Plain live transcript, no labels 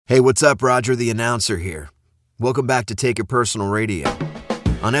Hey, what's up? Roger the announcer here. Welcome back to Take It Personal Radio.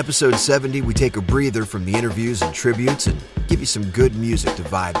 On episode 70, we take a breather from the interviews and tributes and give you some good music to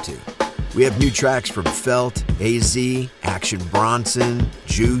vibe to. We have new tracks from Felt, AZ, Action Bronson,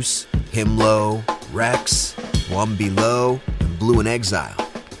 Juice, Himlo, Rex, One Below, and Blue in Exile.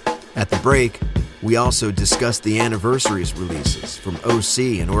 At the break, we also discussed the anniversaries releases from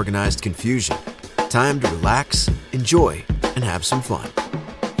OC and Organized Confusion. Time to relax, enjoy, and have some fun.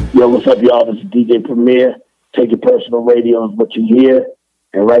 Yo, what's up, y'all? This is DJ Premier. Take It Personal Radio is what you hear.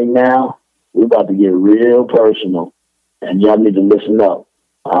 And right now, we're about to get real personal. And y'all need to listen up.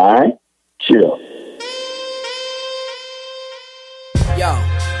 All right? Chill. Yo,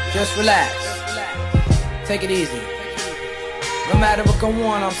 just relax. Take it easy. No matter what go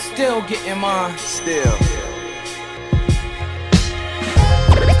on, I'm still getting mine. Still.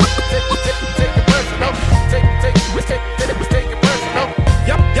 Take it personal. Take it personal.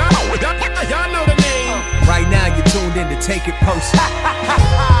 Y'all know the name. Right now you're tuned in to Take It Personal.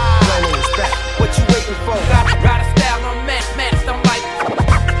 Rolling respect. What you waiting for? Ride a style on man, I'm like,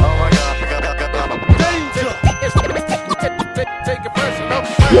 Oh my God. Danger. Take it personal.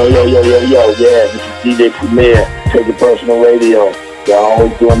 Yo. Yeah, this is DJ Premier. Take It Personal Radio. Y'all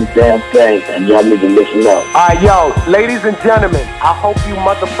always doing the damn thing, and y'all need to listen up. Alright, yo, ladies and gentlemen, I hope you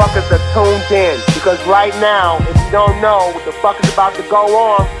motherfuckers are tuned in, because right now, if you don't know what the fuck is about to go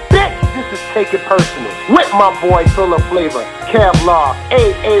on, bitch, this is Take It Personal. With my boy, Full of Flavor, Kevlar,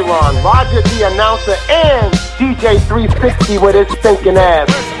 Aaron, Roger the announcer, and DJ 360 with his stinking ass.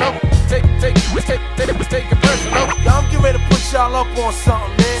 Take it personal. Y'all, I'm getting ready to put y'all up on something,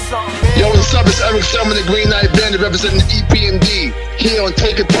 man. Yo, what's up? It's Eric Selman, the Green Knight Bandit, representing the EPMD, here on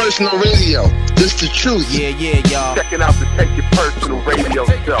Take It Personal Radio. This the truth. Yeah, y'all. Checking out the Take It Personal Radio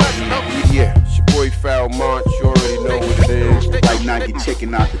show. Yeah, it's your boy Foul Monch, you already know what it is. Right now you're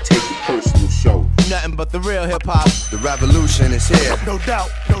checking out the Take It Personal show. Nothing but the real hip-hop. The revolution is here. No doubt.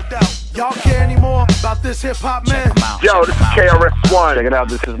 Y'all care anymore about this hip-hop, man? Yo, this is KRS-One. Check it out,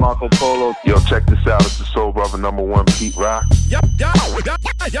 this is Marco Polo. Yo, check this out, it's the Soul Brother #1, Pete Rock. Y'all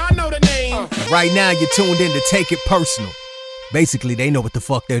know the name. Right now you're tuned in to Take It Personal. Basically, they know what the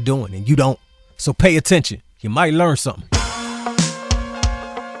fuck they're doing, and you don't. So pay attention. You might learn something.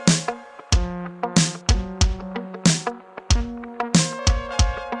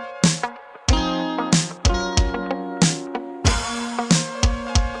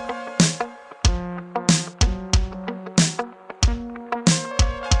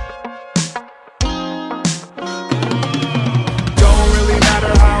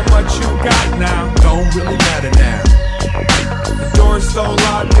 Really matter now. The doors don't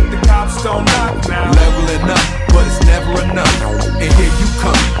lock if the cops don't knock now. Leveling up, but it's never enough. And here you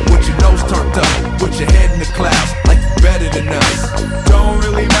come, with your nose turned up, with your head in the clouds, like you're better than us. Don't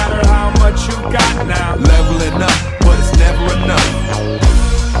really matter how much you got now. Leveling up, but it's never enough.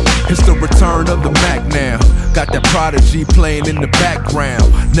 It's the return of the Mac now. Got that Prodigy playing in the background.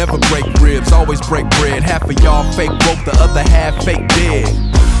 Never break ribs, always break bread. Half of y'all fake broke, the other half fake dead.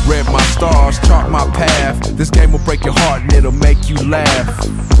 Read my stars, chart my path. This game will break your heart and it'll make you laugh.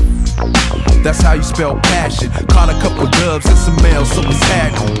 That's how you spell passion. Caught a couple dubs and some mail, so it's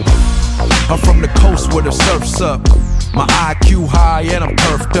happening. I'm from the coast where the surf's up. My IQ high and I'm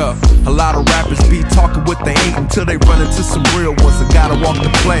turfed up. A lot of rappers be talking what they ain't until they run into some real ones and gotta walk the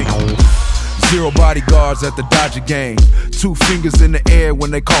plank. 0 bodyguards at the Dodger game. 2 fingers in the air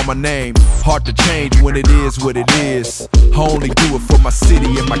when they call my name. Hard to change when it is what it is. I only do it for my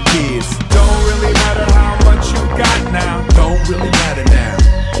city and my kids. Don't really matter how much you got now. Don't really matter now.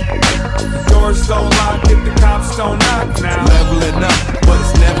 The doors don't lock if the cops don't knock now. Leveling up, but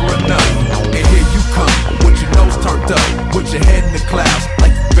it's never enough. And here you come, with your nose turned up, with your head in the clouds,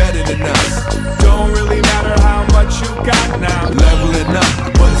 like you're better than us. Don't really matter how much you got now. Leveling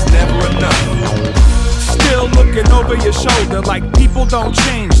up, but it's never enough. Still looking over your shoulder like people don't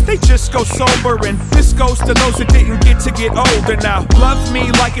change, they just go sober. And this goes to those that didn't get older now. Love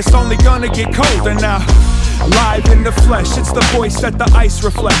me like it's only gonna get colder now. Live in the flesh, it's the voice that the ice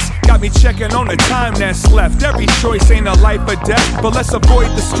reflects. Got me checking on the time that's left. Every choice ain't a life or death, but let's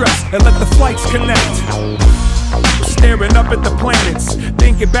avoid the stress and let the flights connect. Staring up at the planets,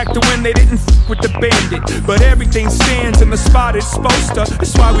 thinking back to when they didn't with the bandit. But everything stands in the spot it's supposed to.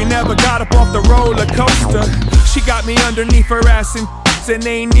 That's why we never got up off the roller coaster. She got me underneath her ass and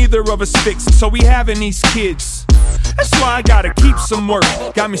ain't neither of us fixed, so we having these kids. That's why I gotta keep some work.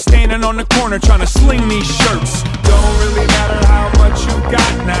 Got me standing on the corner trying to sling these shirts. Don't really matter how much you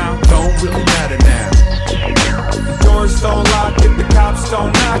got now. Don't really matter now. The doors don't lock if the cops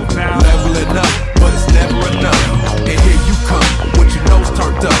don't knock now. Leveling up, but it's never enough. And here you come, with your nose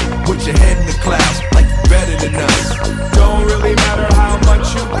turned up,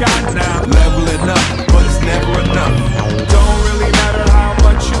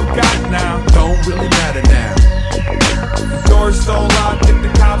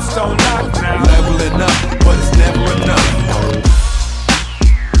 just don't knock now. Leveling up, but it's never enough.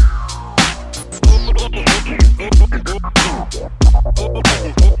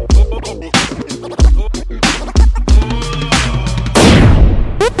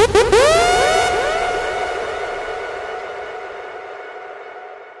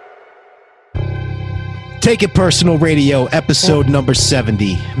 Take It Personal Radio, episode number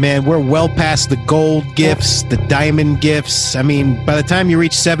 70. Man, we're well past the gold gifts, the diamond gifts. I mean, by the time you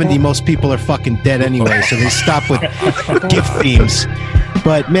reach 70, most people are fucking dead anyway, so they stop with gift themes.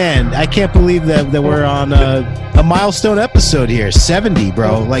 But man, I can't believe that we're on a milestone episode here. 70,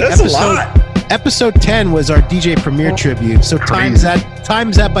 bro. Like, that's a lot. Episode 10 was our DJ Premier tribute, so times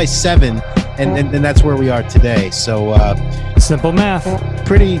that by 7, and that's where we are today. So simple math.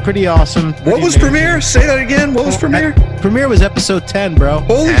 Pretty awesome. What was Premiere? Say that again. What was Premiere? Premiere was episode 10, bro.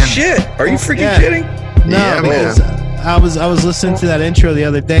 Holy shit! Are you freaking kidding? No, yeah, man. I was listening to that intro the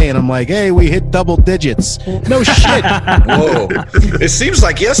other day, and I'm like, hey, we hit double digits. No shit. Whoa! It seems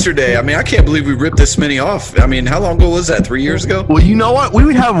like yesterday. I mean, I can't believe we ripped this many off. I mean, how long ago was that? 3 years ago? Well, you know what? We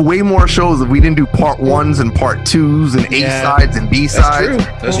would have way more shows if we didn't do part 1s and part 2s and A-sides and B-sides.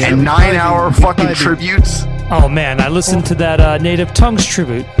 That's true. And 9-hour fucking tributes. Oh man, I listened to that Native Tongues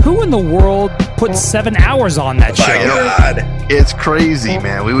tribute. Who in the world put 7 hours on that show? My God. It's crazy,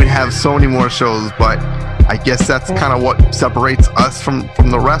 man. We would have so many more shows, but I guess that's kind of what separates us from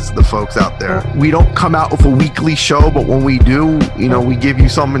the rest of the folks out there. We don't come out with a weekly show, but when we do, you know, we give you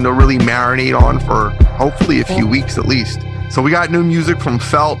something to really marinate on for hopefully a few weeks at least. So we got new music from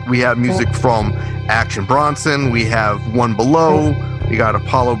Felt. We have music from Action Bronson. We have One Below. We got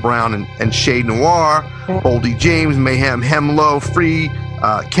Apollo Brown and Shade Noir, Oldie James, Mayhem Hemlow, Free,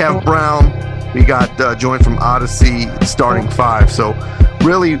 Kev Brown. We got joined from Odyssey, Starting 5. So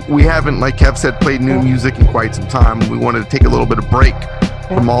really, we haven't, like Kev said, played new music in quite some time. We wanted to take a little bit of break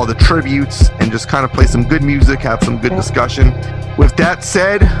from all the tributes and just kind of play some good music, have some good discussion. With that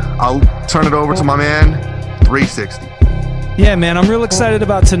said, I'll turn it over to my man, 360. Yeah, man, I'm real excited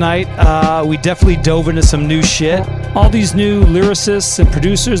about tonight. We definitely dove into some new shit. All these new lyricists and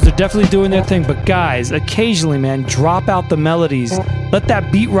producers, they're definitely doing their thing. But guys, occasionally, man, drop out the melodies. Let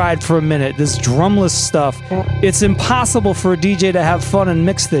that beat ride for a minute. This drumless stuff. It's impossible for a DJ to have fun and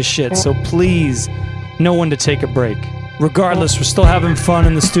mix this shit. So please, no one to take a break. Regardless, we're still having fun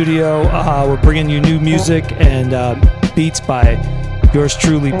in the studio. We're bringing you new music and beats by yours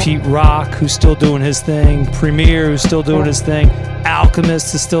truly, Pete Rock, who's still doing his thing. Premier, who's still doing his thing.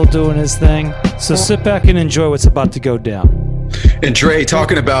 Alchemist is still doing his thing. So sit back and enjoy what's about to go down. And Dre,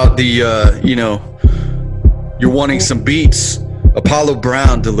 talking about the, you're wanting some beats. Apollo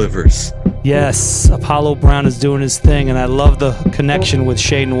Brown delivers. Yes, Apollo Brown is doing his thing, and I love the connection with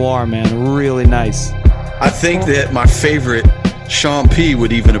Shade Noir, man. Really nice. I think that my favorite, Sean P,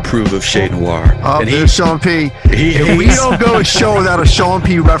 would even approve of Shade Noir. And there's Sean P. If we don't go a show without a Sean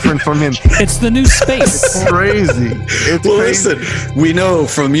P reference from him. It's the new space. It's crazy. It's crazy. Listen, we know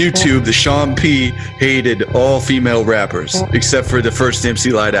from YouTube that Sean P hated all female rappers except for the first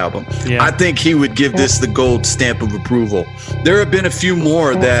MC Light album. Yeah. I think he would give this the gold stamp of approval. There have been a few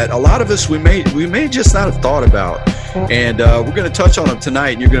more that a lot of us we may just not have thought about. And we're going to touch on them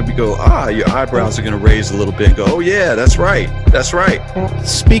tonight, and you're going to go, your eyebrows are going to raise a little bit and go, oh yeah, that's right. That's right.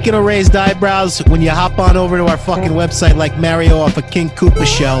 Speaking of raised eyebrows, when you hop on over to our fucking website like Mario off a King Koopa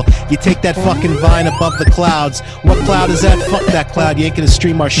shell, you take that fucking vine above the clouds. What cloud is that? Fuck that cloud. You ain't gonna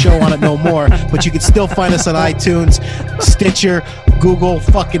stream our show on it no more. But you can still find us on iTunes, Stitcher, Google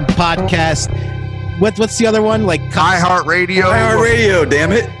fucking Podcast. What's the other one? Like iHeartRadio. iHeartRadio,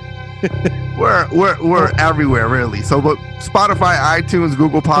 damn it. We're everywhere, really. So, but Spotify, iTunes,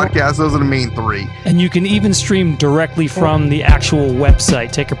 Google Podcasts, those are the main 3. And you can even stream directly from the actual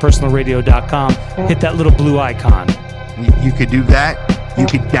website, takeitpersonalradio.com. Hit that little blue icon. You could do that. You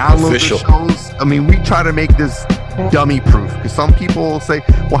could download the shows. I mean, we try to make this dummy-proof because some people say,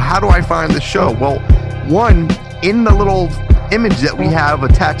 well, how do I find the show? Well, one, in the little image that we have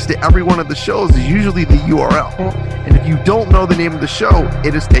attached to every one of the shows is usually the URL. And if you don't know the name of the show,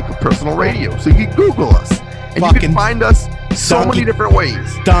 it is Take It Personal Radio. So you can Google us. And you can find us so many different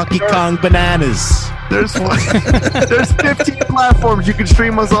ways. Donkey Kong Bananas. There's 15 platforms you can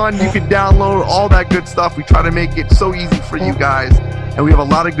stream us on. You can download all that good stuff. We try to make it so easy for you guys. And we have a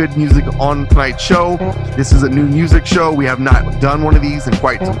lot of good music on tonight's show. This is a new music show. We have not done one of these in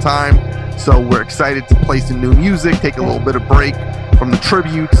quite some time. So we're excited to play some new music, take a little bit of break from the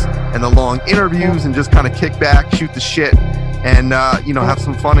tributes and the long interviews and just kind of kick back, shoot the shit, and, have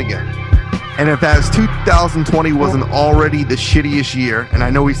some fun again. And if as 2020 wasn't already the shittiest year, and I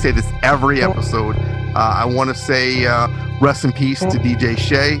know we say this every episode, I want to say rest in peace to DJ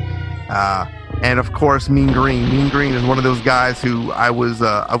Shay. And of course, Mean Green. Mean Green is one of those guys who I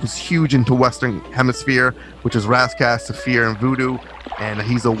was huge into Western Hemisphere, which is Razzcast, Saphir, and Voodoo. And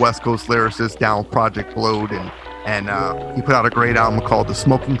he's a West Coast lyricist down with Project Blowed. And he put out a great album called The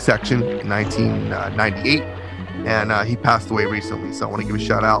Smoking Section in 1998. And he passed away recently. So I want to give a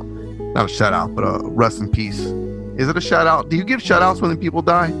shout out. Not a shout out, but a rest in peace. Is it a shout out? Do you give shout outs when people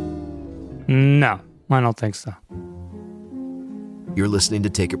die? No, I don't think so. You're listening to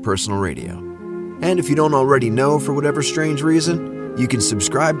Take It Personal Radio. And if you don't already know, for whatever strange reason, you can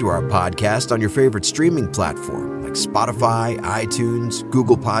subscribe to our podcast on your favorite streaming platform like Spotify, iTunes,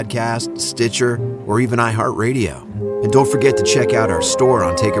 Google Podcasts, Stitcher, or even iHeartRadio. And don't forget to check out our store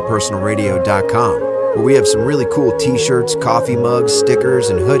on TakeItPersonalRadio.com, where we have some really cool t-shirts, coffee mugs, stickers,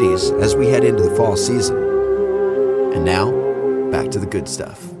 and hoodies as we head into the fall season. And now, back to the good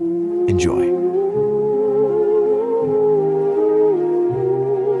stuff. Enjoy.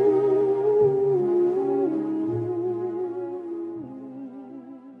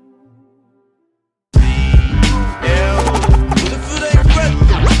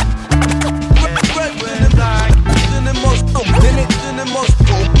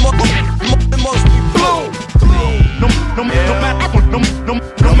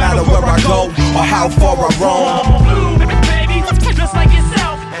 No matter where I go or how far I roam. Baby, just like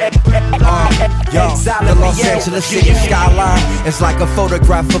yourself. The Los Angeles city skyline is like a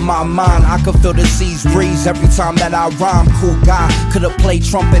photograph of my mind. I could feel the seas breeze every time that I rhyme. Cool guy, could've played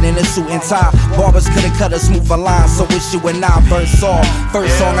trumpet in a suit and tie. Barbers could've cut a smoother line, so it's you and I. First song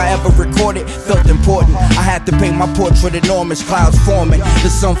I ever recorded, felt important. I had to paint my portrait, enormous clouds forming. The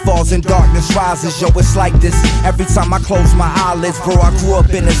sun falls and darkness rises, yo, it's like this every time I close my eyelids. Bro, I grew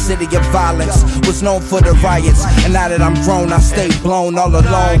up in a city of violence, was known for the riots. And now that I'm grown, I stay blown all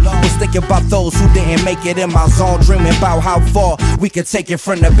alone. Was thinking about those who didn't make it in my zone, dreaming about how far we could take it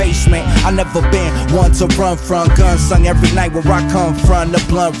from the basement. I never been one to run from guns sung every night where I come from. The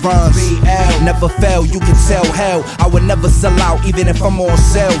blunt runs, BL, never fail, you can tell. Hell, I would never sell out even if I'm on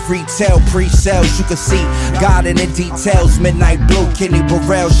sale. Retail, pre-sales, you can see God in the details. Midnight Blue, Kenny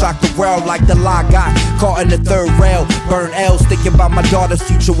Burrell, shocked the world like the lie got caught in the third rail. Burn L's, thinking about my daughter's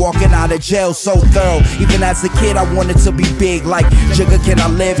future walking out of jail. So thorough, even as a kid I wanted to be big like Jigga. Can I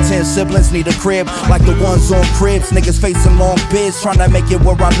live? 10 siblings need a crib like the ones on cribs. Niggas facing long bids, trying to make it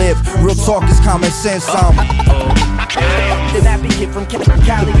where I live. Real talk is common sense. The nappy kid from Cali.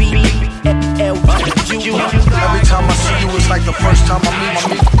 Every time I see you, it's like the first time I meet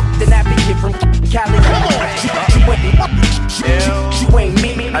my The nappy kid from Cali. You ain't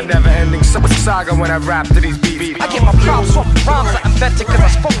me. A never-ending saga when I rap to these beats. I get my props off the rhymes I invented, cause I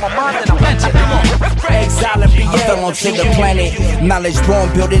spoke my mind and I meant it. Exile and BL. I fell onto the planet, knowledge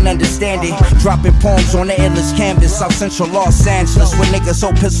born, building understanding. Dropping poems on the endless canvas, South Central Los Angeles, where niggas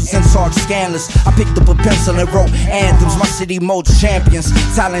hold pistols and talk scandalous. I picked up a pencil and wrote anthems, my city modes champions.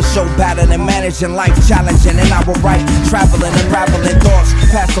 Talent show battling, managing life challenging. And I will write, traveling, unraveling thoughts.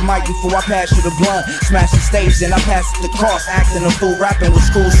 Pass the mic before I pass you the blunt. Smash the stage and I pass it the cross. Acting a fool, rapping with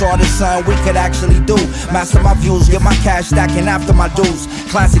school, saw this son we could actually do. Master my views, get my cash stacking after my dues.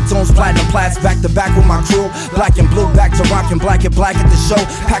 Classic tunes, platinum plats, back to back with my crew. Black and blue, back to rockin', black and black at the show.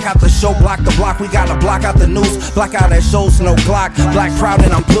 Pack out the show, block the block, we gotta block out the news. Block out at shows, no Glock, black proud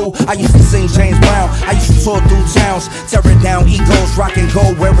and I'm blue. I used to sing James Brown, I used to tour through towns, tearing down egos, rockin'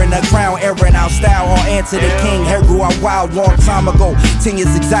 gold, wearing a crown, airing out style. All answer the king, hair grew out wild long time ago. 10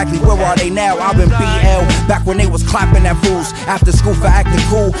 years exactly, where are they now? I've been BL, back when they was clapping at fools. After school for acting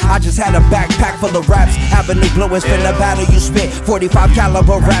cool, I just had a backpack full of raps. Avenue Blue is finna battle you spit 45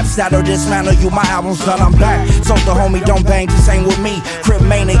 caliber raps that'll dismantle you. My album's done, I'm back. Told the homie don't bang, just ain't with me. Crib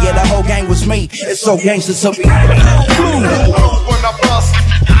Mania, yeah, the whole gang was me. It's so gangsta to be. When I bust,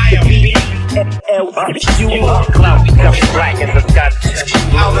 I am me. You are clout, black in the sky.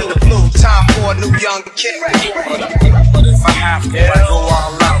 Out in the blue, time for a new young kid. But if I have to, I go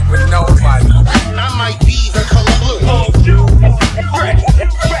all out with nobody. I might be the color blue.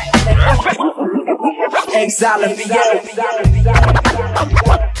 Exile and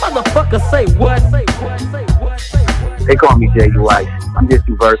Motherfucker, say what? They call me Aiight. I'm just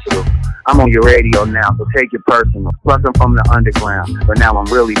too versatile. I'm on your radio now, so take it personal. Plus I'm from the underground, but now I'm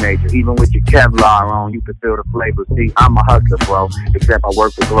really major. Even with your Kevlar on, you can feel the flavor. See, I'm a hustler, bro, except I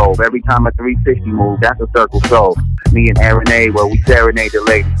work the globe. Every time a 360 move, that's a circle soul. Me and Aaron A, where we serenade the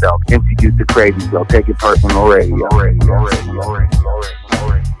lady self. Introduce the crazy flow, take it personal radio.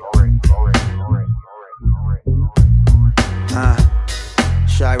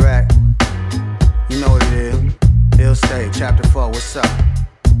 Chirac, you know what it is. Ill State, Chapter 4, what's up?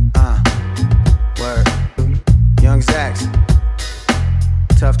 Word. Young Zax.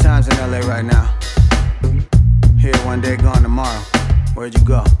 Tough times in LA right now. Here one day, gone tomorrow. Where'd you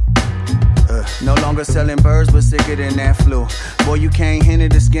go? No longer selling birds, but sicker than that flu. Boy, you can't hinder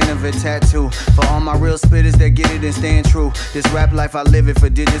the skin of a tattoo. For all my real spitters that get it and stand true. This rap life, I live it for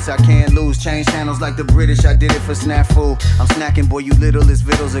digits I can't lose. Change channels like the British, I did it for snafu. I'm snacking, boy, you little as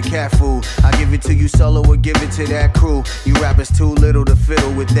vittles of cat food. I give it to you solo or give it to that crew. You rappers too little to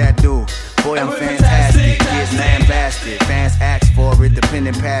fiddle with that dude. Boy, I'm fantastic, get lambasted. Fans ask for it,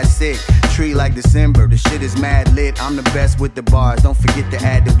 depending past sick. Tree like December, the shit is mad lit. I'm the best with the bars, don't forget to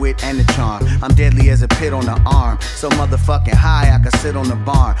add the wit and the charm. I'm deadly as a pit on the arm, so motherfucking high I can sit on the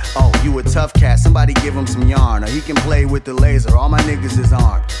barn. Oh, you a tough cat, somebody give him some yarn. Or he can play with the laser, all my niggas is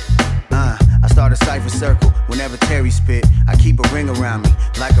armed. I start a cipher circle whenever Terry spit. I keep a ring around me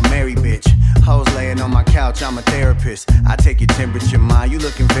like a merry bitch. Hoes laying on my couch, I'm a therapist. I take your temperature, mind, you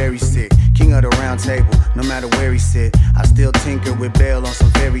looking very sick. King of the round table, no matter where he sit. I still tinker with bail on some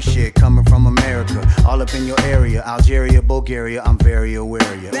fairy shit. Coming from America, all up in your area. Algeria, Bulgaria, I'm very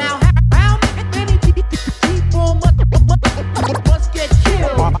aware of you. Now, how many people must get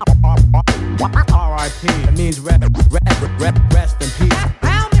killed? R.I.P. That means rest in peace.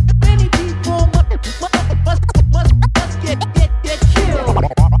 How many people must get killed?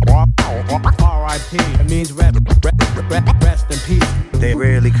 R.I.P. That means rest in peace. They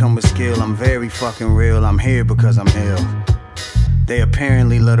rarely come with skill, I'm very fucking real. I'm here because I'm ill. They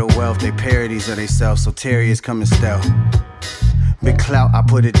apparently love the wealth, they parodies of themselves, so terriers come in stealth. Big clout, I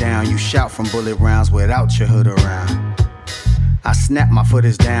put it down. You shout from bullet rounds without your hood around. I snap, my foot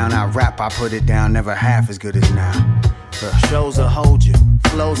is down. I rap, I put it down. Never half as good as now. The shows will hold you,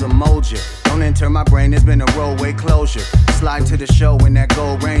 flows will mold you. Don't enter my brain, there's been a roadway closure. Slide to the show in that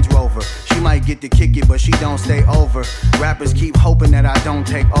gold Range Rover. She might get to kick it, but she don't stay over. Rappers keep hoping that I don't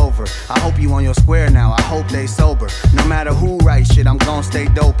take over. I hope you on your square now, I hope they sober. No matter who writes shit, I'm gon' stay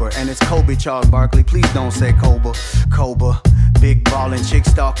doper. And it's Kobe Charles Barkley, please don't say Koba. Koba, big ballin', chick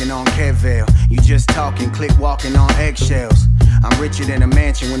stalking on Kevville. You just talking, click walking on eggshells. I'm richer than a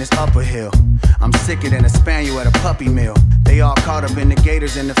mansion when it's up a hill. I'm sicker than a spaniel at a puppy mill. They all caught up in the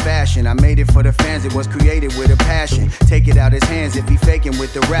gators and the fashion. I made it for the fans, it was created with a passion. Take it out his hands if he faking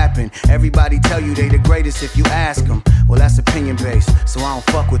with the rapping. Everybody tell you they the greatest if you ask them. Well, that's opinion based, so I don't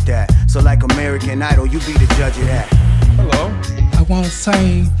fuck with that. So like American Idol, you be the judge of that. Hello. I wanna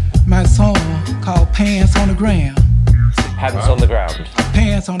sing my song called Pants on the Ground. Hands on the ground.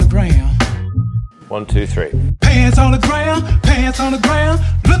 Pants on the ground. 1, 2, 3. Pants on the ground,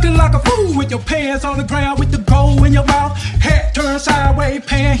 looking like a fool with your pants on the ground, with the gold in your mouth, head turned sideways,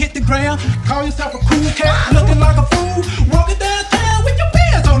 pants hit the ground. Call yourself a cool cat, looking like a fool, walking downtown with your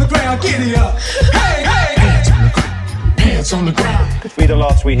pants on the ground. Get it up, hey, hey, pants on the ground. Could be the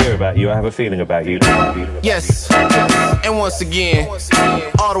last we hear about you. I have a feeling about you. Yes, and once again,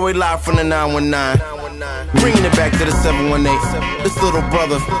 all the way live from the 919, bringing it back to the 718. This little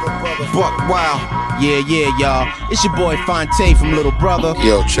brother, Buck Wild. Yeah, y'all. It's your boy Fontaine from Little Brother.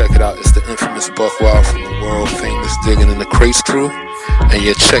 Yo, check it out. It's the infamous Buck Wild from the world famous Digging in the Crates crew. And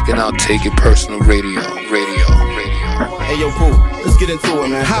you're checking out Take It Personal Radio. Hey, yo, boo, let's get into it,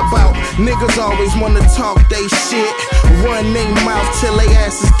 man. How about niggas always wanna talk they shit, run they mouth till they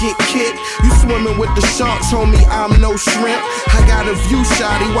asses get kicked. You swimming with the sharks, homie, I'm no shrimp. I got a view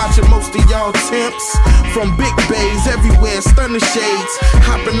shotty watching most of y'all temps. From big bays everywhere, stunning shades.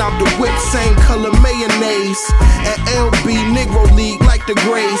 Hopping out the whip, same color mayonnaise. At LB, Negro League, like the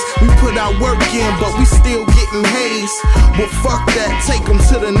Grays. We put our work in, but we still getting haze. Well, fuck that, take them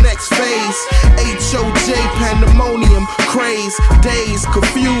to the next phase. HOJ, pandemonium, craze, days,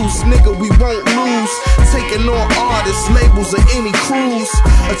 confused. Nigga, we won't lose. Taking on artists, labels, or any cruise.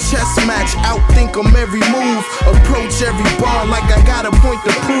 A chess match, outthink them every move. Approach every bar like I got a point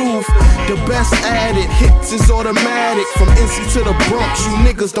to prove. The best at it, hits is automatic. From NC to the Bronx, you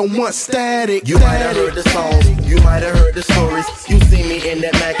niggas don't want static. You might have heard the songs, you might have heard the stories. You see me in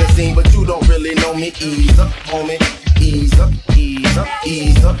that magazine, but you don't really know me. Ease up, homie. Ease up, ease up,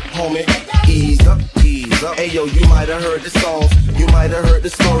 ease up, homie. Ease up, ease up. Hey yo, you might have heard the songs, you might have heard the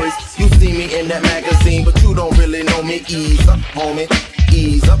stories. You see me in that magazine, but you don't really know me. Ease up, homie.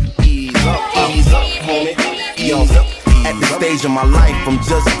 Ease up, ease up, ease up, homie. Ease up. At this stage of my life, I'm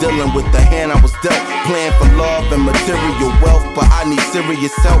just dealing with the hand I was dealt. Playing for love and material wealth, but I need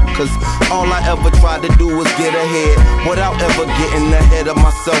serious help. Cause all I ever tried to do was get ahead without ever getting ahead of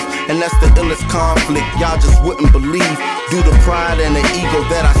myself. And that's the illest conflict, y'all just wouldn't believe. Due to pride and the ego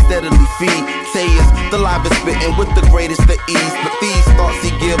that I steadily feed. Tay is the livest spitting with the greatest of ease. But these thoughts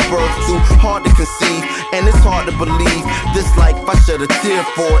he give birth it's too hard to conceive, and it's hard to believe. This life I shed a tear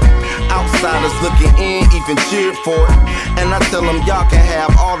for it. Outsiders looking in even cheered for it. And I tell them y'all can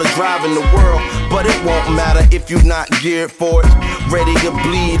have all the drive in the world, but it won't matter if you're not geared for it. Ready to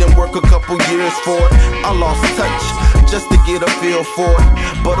bleed and work a couple years for it. I lost touch just to get a feel for it,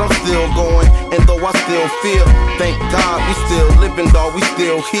 but I'm still going, and though I still feel, thank God we still living, dawg, we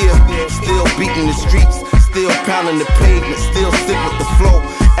still here. Still beating the streets, still pounding the pavement, still sick with the flow.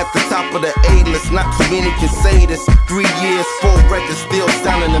 At the top of the A-list, not too many can say this. 3 years, 4 records, still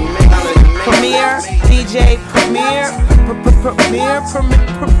sounding amazing. Premier, DJ Premier,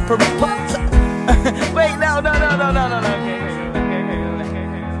 Wait, no.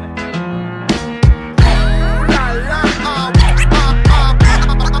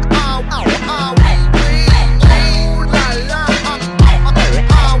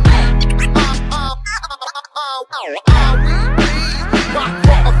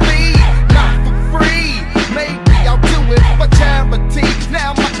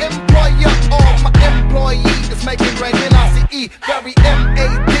 Making great N-I-C-E, very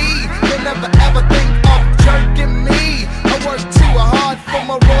M-A-D. You'll never ever think of jerking me. I work too hard for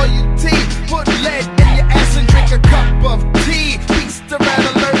my royalty. Put lead in your ass and drink a cup of tea. Peace to Red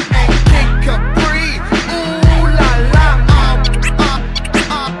Alert and Kid Capri. Ooh la la,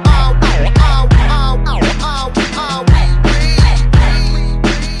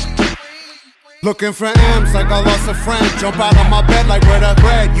 Looking for M's like I lost a friend. Jump out of my bed like where the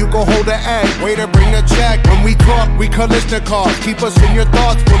bread. You go hold the egg, waiter bring the check. When we talk, we Kalishnikov. Keep us in your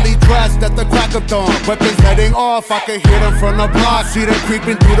thoughts, fully dressed at the crack of dawn. Weapons letting off, I can hear them from the block. See them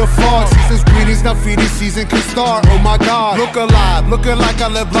creeping through the fog. Season's greetings, now feeding season can start. Oh my God, look alive, looking like I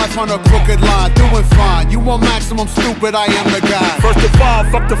live life on a crooked line. Doing fine, you want maximum stupid, I am the guy. First of all,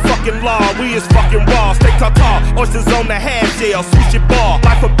 fuck the fucking law. We is fucking raw. Stay tartar, oysters on the half shell. Switch your ball,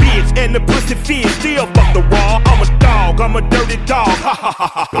 like a bitch and the pussy fit. Still fuck the raw. I'm a dog, I'm a dirty dog. Ha ha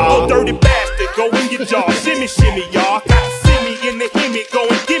ha ha. Oh dirty bastard, go in your jaw. Shimmy shimmy y'all. Got to see me in the himmy. Go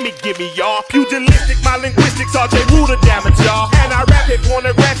and gimme y'all. Pugilistic, my linguistics are J. Ruder damage y'all. And I rap it,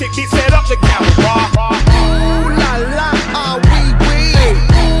 pornographic, beat set up the camera. Ooh la la, oui.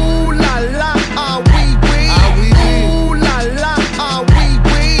 Ooh la la, oui. Ooh la la, oui. Ooh la la, oui.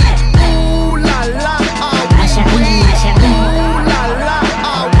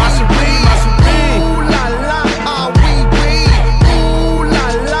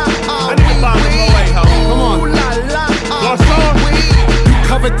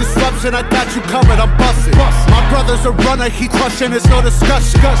 Disruption, I got you covered, I'm busting. My brother's a runner, he crushing, it's no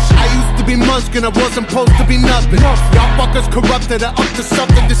discussion. I used to be Munchkin, I wasn't supposed to be nothing. Y'all fuckers corrupted and up to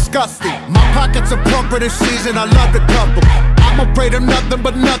something disgusting. My pockets are plumper this season, I love the couple. I'm afraid of nothing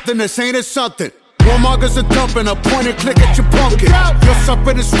but nothingness, ain't it something? Warmongers are dumping, a point and click at your pumpkin. You're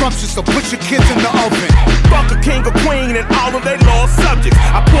suffering disruption, so put your kids in the oven. Fuck a king or queen and all of they lost subjects.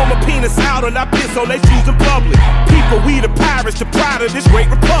 I pull my penis out and I piss on they shoes in public. People, we the pirates, the pride of this great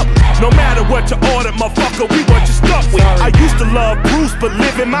republic. No matter what you order, motherfucker, we what you stuck with. I used to love Bruce, but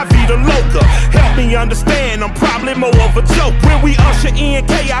living my vida loca. Help me understand, I'm probably more of a joke. When we usher in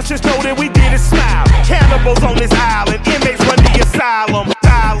chaos, just know that we did it smile. Cannibals on this island, inmates run the asylum.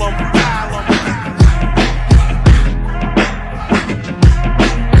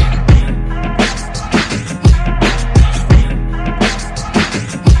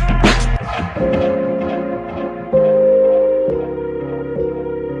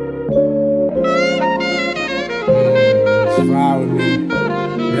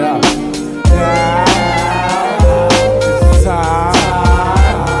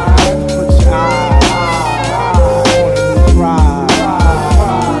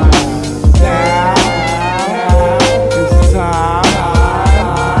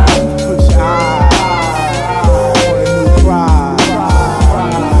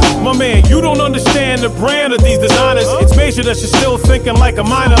 The brand of these designers, it's major that you're still thinking like a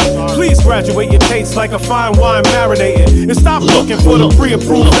minor. Please graduate your taste like a fine wine marinating, and stop looking for the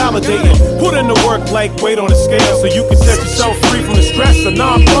pre-approved validating. Put in the work like weight on a scale so you can set yourself free from the stress of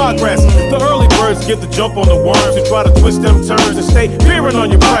non-progress. The early birds get the jump on the worms who try to twist them turns and stay peering on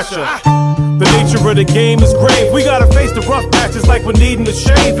your pressure. The nature of the game is grave. We gotta face the rough patches like we're needing to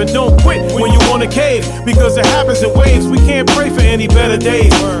shave. And don't quit when you wanna cave, because it happens in waves. We can't pray for any better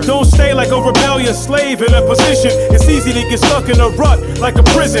days. Don't stay like a rebellious slave in a position. It's easy to get stuck in a rut like a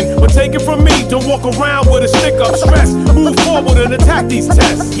prison. But take it from me, don't walk around with a stick up stress. Move forward and attack these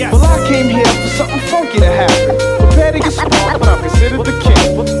tests. Yes. Well, I came here for something funky to happen. Prepare to get sparked, but I'm considered the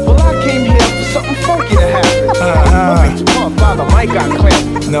king. Well, I came here for something funky to happen. My beats pumped by the mic got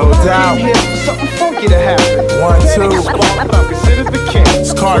clamped. No doubt. I came here for something funky funky to happen. 1, 2. But I'm considered the king.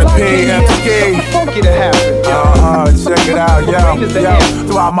 It's Carter P, FK. Something funky to happen. Check it out, yo.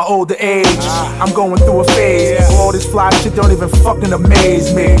 Throughout my older age, I'm going through a phase. All this fly shit don't even fucking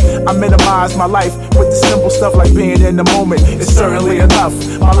amaze me. I minimize my life with the simple stuff like being in the moment. It's certainly enough.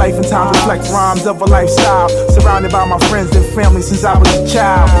 My life and time reflect rhymes of a lifestyle. Surrounded by my friends and family since I was a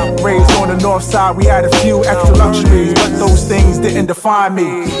child. Raised on the north side, we had a few extra luxuries, but those things didn't define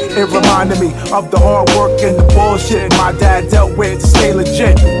me. It reminded me of the hard work and the bullshit my dad dealt with to stay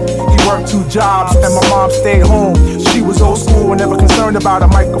legit. He worked 2 jobs and my mom stayed home. She was old school and never concerned about a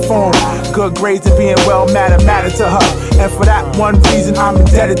microphone. Good grades and being well mattered to her, and for that one reason I'm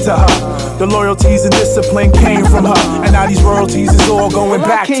indebted to her. The loyalties and discipline came from her, and now these royalties is all going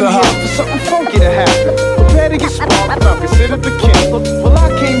back to her. I came here for something funky to happen. Prepare to get sparked, but I'm considered the king. Well, I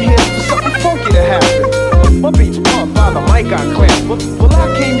came here for something funky to happen. My beats pumped by the mic I clamped. Well, I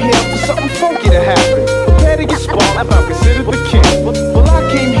came here for something funky to happen. Prepare to get sparked, but I'm considered the king. Well, I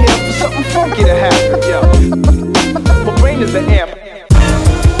came here for something funky to happen. Yeah. My brain is the amp.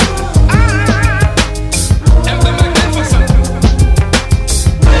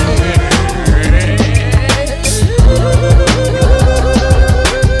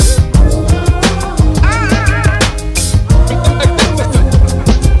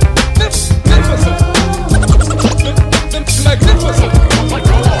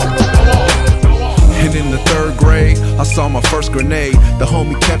 I saw my first grenade. The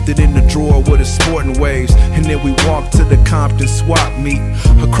homie kept it in the drawer with his sporting waves. And then we walked to the Compton swap meet,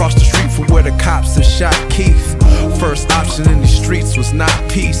 across the street from where the cops had shot Keith. First option in the streets was not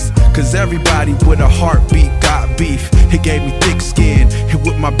peace, cause everybody with a heartbeat got beef. It gave me thick skin, and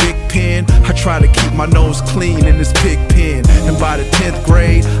with my big pen I tried to keep my nose clean in this pig pen. And by the 10th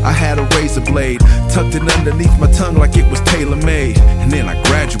grade I had a razor blade tucked in underneath my tongue like it was tailor-made. And then I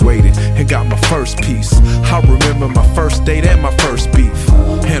graduated and got my first piece. I remember my first date and my first beef,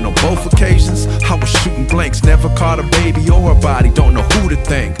 and on both occasions I was shooting blanks. Never caught a baby or a body, don't know who to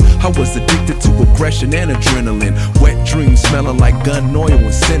thank. I was addicted to aggression and adrenaline, wet dreams smelling like gun oil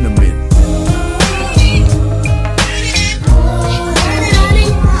and cinnamon.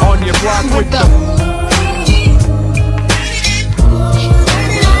 On your block with the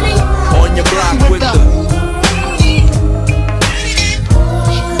on your block with the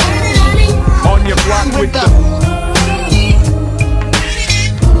on your block with the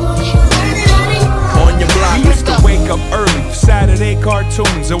we used to wake up early for Saturday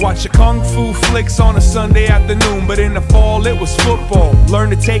cartoons and watch the kung fu flicks on a Sunday afternoon. But in the fall it was football. Learn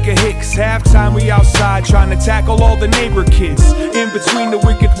to take a hit, 'cause halftime we outside trying to tackle all the neighbor kids. In between the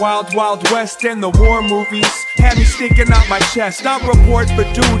wicked wild wild west and the war movies, had me sticking out my chest. I report for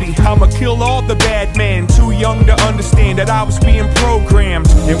duty, I'ma kill all the bad men. Too young to understand that I was being programmed.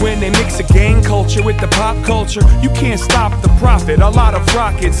 And when they mix a gang culture with the pop culture, you can't stop the profit. A lot of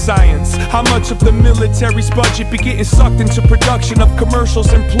rocket science. How much of the military's budget be getting sucked into production of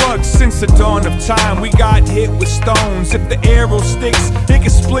commercials and plugs? Since the dawn of time we got hit with stones. If the arrow sticks, it can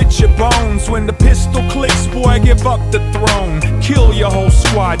split your bones. When the pistol clicks, boy, give up the throne. Kill your whole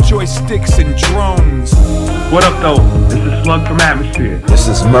squad, joysticks and drones. What up, though? This is Slug from Atmosphere. This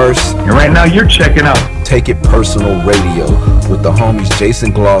is Merce. And right now you're checking out Take It Personal Radio with the homies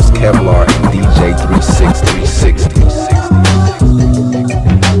Jason Gloss, Kevlar, and DJ 360.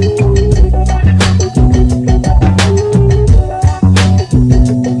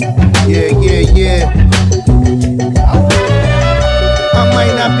 Yeah. I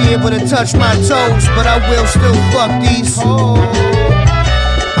might not be able to touch my toes, but I will still fuck these.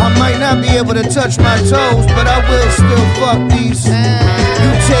 I might not be able to touch my toes, but I will still fuck these.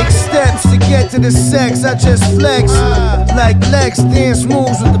 You take steps to get to the sex, I just flex like Lex, dance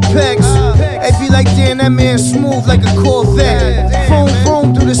moves with the pecs. It be like, damn, that man smooth like a Corvette.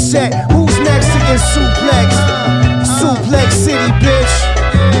 Phone through the set, who's next to get suplex? Suplex City, bitch.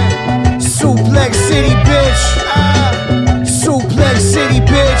 Suplex City, bitch. Suplex City,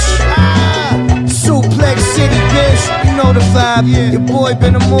 bitch. Suplex City, bitch. You know the vibe. Your boy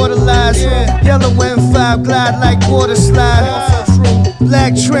been immortalized. Yellow M5 glide like water slide.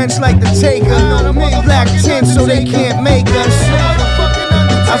 Black trench like the Taker. Black tint so they can't make us.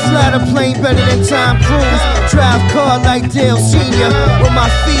 I fly the plane better than Tom Cruise. Drive car like Dale Sr. with my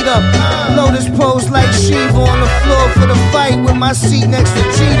feet up. Lotus pose like Shiva on the floor for the fight with my seat next to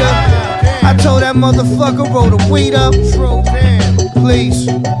Cheetah. I told that motherfucker roll the weed up. Please.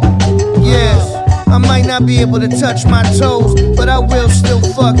 Yes. I might not be able to touch my toes, but I will still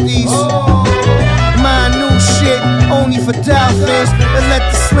fuck these. My new shit, only for dolphins. And let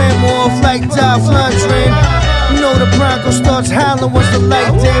the slam off like Dolph Lundgren. You know the Bronco starts howling once the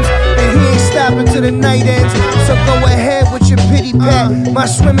light dims, and he ain't stopping poppin' till the night ends. So go ahead with your pity pat. My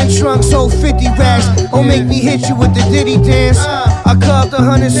swimming trunks hold 50 racks. Don't make me hit you with the Diddy dance. I carved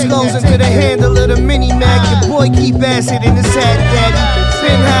 100 skulls into the handle of the mini Mac. Your boy keep acid in his hat, daddy.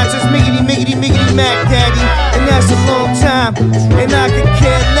 Spin high, just miggity, miggity, miggity Mac, daddy. And that's a long time. And I could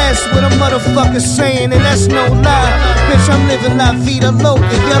care less what a motherfucker's saying, and that's no lie. Bitch, I'm living la vida loca.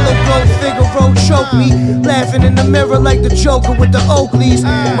 Yellow gold Figaro choke me. Laughing in the mirror like the Joker with the Oakleys.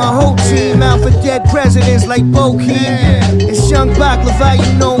 My whole team out for dead presidents like Bo Keem. It's Young Baklava,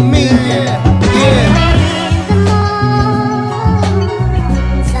 you know me. Yeah.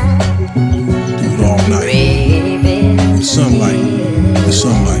 All night. The sunlight. The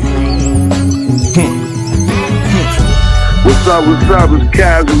sunlight. What's up, it's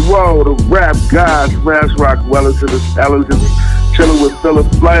Casual, the rap guy, Smash Rock, Weller to the intelligence, chillin' with Philip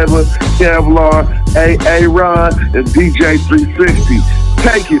Flavor, Kevlar, Ron, and DJ 360.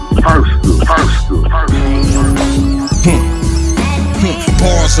 Take it personal.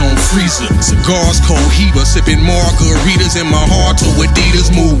 Bars on freezer, cigars cold heater, sipping margaritas in my heart to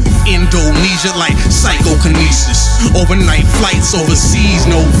Adidas move. Indonesia like psychokinesis. Overnight flights overseas,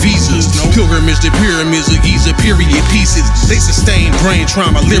 no visas. Pilgrimage to pyramids of Giza, period pieces. They sustain brain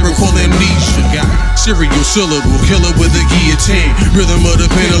trauma, lyrical amnesia. Serial syllable, killer with a guillotine. Rhythm of the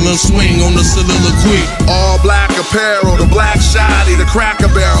pendulum swing on the soliloquy. All black apparel, the black shotty, the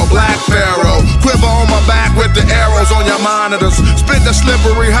cracker barrel, black pharaoh. Quiver on my back with the arrows on your monitors. Spit the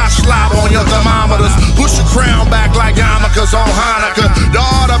slippery hot slop on your thermometers. Push your crown back like yarmulkes on Hanukkah. The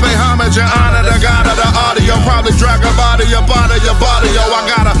art of pay homage and honor the god of the audio. Probably drag a body, your body, yo. I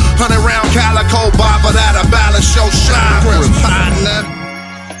got a 100-round calico bopper that'll balance your chakras, partner.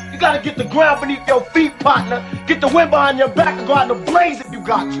 You gotta get the ground beneath your feet, partner. Get the wind behind your back and go out in the blaze if you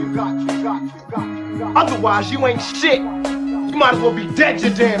got to. Otherwise, you ain't shit. You might as well be dead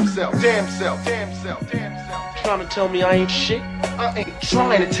your damn self. Trying to tell me I ain't shit? I ain't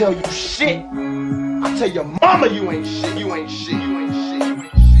trying to tell you shit. I tell your mama you ain't shit.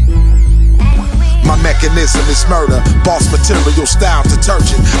 My mechanism is murder, boss material, style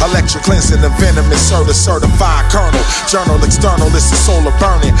detergent, electric cleansing, the venomous certified kernel, journal external, it's the solar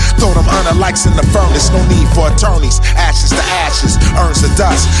burning, throw them likes in the furnace, no need for attorneys, ashes to ashes, urns to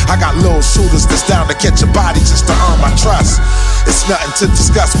dust, I got little shooters that's down to catch a body just to earn my trust, it's nothing to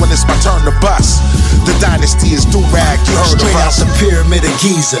discuss when it's my turn to bust, the dynasty is do-rag, you heard straight of out us. the pyramid of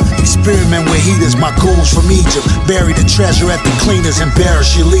Giza, experiment with heaters, my goons from Egypt, bury the treasure at the cleaners,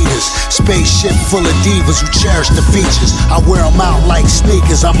 embarrass your leaders, spaceship full of divas who cherish the features. I wear them out like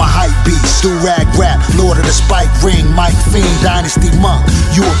sneakers, I'm a hype beast. Do-rag rap, Lord of the Spike Ring, Mike Fiend, Dynasty Monk,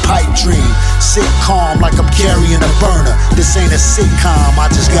 you a pipe dream. Sit calm like I'm carrying a burner. This ain't a sitcom, I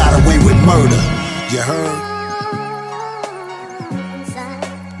just got away with murder. You heard?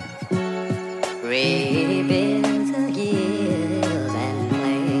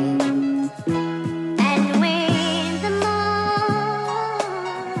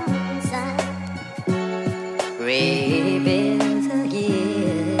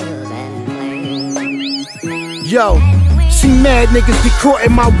 Yo, see mad niggas be caught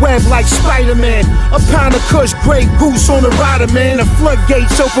in my web like Spider-Man. A pound of Kush, Grey Goose on the rider, man. The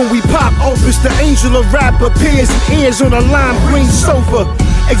floodgates open, we pop opus. The angel of rap appears and ears on a lime green sofa.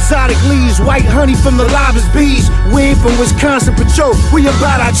 Exotic leaves, white honey from the lava's bees. We ain't from Wisconsin, but yo, we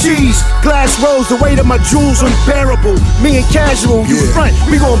about our cheese. Glass rolls, the weight of my jewels unbearable. Me and Casual, you front,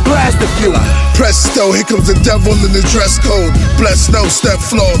 we gon' blast a few. Presto, here comes the devil in the dress code. Bless no step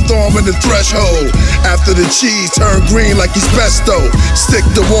floor, throw him in the threshold. After the cheese, turn green like he's pesto. Stick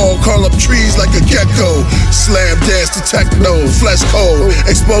the wall, call up trees like a gecko. Slam dance to techno, flesh cold.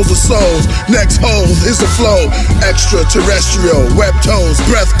 Expose the souls, next hole, here's the flow. Extraterrestrial, web toes,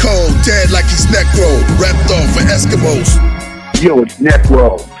 breath cold. Dead like he's necro, wrapped off for Eskimos. Yo, it's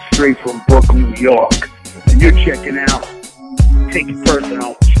Necro, straight from Brooklyn, New York. And you're checking out Take It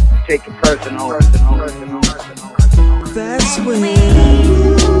Personal. Take it personal. That's when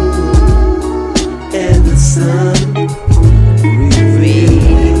you and the sun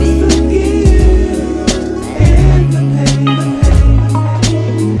reveal the guilt and the pain.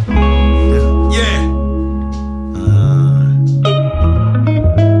 Yeah.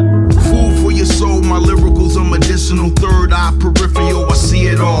 Food for your soul, my lyricals are medicinal. Third eye peripheral, I see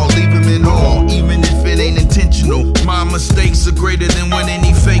it all, leave him in awe, even if it ain't intentional. My mistakes are greater than what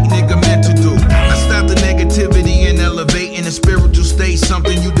any fake nigga meant to do. I stop the negativity and elevate in a spiritual state,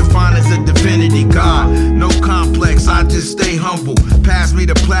 something you define as a divinity. God, no complex, I just stay humble. Pass me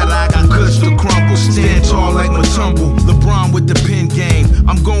the platter, I got kush to crumble. Stand tall like Matumble, LeBron with the pen game.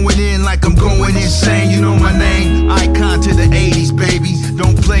 I'm going in like I'm going insane, you know my name. Icon to the 80s, baby.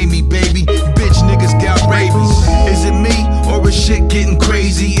 Don't play me, baby. You bitch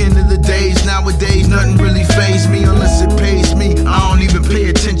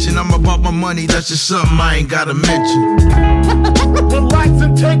money, that's just something I ain't gotta mention. Relax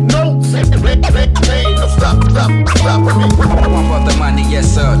and take notes. Stop for me. 1 for the money,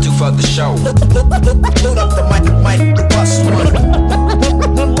 yes sir, 2 for the show. Load up the mic, bust one.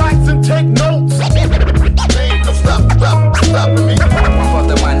 Relax and take notes. Stop for me. 1 for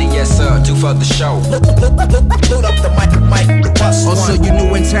the money, yes sir, 2 for the show. Load up the mic, bust one. Also, you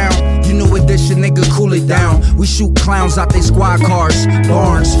new in town, you new edition, nigga, cool it down. We shoot clowns out they squad cars,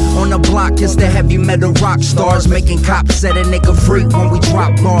 barns. On the block, it's the heavy metal rock stars, making cops set a nigga free when we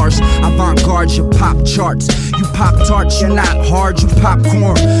drop bars. Avant-garde, you pop charts. You pop tarts, you not hard, you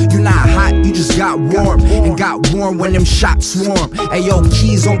popcorn. You not hot, you just got warm. And got warm when them shots swarm. Ayo,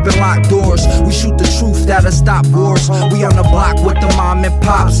 keys open locked doors. We shoot the truth that'll stop wars. We on the block with the mom and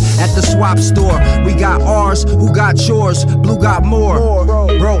pops at the swap store. We got ours, who got yours? Blue got more.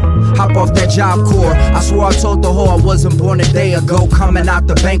 Bro, hop off that Job Corps. I swore I told the hoe I wasn't born a day ago. Coming out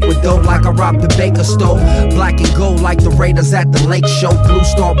the bank with dope like I robbed the baker stove. Black and gold like the Raiders at the lake show. Blue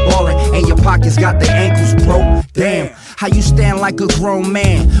star ballin', and your pockets got the ankles broke. Damn, how you stand like a grown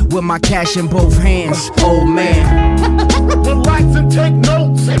man with my cash in both hands, old man. Relax and take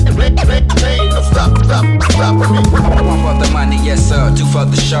notes. Stop for me. 1 for the money, yes sir, 2 for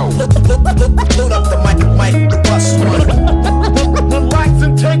the show. Load up the mic, bust one. Relax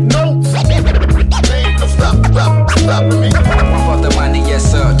and take notes. Stop for me. 1 for the money,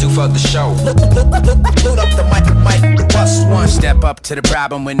 yes sir, 2 for the show. Load up the mic, bust one. Step up to the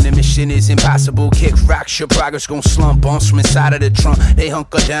problem when the mission is impossible. Kick rocks, your progress gon' slump. Bumps from inside of the trunk. They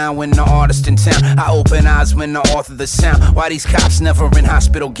hunker down when the artist in town. I open eyes when the author the sound. Why these cops never in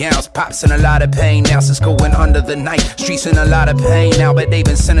hospital gowns? Pops in a lot of pain now since going under the night. Streets in a lot of pain now, but they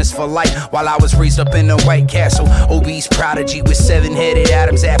been sentenced for life. While I was raised up in the White Castle, obese prodigy with 7-headed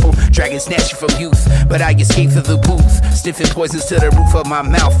Adam's apple. Dragon snatched you from youth, but I escaped through the booth. Stiffing poisons to the roof of my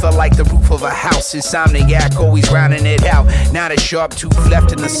mouth. Felt like the roof of a house. Insomniac, always rounding it out. Now the sharp tooth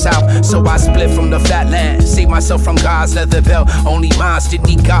left in the south, so I split from the flatland. Save myself from God's leather belt. Only mine didn't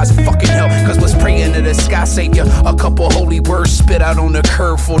need God's fucking help, cause was praying to the sky savior. A couple holy words spit out on the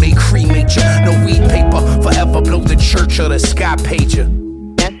curb for they cremate you. No weed paper, forever blow the church or the sky pager.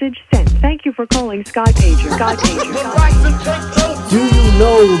 Message sent. Thank you for calling Sky Pager. Sky Pager. Do you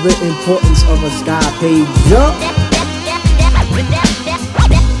know the importance of a Sky Pager?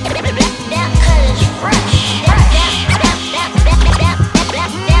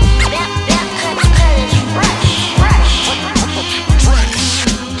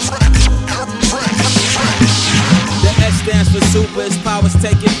 Stands for super, his powers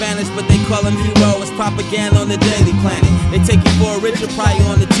take advantage, but they call him hero. It's propaganda on the Daily Planet. They take you for a Richard Pryor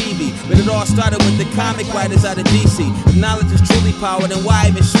on the TV, but it all started with the comic writers out of DC. If knowledge is truly power, then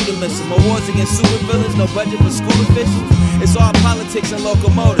why even shoot a missile? More wars against supervillains, no budget for school officials. It's all politics and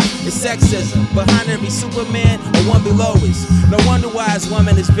locomotive. It's sexism. Behind every Superman or one below is. No wonder why his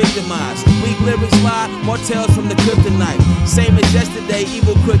woman is victimized. Weak lyrics lie, more tales from the kryptonite. Same as yesterday,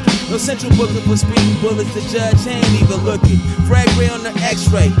 evil crooked. No central booking for speeding bullets. The judge ain't even looking. Frag Gray on the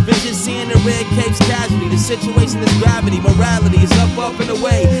x-ray. Vision seeing the red capes casualty. The situation is gravity. Morality is up and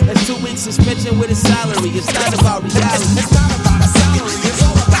away. That's 2 weeks suspension with a salary. It's not about reality. It's not about a salary. It's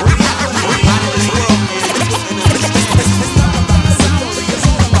all about reality. Out of this world, man. It's not about a salary. It's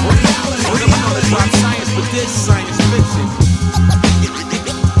all about reality. We don't know the drop science, but this science fiction.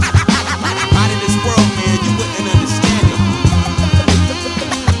 Out of this world, man, you wouldn't understand it.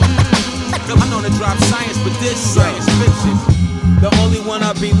 I know the drop science, but this science fiction. The only one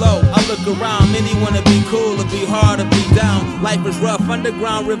I be low. I look around, many wanna be cool or be hard or be down. Life is rough,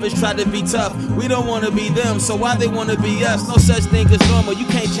 underground rivers try to be tough. We don't wanna be them, so why they wanna be us? No such thing as normal, you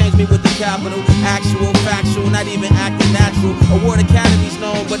can't change me with the capital. Actual, factual, not even acting natural. Award academies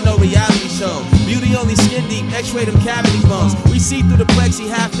known, but no reality show. Beauty only skin deep, x-ray them cavity bones. We see through the plexi,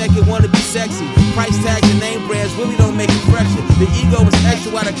 half naked, wanna be sexy. Price tags and name brands really don't make it fresher. The ego is extra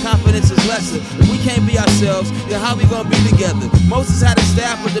while the confidence is lesser. If we can't be ourselves, then how we gonna be together? Moses had a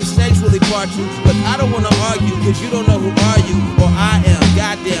staff, but them snakes really part you. But I don't wanna argue, cause you don't know who are you or I am.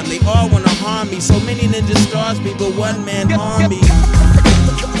 Goddamn, they all wanna harm me. So many ninja stars me, but one man harm me. I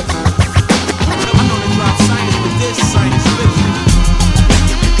know the drop science, but this science fiction.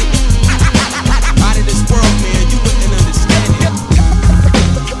 Out of this world, man, you wouldn't understand it.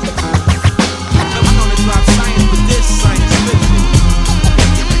 I know the drop science, but this science fiction.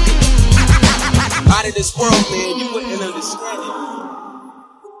 Out of this world, man, you wouldn't understand it.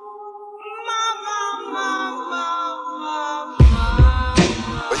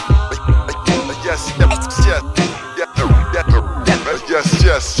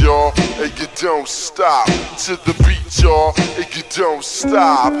 Yes, y'all. and you don't stop. To the beat, y'all, and you don't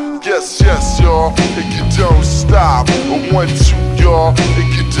stop. Yes, yes, y'all, and you don't stop. 1, 2, y'all,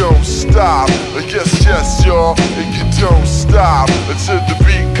 and you don't stop. Yes, yes, y'all, and you don't stop. Until the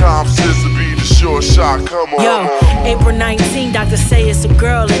beat comes, says to be the short shot. Come on. Yo, April 19, doctors say it's a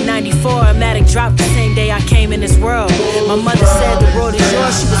girl. In 94, Automatic dropped the same day I came in this world. My mother said the world is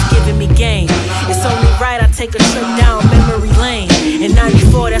yours, she was giving me game. It's only right I take a trip down memory lane. In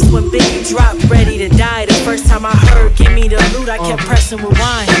 94, that's when Biggie dropped Ready to Die. The first time I heard Give Me the Loot, I kept pressing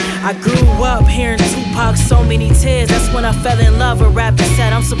rewind. I grew up hearing Tupac, So Many Tears. That's when I fell in love with rap and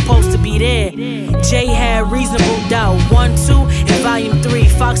said I'm supposed to be there. Jay had Reasonable Doubt 1, 2, and Volume 3.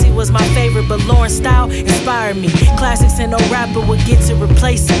 Foxy was my favorite, but Lauren's style inspired me. Classics and no rapper would get to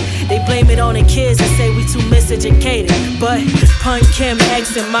replace it. They blame it on the kids and say we too miseducated. But Pun Kim,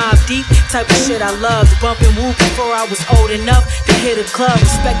 X, and Mobb Deep, type of shit I loved. Bumping Woo before I was old enough to hit a club.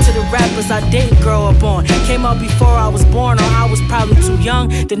 Respect to the rappers I didn't grow up on. Came out before I was born, or I was probably too young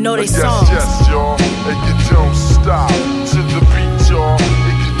to know they songs. Yes, yes, y'all, and you don't stop. To the beat, y'all,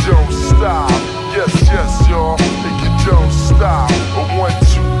 and you don't stop. Yes, yes, y'all, and you don't stop. 1,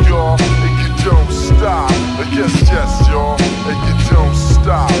 2, y'all, and you don't stop. Yes, yes, y'all, and you don't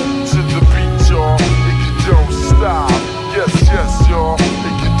stop. To the beat, y'all, and you don't stop. Yes, yes, y'all,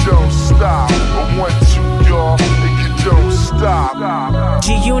 and you don't stop. 1, 2, y'all, and you don't stop.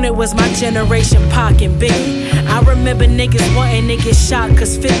 G-Unit was my generation, Pac and Biggie. I remember niggas wanting to get shot,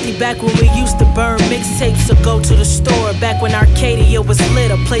 cause 50 back when we used to burn mixtapes or go to the store. Back when Arcadia was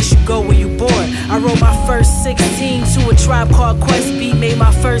lit, a place you go when you bored. I wrote my first 16 to a Tribe Called Quest beat. Made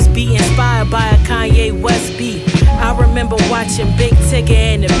my first beat inspired by a Kanye West beat. I remember watching Big Tigger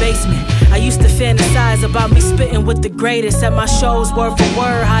in the basement. I used to fantasize about me spitting with the greatest at my shows, word for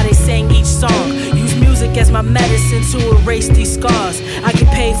word, how they sang each song. Use music as my medicine to erase these scars. I get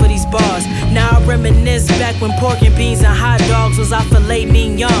paid for these bars. Now I reminisce back when pork and beans and hot dogs was our filet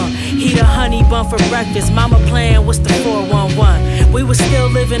mignon. Eat a honey bun for breakfast. Mama playing what's the 411. We was still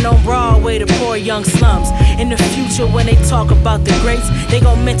living on Broadway, the poor young slums. In the future, when they talk about the greats, they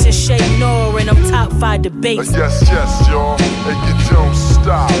gon' mention Shay Noor in them top 5 debates. Yes, yes, y'all, and you don't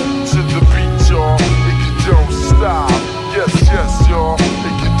stop. To the beat, y'all, and you don't stop. Yes, yes, y'all,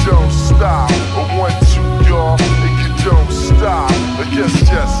 and you don't stop. 1, 2, y'all, and you don't stop. Yes,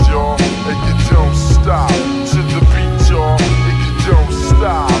 yes, y'all, and you don't stop. To the beat, y'all, and you don't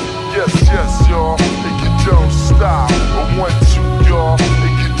stop. Yes, yes, y'all, and you don't stop. 1, 2, y'all,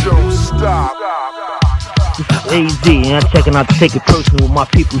 and you don't stop. This is AZ, and I'm checking out to Take It Personal with my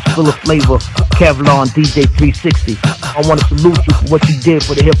people's full of flavor, Kevlar and DJ 360. I want to salute you for what you did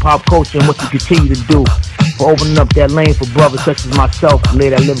for the hip-hop culture and what you continue to do, for opening up that lane for brothers such as myself to lay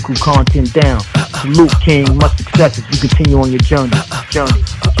that lyrical content down. Salute, King. Much success as you continue on your journey.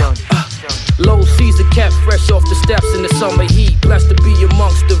 Low Caesar kept fresh off the steps in the summer heat. Blessed to be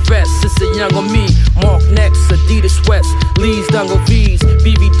amongst the rest. It's a younger me. Mark next, Adidas sweats, Lee's Dungle V's,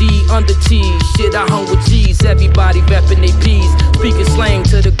 BVD under T's. Shit, I hung with G's. Everybody reppin' they P's. Speaking slang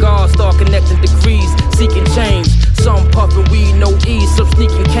to the guards, start connecting degrees. Seeking change. Some puffin' weed, no ease. Some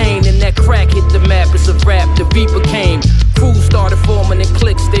sneaking cane. And that crack hit the map. It's a rap. The Reaper came. Crews started forming in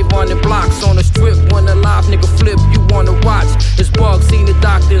cliques. They running blocks on the strip. When a live nigga flip, you wanna watch. It's bugs, seen the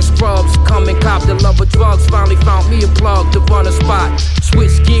doctor in scrubs. Come and cop the love of drugs. Finally found me a plug to run a spot.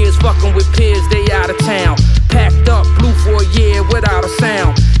 Switch gears, fucking with peers, they out of town. Packed up, blew for a year without a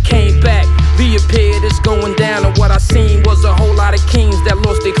sound. Came back, reappeared, it's going down. And what I seen was a whole lot of kings that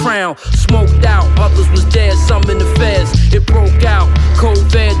lost their crown. Smoked out, others was dead, some in the feds. It broke out,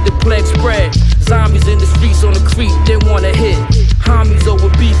 COVID, the plague spread. Zombies in the streets on the creek, they wanna hit. Homies over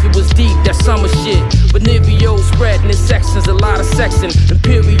beef, it was deep, that summer shit. But Niveo spreading in sections, a lot of sexing.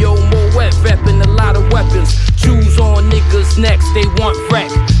 Imperial, more wet, repping a lot of weapons. Jews on niggas' necks, they want wreck.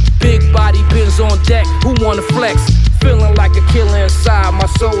 Big body bins on deck, who wanna flex? Feeling like a killer inside, my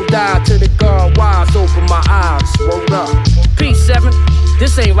soul died to the guard wise, open my eyes, rolled up. P7,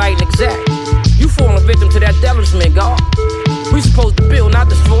 this ain't right and exact. You falling victim to that devilishment, God. We supposed to build, not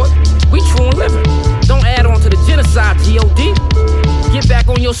destroy. We true and living. Don't add on to the genocide, G.O.D. Get back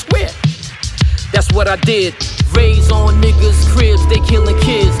on your square. That's what I did. Raise on niggas' cribs, they killing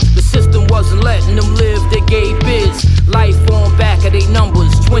kids. The system wasn't letting them live, they gave bids. Life on back of they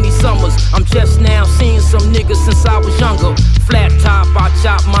numbers, 20 summers. I'm just now seeing some niggas since I was younger. Flat top, I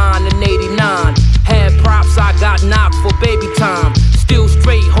chopped mine in 89. Had props, I got knocked for baby time. Still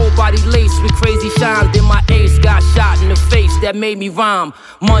straight, whole body laced with crazy shine. Then my ace got shot in the face, that made me rhyme.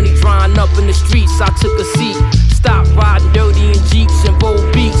 Money drying up in the streets, I took a seat. Stop riding dirty in Jeeps and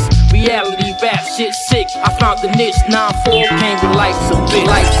bold beats. Reality rap shit sick, I found found the niche. 9-4 came with life's a bitch.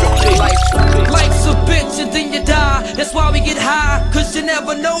 Life's a bitch and then you die. That's why we get high, cause you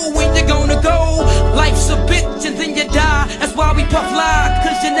never know when you're gonna go. Life's a bitch and then you die. That's why we puff loud,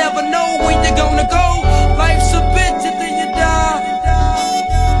 cause you never know when you're gonna go. Life's a bitch and then you die.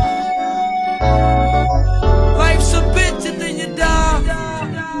 Life's a bitch and then you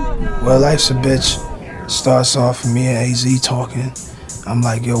die. Well, Life's a Bitch starts off with me and AZ talking. I'm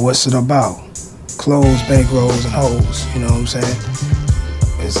like, yo, what's it about? Clothes, bankrolls, and hoes, you know what I'm saying?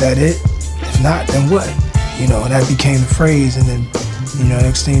 Is that it? If not, then what? You know, that became the phrase, and then, you know,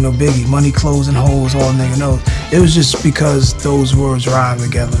 next thing you know, Biggie, money, clothes, and hoes, all nigga knows. It was just because those words rhyme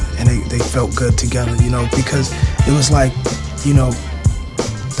together, and they felt good together, you know, because it was like, you know,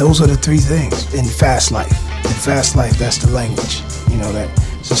 those are the three things in fast life. In fast life, that's the language, you know,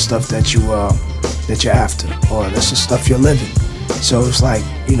 that's the stuff that you're after, or that's the stuff you're living. So it's like,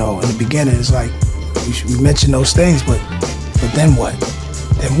 you know, in the beginning, it's like, we mention those things, but then what?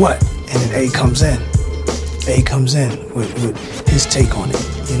 Then what? And then A comes in. A comes in with his take on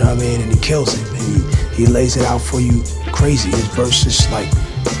it, you know what I mean? And he kills it, and he lays it out for you crazy. His verse just like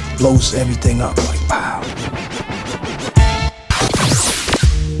blows everything up, like wow.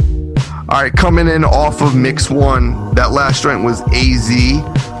 All right, coming in off of Mix 1, that last joint was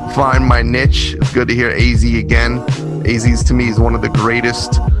AZ, Find My Niche. It's good to hear AZ again. AZ to me is one of the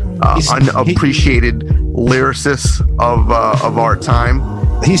greatest unappreciated lyricists of our time.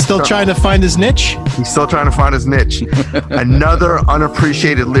 He's still trying to find his niche? He's still trying to find his niche. Another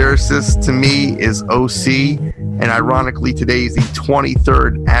unappreciated lyricist to me is OC, and ironically today is the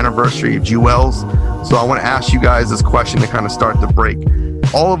 23rd anniversary of Jewels. So I want to ask you guys this question to kind of start the break.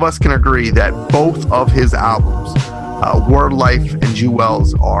 All of us can agree that both of his albums, Word Life and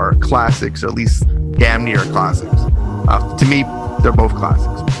Jewels, are classics, or at least damn near classics. To me, they're both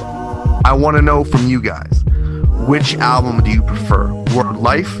classics. I want to know from you guys, which album do you prefer, Word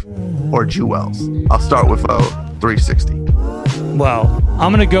Life or Jewels? I'll start with 360. Well,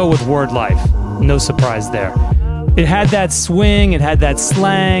 I'm going to go with Word Life. No surprise there. It had that swing, it had that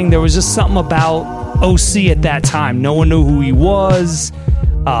slang. There was just something about OC at that time. No one knew who he was.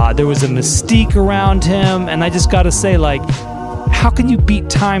 There was a mystique around him. And I just got to say, like, how can you beat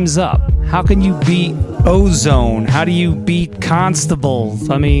Time's Up? How can you beat Ozone? How do you beat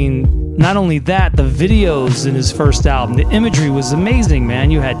Constables? I mean, not only that, the videos in his first album, the imagery was amazing, man.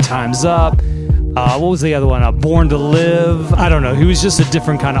 You had Time's Up. What was the other one? Born to Live. I don't know. He was just a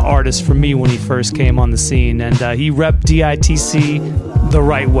different kind of artist for me when he first came on the scene. And he repped DITC the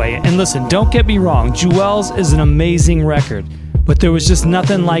right way. And listen, don't get me wrong. Jewels is an amazing record. But there was just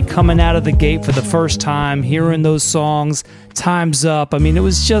nothing like coming out of the gate for the first time, hearing those songs, Time's Up. I mean, it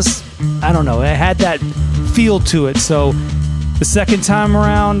was just, I don't know. It had that feel to it. So the second time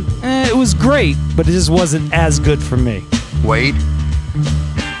around, it was great, but it just wasn't as good for me. Wade?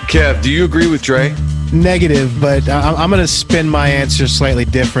 Kev, do you agree with Dre? Negative, but I'm going to spin my answer slightly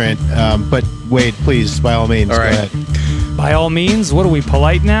different. But Wade, please, by all means, all right. Go ahead. By all means? What are we,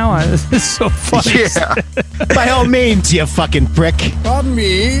 polite now? It's so funny. Yeah. By all means, you fucking prick. Pardon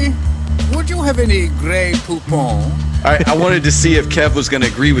me, would you have any Grey Poupon? I wanted to see if Kev was going to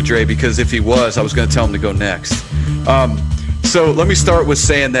agree with Dre, because if he was, I was going to tell him to go next. So let me start with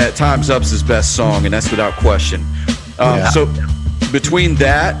saying that Time's Up's his best song, and that's without question. So between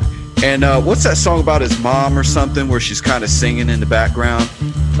that and what's that song about his mom or something where she's kind of singing in the background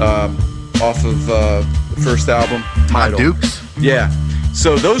off of the first album? My Dukes? Yeah.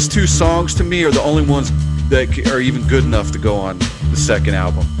 So those two songs to me are the only ones that are even good enough to go on the second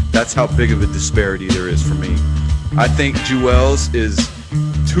album. That's how big of a disparity there is for me. I think Jewels is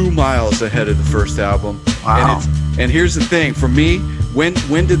 2 miles ahead of the first album. Wow. And here's the thing, for me, when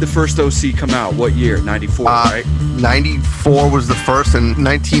did the first OC come out? What year? 94, right? 94 was the first, and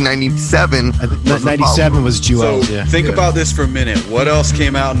 1997. 97 was Jewels. So think about this for a minute. What else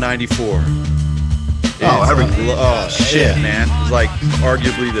came out in 94? Everything. Oh, shit, man. It's like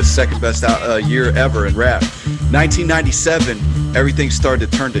arguably the second best year ever in rap. 1997, everything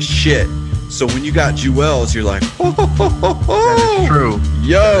started to turn to shit. So when you got Jewels, you're like, That is true.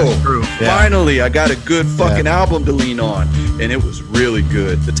 Yo, that is true. Finally, I got a good fucking album to lean on. And it was really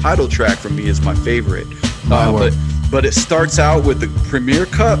good. The title track for me is my favorite. But it starts out with the premiere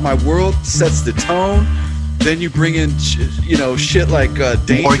cut, My World, sets the tone. Then you bring in, shit like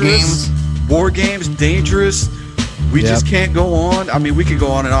Dangerous. War Games, Dangerous. We just can't go on. I mean, we could go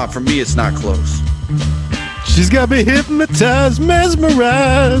on and on. For me, it's not close. She's got me hypnotized,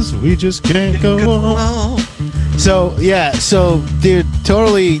 mesmerized. We just can't go on. So dude,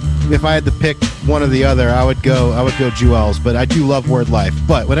 totally. If I had to pick one or the other, I would go Jewels. But I do love Word Life.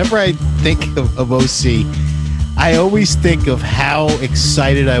 But whenever I think of OC, I always think of how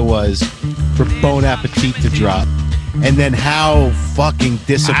excited I was for Bon Appetit to drop, and then how fucking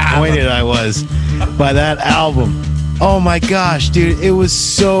disappointed I was by that album. Oh my gosh, dude, it was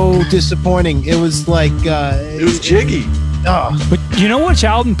so disappointing. It was like it was jiggy. Oh. But you know which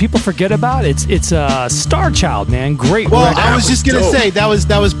album people forget about? It's Star Child, man. Great. Well, record. I was just gonna say that was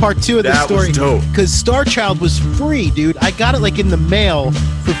part 2 of the story. Was dope. Because Star Child was free, dude. I got it like in the mail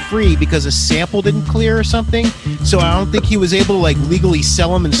for free because a sample didn't clear or something. So I don't think he was able to like legally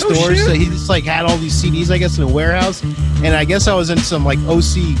sell them in stores. Shit. So he just like had all these CDs, I guess, in a warehouse. And I guess I was in some like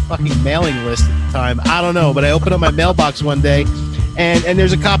OC fucking mailing list at the time. I don't know, but I opened up my mailbox one day. And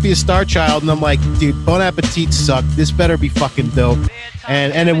there's a copy of Star Child, and I'm like, dude, Bon Appetit sucked. This better be fucking dope.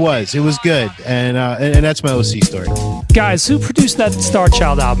 And it was good. And that's my OC story. Guys, who produced that Star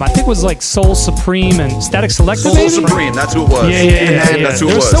Child album? I think it was like Soul Supreme and Static Selector. Soul Supreme, that's who it was. Yeah. That's who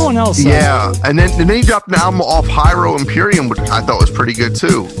there it was was. someone else. Yeah, and then he dropped an album off Hyro Imperium, which I thought was pretty good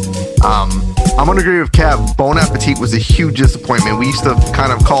too. I'm gonna agree with Kev. Bon Appetit was a huge disappointment. We used to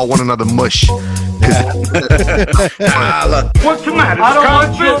kind of call one another mush. What's the matter? I don't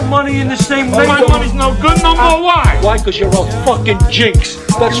want your money in the same way. My money's no good no more. Why? Why? Because you're a fucking jinx.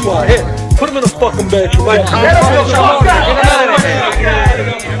 That's why. Here, put him in a fucking bedroom.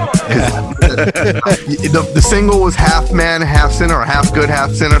 The single was half man, half sinner, or half good,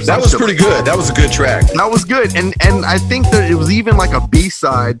 half sinner. That was pretty good. That was a good track. That was good, and I think that it was even like a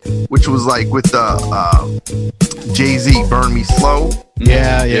B-side, which was like with the Jay-Z, "Burn Me Slow."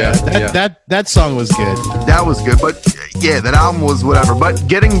 Yeah. That song was good. That was good, but yeah, that album was whatever. But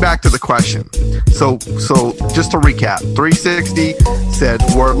getting back to the question, so just to recap, 360 said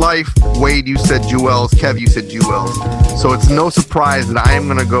Word Life, Wade, you said Jewels, Kev, you said Jewels. So it's no surprise that I am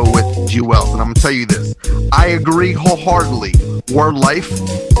gonna go with Jewels, and I'm gonna tell you this: I agree wholeheartedly. Word Life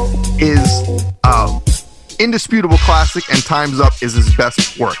is indisputable classic, and Time's Up is his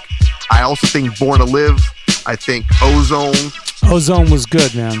best work. I also think Born to Live. I think Ozone was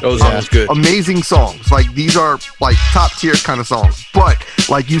good, man. Ozone was good. Amazing songs. Like, these are like top tier kind of songs. But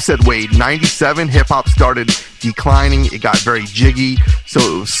like you said, Wade, 97 hip hop started declining. It got very jiggy. So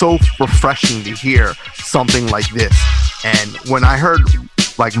it was so refreshing to hear something like this. And when I heard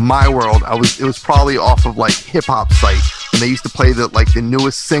like My World, it was probably off of like Hip Hop Site when they used to play the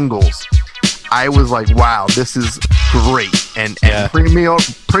newest singles. I was like, wow, this is great. And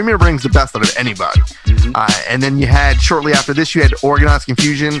Premier brings the best out of anybody. Mm-hmm. And then you had, shortly after this, you had Organized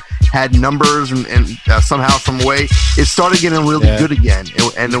Confusion, had Numbers, and somehow, some way, it started getting really good again.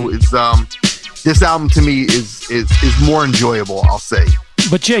 And it was, this album to me is more enjoyable, I'll say.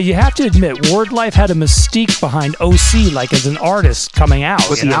 But yeah, you have to admit, Word Life had a mystique behind OC, like as an artist coming out.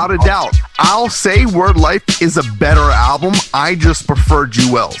 Without a doubt. I'll say Word Life is a better album. I just prefer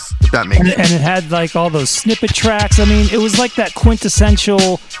Jewels, if that makes sense. And it had like all those snippet tracks. I mean, it was like that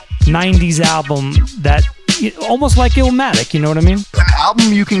quintessential 90s album that almost like Illmatic, you know what I mean? An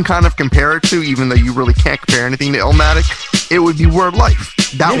album you can kind of compare it to, even though you really can't compare anything to Illmatic, it would be Word Life.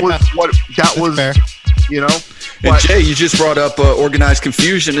 That was fair. You know? And Jay, you just brought up Organized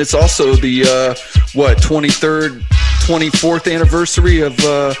Confusion. It's also the 24th anniversary of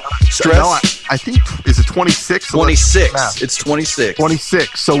Stress. No, I think, is it 26? 26. It's 26.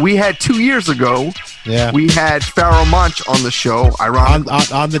 26. So we had 2 years ago. Yeah. We had Pharaoh Monch on the show. Ironically,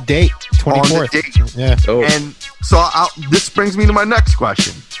 on the date, 24th. On the date. Yeah. Oh. And so this brings me to my next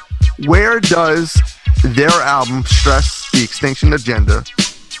question: where does their album "Stress: The Extinction Agenda"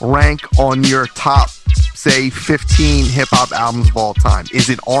 rank on your top, say, 15 hip-hop albums of all time? Is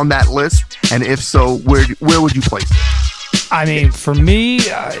it on that list? And if so, where would you place it? I mean, for me,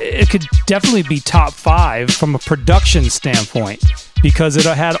 it could definitely be top 5 from a production standpoint, because it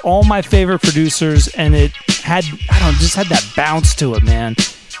had all my favorite producers, and it had, just had that bounce to it, man.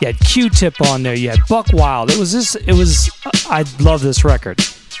 You had Q-Tip on there, you had Buck Wild. I love this record.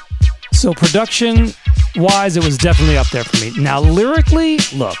 So production-wise, it was definitely up there for me. Now, lyrically,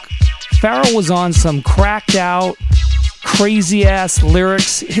 look, Pharrell was on some cracked out, crazy ass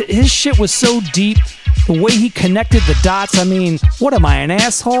lyrics. His shit was so deep. The way he connected the dots, I mean, what am I, an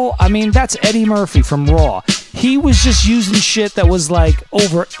asshole? I mean, that's Eddie Murphy from Raw. He was just using shit that was like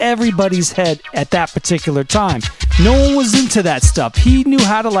over everybody's head at that particular time. No one was into that stuff. He knew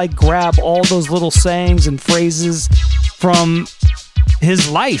how to like grab all those little sayings and phrases from his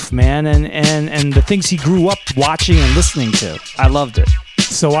life, man, and the things he grew up watching and listening to. I loved it.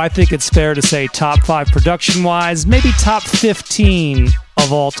 So I think it's fair to say top 5 production-wise, maybe top 15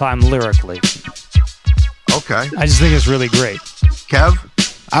 of all time lyrically. Okay. I just think it's really great. Kev?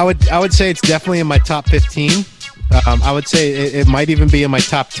 I would say it's definitely in my top 15. I would say it might even be in my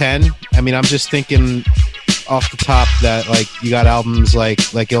top 10. I mean, I'm just thinking off the top that like you got albums like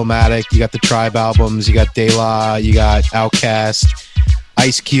Illmatic, you got the Tribe albums, you got De La, you got Outkast,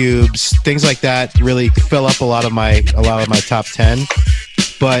 Ice Cubes, things like that really fill up a lot of my top 10.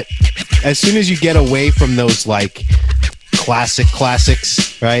 But as soon as you get away from those like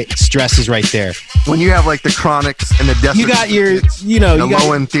classics, right? Stress is right there. When you have like the Chronics and the Desert, you got your, the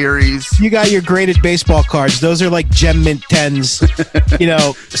Low End Theories. You got your graded baseball cards. Those are like gem mint 10s.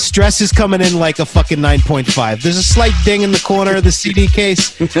 Stress is coming in like a fucking 9.5. There's a slight ding in the corner of the CD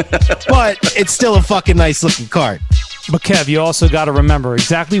case, but it's still a fucking nice looking card. But Kev, you also got to remember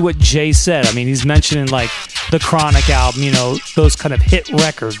exactly what Jay said. I mean, he's mentioning like the Chronic album, those kind of hit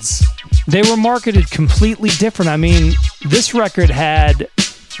records. They were marketed completely different. I mean, this record had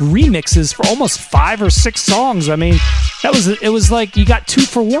remixes for almost 5 or 6 songs. I mean, it was like you got 2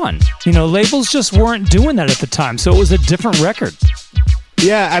 for 1. Labels just weren't doing that at the time, so it was a different record.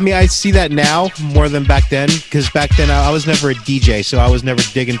 Yeah, I mean, I see that now more than back then, because back then I was never a DJ, so I was never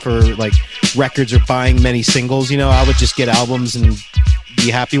digging for like records or buying many singles. I would just get albums and be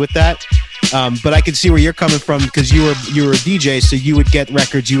happy with that. But I can see where you're coming from, because you were a DJ, so you would get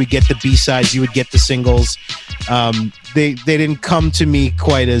records, you would get the B-sides, you would get the singles. They didn't come to me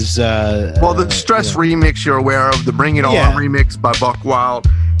quite as well. The Stress remix you're aware of, the Bring It On remix by Buck Wild.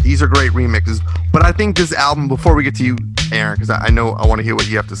 These are great remixes. But I think this album, before we get to you, Aaron, because I know I want to hear what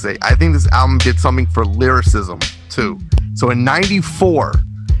you have to say, I think this album did something for lyricism too. So in 94,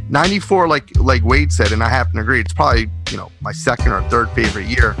 like Wade said, and I happen to agree, it's probably my second or third favorite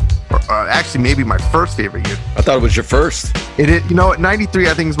year, or actually maybe my first favorite year. I thought it was your first. It is, 93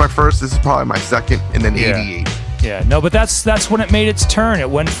 I think is my first. This is probably my second, and then 88. Yeah, no, but that's when it made its turn. It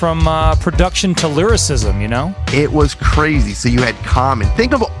went from production to lyricism, It was crazy. So you had Common.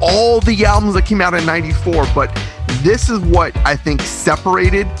 Think of all the albums that came out in 94, but this is what I think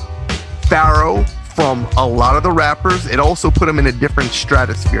separated Pharoah from a lot of the rappers. It also put him in a different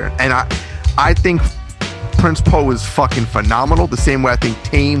stratosphere. And I think Prince Poe is fucking phenomenal, the same way I think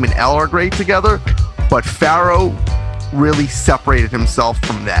Tame and L are great together. But Pharoah really separated himself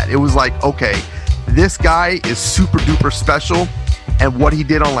from that. It was like, okay, this guy is super duper special, and what he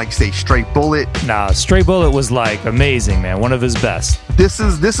did on like say Straight Bullet. Nah, Straight Bullet was like amazing, man. One of his best. This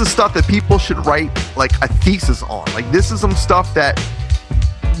is stuff that people should write like a thesis on. Like this is some stuff that,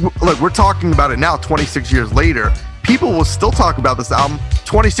 look, we're talking about it now 26 years later. People will still talk about this album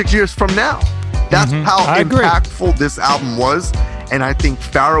 26 years from now. That's how impactful this album was, and I think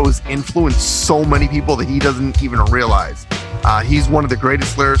Pharoah has influenced so many people that he doesn't even realize. He's one of the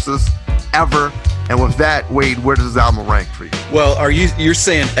greatest lyricists ever. And with that, Wade, where does this album rank for you? Well, you're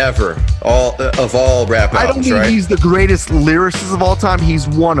saying ever, all rap albums, I don't think he's the greatest lyricist of all time. He's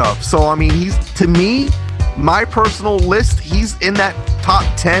one of. So, I mean, he's, to me, my personal list, he's in that top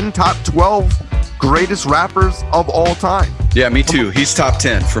 10, top 12 greatest rappers of all time. Yeah, me too. He's top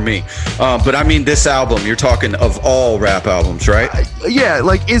 10 for me. But I mean, this album, you're talking of all rap albums, right? Yeah,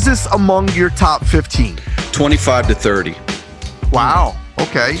 like, is this among your top 15? 25 to 30. Wow.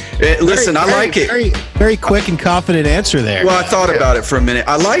 Okay. Listen, I like it. Very, very quick and confident answer there. Well, I thought about it for a minute.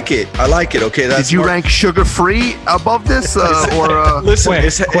 I like it. Okay, that's. Did you rank Sugar Free above this, or? Listen,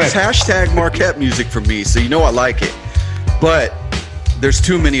 it's hashtag Marquette music for me, so I like it. But there's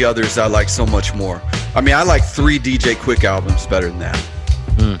too many others I like so much more. I mean, I like 3 DJ Quick albums better than that.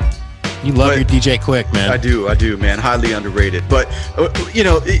 You love your DJ Quick, man. I do, man. Highly underrated. But,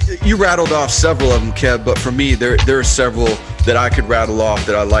 you rattled off several of them, Kev, but for me, there are several that I could rattle off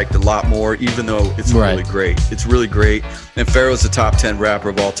that I liked a lot more, even though it's really great. It's really great. And Pharoah's the top 10 rapper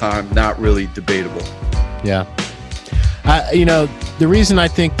of all time. Not really debatable. Yeah. The reason I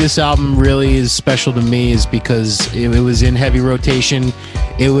think this album really is special to me is because it was in heavy rotation.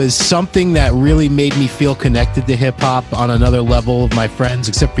 It was something that really made me feel connected to hip-hop on another level of my friends,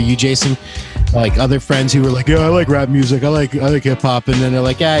 except for you, Jason. Like other friends who were like, yeah, I like rap music, I like hip-hop, and then they're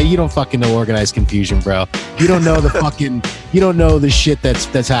like, yeah, you don't fucking know Organized Confusion, bro. You don't know you don't know the shit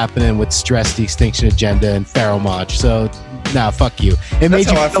that's happening with Stress, the Extinction Agenda, and Pharoah Monch. So, nah, fuck you. It made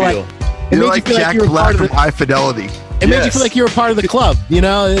you feel like you're like Jack Black from High Fidelity. It made you feel like you were part of the club,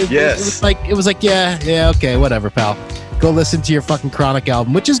 Yes. It was like, yeah, okay, whatever, pal. Go listen to your fucking Chronic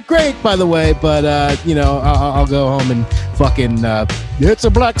album, which is great, by the way, but, I'll go home and fucking, it's a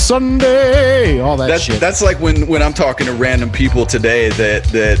Black Sunday, all that shit. That's like when I'm talking to random people today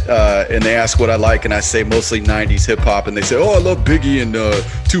that and they ask what I like, and I say mostly 90s hip hop, and they say, oh, I love Biggie and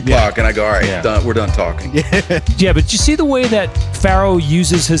Tupac, and I go, all right, done, we're done talking. Yeah, but you see the way that Pharoah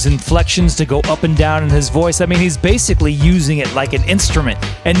uses his inflections to go up and down in his voice? I mean, he's basically using it like an instrument,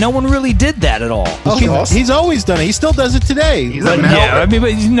 and no one really did that at all. Oh, he's always done it. He still does it today. But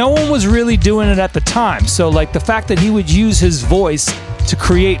no one was really doing it at the time. So, like, the fact that he would use his voice to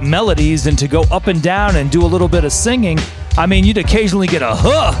create melodies and to go up and down and do a little bit of singing, I mean, you'd occasionally get a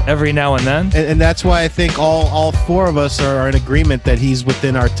huh every now and then. And that's why I think all four of us are in agreement that he's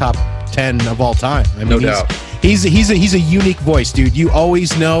within our top 10 of all time. I mean, no doubt. He's a unique voice, dude. You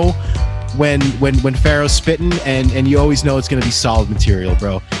always know when Pharoah's spitting, and you always know it's going to be solid material,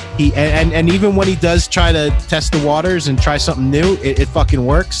 bro. And even when he does try to test the waters and try something new, it fucking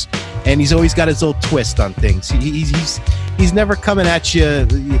works. And he's always got his little twist on things. He's never coming at you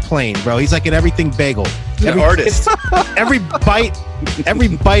plain, bro. He's like an everything bagel. Every artist. Every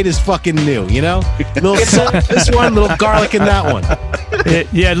bite is fucking new, you know? Little salt, this one, little garlic in that one.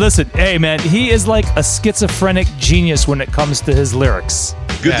 Yeah, listen, hey man, he is like a schizophrenic genius when it comes to his lyrics.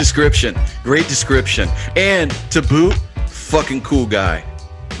 Good description. Great description. And to boot, fucking cool guy.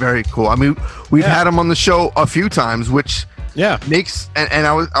 Very cool. I mean, we've had him on the show a few times, which makes and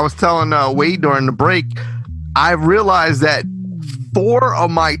I was telling Wade during the break, I realized that 4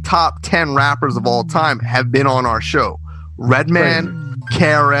 of my top 10 rappers of all time have been on our show. Redman,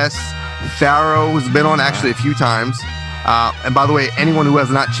 KRS, Pharoah has been on actually a few times. And by the way, anyone who has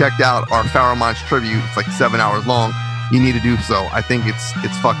not checked out our Pharoah Monch tribute, it's like 7 hours long. You need to do so. I think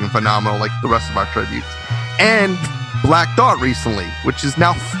it's fucking phenomenal, like the rest of our tributes. And Black Thought recently, which is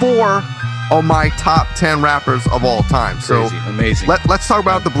now 4 of my top 10 rappers of all time. Crazy, so amazing. Let's talk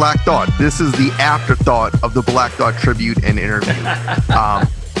about the Black Thought. This is the afterthought of the Black Thought tribute and interview.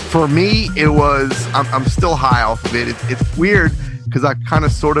 For me, it was, I'm still high off of it. It's weird because I kind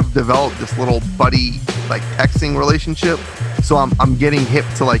of sort of developed this little buddy like texting relationship. So I'm getting hip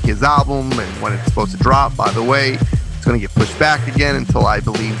to like his album and when it's supposed to drop. By the way, it's going to get pushed back again until I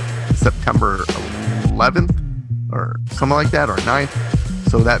believe September 11th or something like that, or 9th.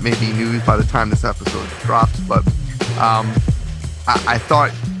 So that may be news by the time this episode drops. But I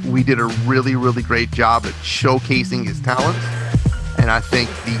thought we did a really, really great job at showcasing his talents. And I think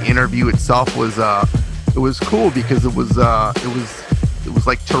the interview itself was it was cool because it was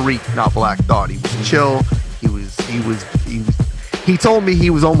like Tariq, not Black Thought. He was chill. He told me he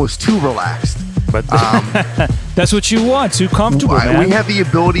was almost too relaxed. But that's what you want, too comfortable, man. We have the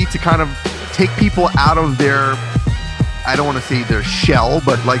ability to kind of take people out of their, I don't want to say their shell,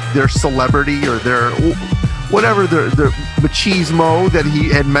 but like their celebrity or their whatever, their machismo that he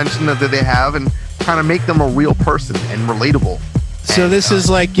had mentioned that they have, and kind of make them a real person and relatable. So this is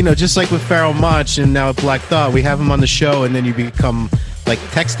like, you know, just like with Pharoah Monch and now with Black Thought, we have him on the show and then you become like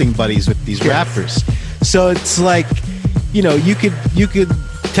texting buddies with these rappers. So it's like, you know, you could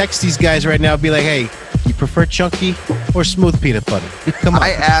text these guys right now and be like, hey, you prefer chunky or smooth peanut butter? Come on. I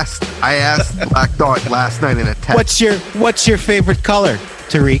asked Black Thought last night in a text. What's your favorite color,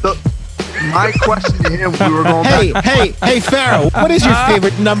 Tariq? My question to him, we were going back. Hey, Pharoah, what is your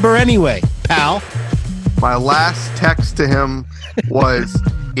favorite number anyway, pal? My last text to him was,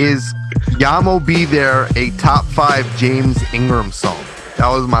 is Yamo Be There a top 5 James Ingram song? That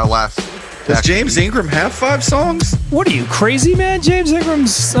was my last text. Does James Ingram have 5 songs? What are you, crazy, man? James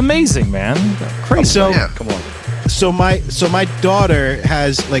Ingram's amazing, man. Crazy. So, come on. So my daughter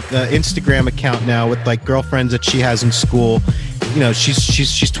has like an Instagram account now with like girlfriends that she has in school. You know,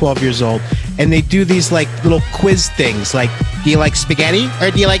 she's 12 years old, and they do these like little quiz things, like, do you like spaghetti or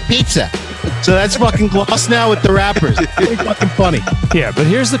do you like pizza? So that's fucking gloss now with the rappers. It's pretty fucking funny. Yeah, but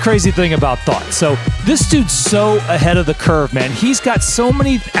here's the crazy thing about Thought. So this dude's so ahead of the curve, man. He's got so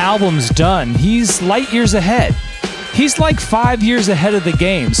many albums done. He's light years ahead. He's like 5 years ahead of the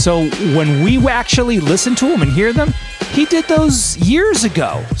game. So when we actually listen to him and hear them, he did those years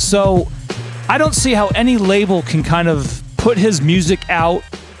ago. So I don't see how any label can kind of put his music out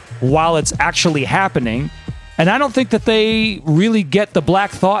while it's actually happening. And I don't think that they really get the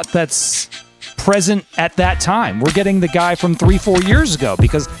Black Thought that's present at that time. We're getting the guy from 3-4 years ago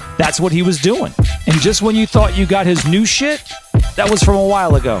because that's what he was doing. And just when you thought you got his new shit, that was from a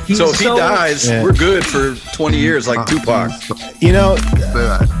while ago. So if he dies, we're good for 20 years like Tupac. You know,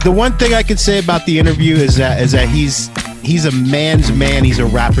 the one thing I can say about the interview is that he's a man's man. He's a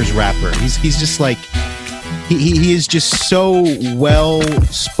rapper's rapper. He's just like, he is just so well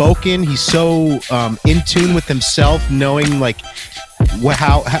spoken. He's so in tune with himself, knowing like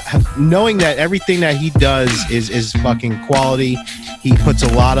knowing that everything that he does is fucking quality, He puts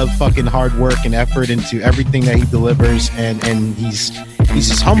a lot of fucking hard work and effort into everything that he delivers, and he's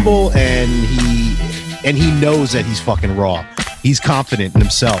just humble, and he knows that he's fucking raw. He's confident in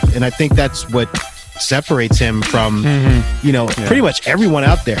himself, and I think that's what separates him from pretty much everyone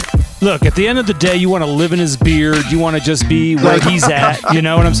out there. Look, at the end of the day, you want to live in his beard. You want to just be where he's at. You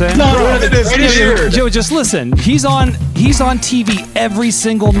know what I'm saying? Joe, just listen. He's on TV every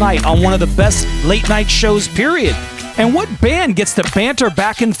single night on one of the best late night shows, period. And what band gets to banter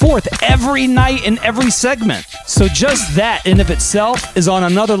back and forth every night in every segment? So just that in of itself is on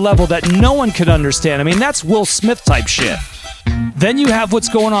another level that no one could understand. I mean, that's Will Smith type shit. Then you have what's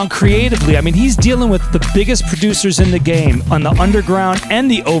going on creatively. I mean, he's dealing with the biggest producers in the game on the underground and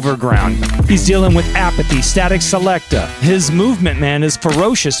the overground. He's dealing with Apathy, Static Selecta. His movement, man, is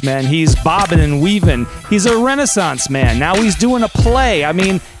ferocious, man. He's bobbing and weaving. He's a renaissance man. Now he's doing a play. I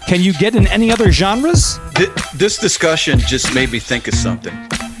mean, can you get in any other genres? This discussion just made me think of something.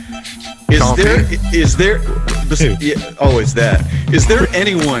 Is there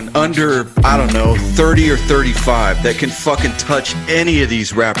anyone under, I don't know, 30 or 35 that can fucking touch any of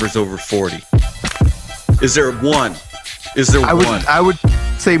these rappers over 40? Is there one? I would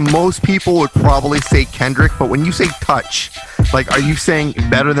say most people would probably say Kendrick, but when you say touch, like, are you saying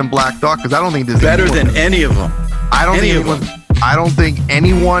better than Black Thought? Because I don't think there's better than any of them. I don't think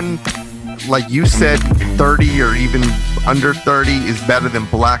anyone, like you said, 30 or even under 30 is better than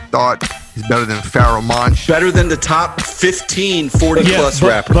Black Thought. Is better than Pharoah Monch. Better than the top 15 40-plus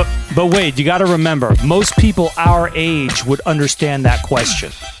rappers. But wait, you got to remember, most people our age would understand that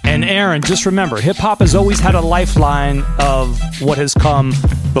question. And Aaron, just remember, hip-hop has always had a lifeline of what has come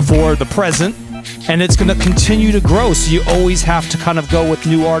before the present, and it's going to continue to grow, so you always have to kind of go with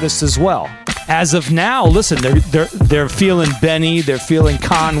new artists as well. As of now, listen, they're feeling Benny, they're feeling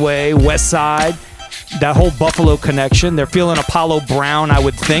Conway, West Side, that whole Buffalo connection. They're feeling Apollo Brown, I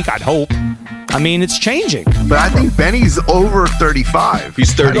would think, I'd hope. I mean, it's changing. But I think Benny's over 35.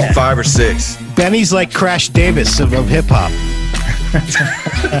 He's 35 or 6. Benny's like Crash Davis of hip-hop.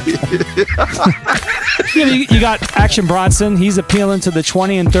 You got Action Bronson. He's appealing to the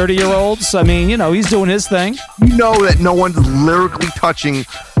 20 and 30-year-olds. I mean, he's doing his thing. You know that no one's lyrically touching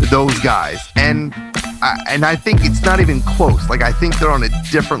those guys. And I think it's not even close. Like, I think they're on a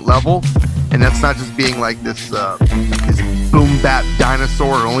different level. And that's not just being like this boom bap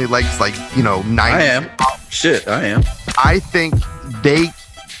dinosaur who only likes 90s. I am. I am. I think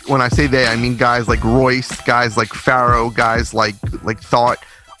when I say they, I mean guys like Royce, guys like Pharaoh, guys like Thought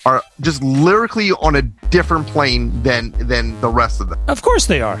are just lyrically on a different plane than the rest of them. Of course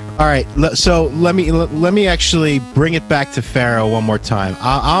they are. All right, so let me actually bring it back to Pharaoh one more time.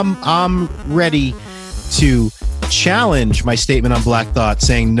 I'm ready to challenge my statement on Black Thought,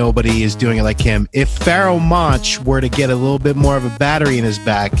 saying nobody is doing it like him. If Pharoah Monch were to get a little bit more of a battery in his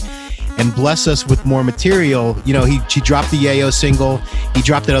back and bless us with more material, he dropped the Yayo single. He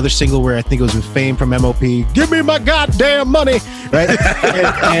dropped that other single where I think it was with Fame from MOP. Give me my goddamn money, right?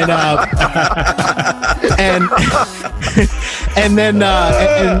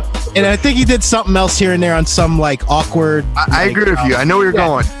 And I think he did something else here and there on some awkward. I agree with you. I know where you're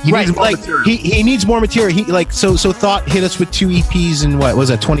going. He needs more material. He needs more material. So Thought hit us with 2 EPs in what was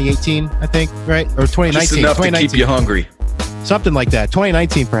that, 2018? I think, right, or 2019? Just enough to keep you hungry. Something like that.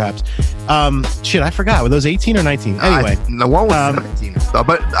 2019, perhaps. I forgot. Were those 18 or 19? Anyway, the one was 17.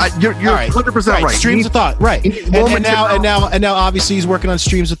 But you're 100% right. Streams of Thought, right? And now, obviously, he's working on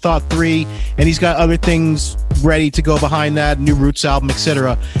Streams of Thought 3, and he's got other things ready to go behind that, new Roots album,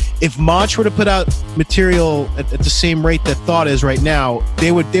 etc. If Monch were to put out material at the same rate that Thought is right now,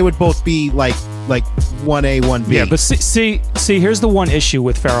 they would both be like 1A, 1B. Yeah, but see, here's the one issue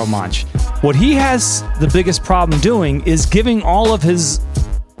with Pharoah Monch. What he has the biggest problem doing is giving all of his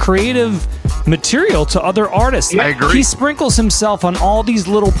creative material to other artists. I agree. He sprinkles himself on all these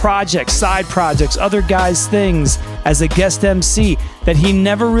little projects, side projects, other guys' things as a guest MC that he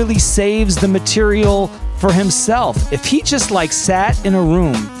never really saves the material for himself. If he just sat in a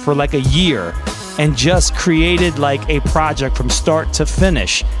room for a year and just created a project from start to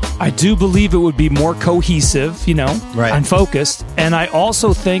finish, I do believe it would be more cohesive, right, and focused. And I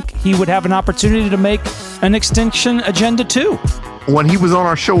also think he would have an opportunity to make an Extinction Agenda 2. When he was on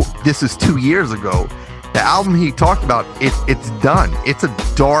our show, this is 2 years ago, the album he talked about, it's done. It's a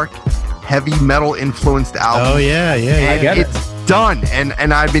dark, heavy metal influenced album. Oh yeah. I get it. It's done.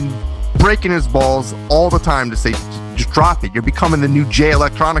 And I've been breaking his balls all the time to say, just drop it. You're becoming the new Jay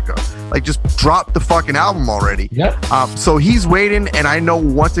Electronica. Just drop the fucking album already. Yep. So he's waiting, and I know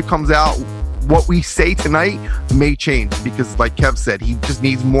once it comes out, what we say tonight may change because, like Kev said, he just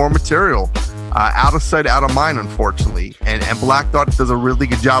needs more material. out of sight, out of mind, unfortunately. And Black Thought does a really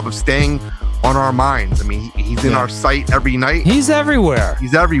good job of staying on our minds. I mean, he's in our sight every night. He's everywhere.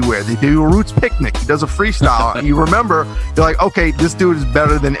 He's everywhere. They do a Roots picnic. He does a freestyle. You remember, you're like, okay, this dude is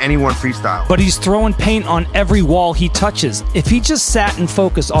better than anyone freestyle. But he's throwing paint on every wall he touches. If he just sat and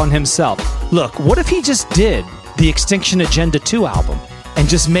focused on himself. Look, what if he just did the Extinction Agenda 2 album and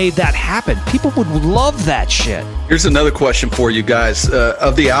just made that happen? People would love that shit. Here's another question for you guys.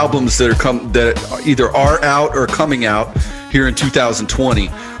 Of the albums that either are out or coming out here in 2020,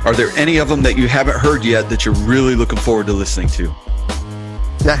 are there any of them that you haven't heard yet that you're really looking forward to listening to?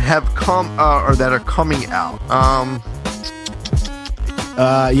 That have come or that are coming out.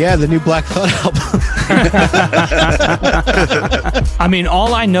 Yeah, the new Black Thought album. I mean,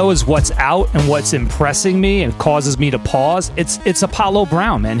 all I know is what's out and what's impressing me and causes me to pause. It's Apollo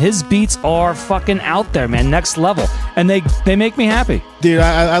Brown, man. His beats are fucking out there, man. Next level. And they make me happy. Dude,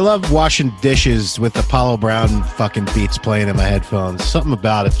 I love washing dishes with Apollo Brown fucking beats playing in my headphones. Something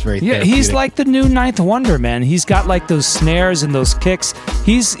about it's very therapeutic. He's like the new Ninth Wonder, man. He's got like those snares and those kicks.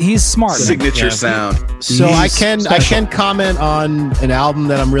 He's smart. Signature sound. So I can comment on an album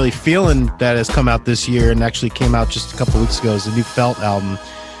that I'm really feeling that has come out this year and actually came out just a couple weeks ago. Is the new Felt album.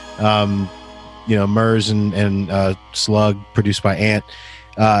 Murs and Slug, produced by Aiitt.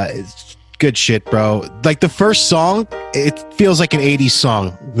 It's good shit, bro. Like the first song, it feels like an 80s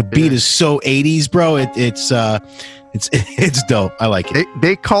song. The beat is so 80s, bro. It's dope. I like it.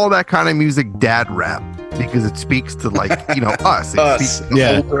 They call that kind of music dad rap because it speaks to us. It speaks to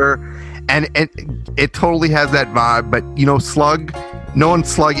the older, and it totally has that vibe. But Slug, knowing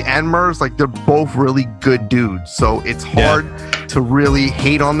Slug and Murs, like they're both really good dudes. So it's hard to really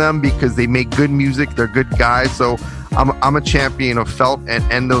hate on them because they make good music. They're good guys. So I'm a champion of Felt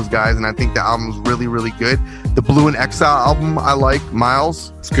and those guys, and I think the album's really, really good. The Blue and Exile album, I like.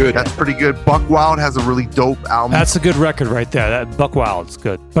 Miles, it's good. That's pretty good. Buck Wild has a really dope album. That's a good record right there. That Buck Wild's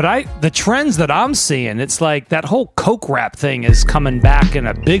good. But the trends that I'm seeing, it's like that whole coke rap thing is coming back in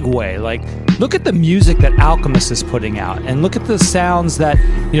a big way. Like, look at the music that Alchemist is putting out, and look at the sounds that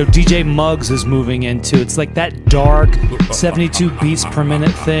DJ Muggs is moving into. It's like that dark 72 beats per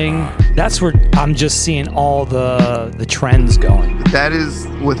minute thing. That's where I'm just seeing all the trends going. That is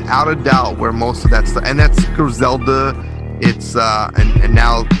without a doubt where most of that stuff, and that's Griselda. It's and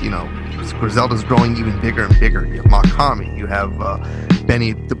now Griselda's growing even bigger and bigger. You have Makami, you have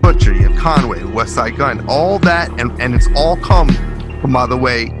Benny the Butcher, you have Conway, West Side Gun, all that, and it's all come from, by the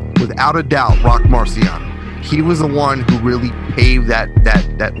way, without a doubt, Rock Marciano. He was the one who really paved that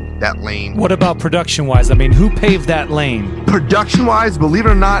lane. What about production-wise? I mean, who paved that lane? Production-wise, believe it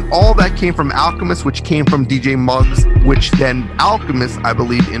or not, all that came from Alchemist, which came from DJ Muggs, which then Alchemist, I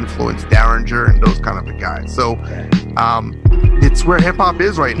believe, influenced Derringer and those kind of the guys. So it's where hip-hop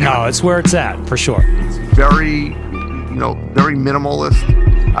is right now. No, it's where it's at, for sure. It's very, very minimalist.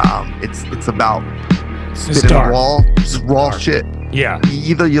 It's about spitting the wall, just raw shit. Yeah.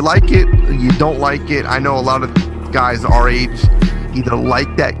 Either you like it or you don't like it. I know a lot of guys our age either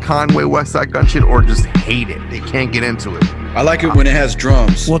like that Conway West Side Gun shit or just hate it. They can't get into it. I like it when it has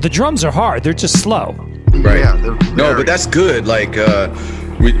drums. Well, the drums are hard. They're just slow. Right. Yeah, no, but that's good. Like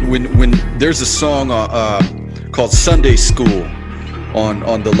when there's a song called Sunday School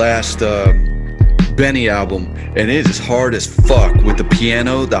on the last Benny album, and it is hard as fuck with the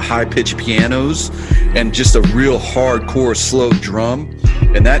piano, the high-pitched pianos, and just a real hardcore slow drum,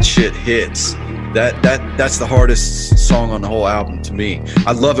 and that shit hits. That's the hardest song on the whole album to me.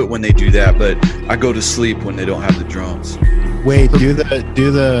 I love it when they do that, but I go to sleep when they don't have the drums. Wait, do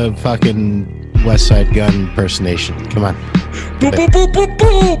the fucking West Side Gun impersonation. Come on. Boop, boop, boop, boop,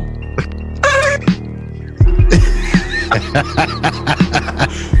 boop.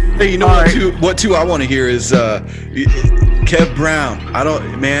 Hey, what too I want to hear is Kev Brown.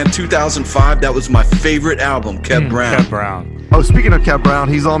 2005, that was my favorite album, Kev Brown. Kev Brown. Oh, speaking of Kev Brown,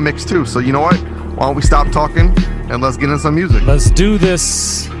 he's all mixed too. So you know what? Why don't we stop talking and let's get into some music? Let's do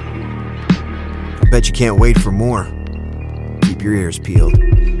this. I bet you can't wait for more. Keep your ears peeled.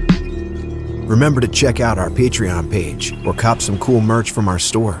 Remember to check out our Patreon page or cop some cool merch from our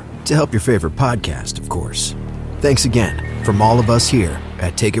store to help your favorite podcast, of course. Thanks again from all of us here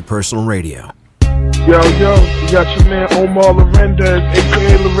at Take It Personal Radio. Yo, you got your man Omar Lorenda,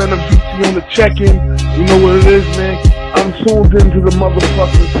 a.k.a. Lorenda VT on the check-in. You know what it is, man. I'm tuned into the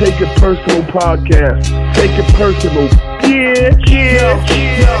motherfucking Take It Personal podcast. Take it personal. Yeah.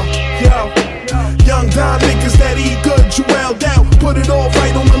 Young Don niggas that eat good, you held out. Put it all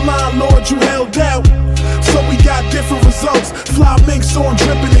right on the line, Lord, you held out. So we got different results. Fly minks on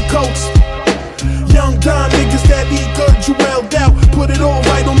dripping in coats. Young Don niggas that eat good, you held out. Put it all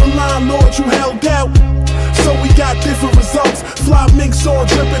right on the line, landlord you held out. So we got different results. Fly minks on,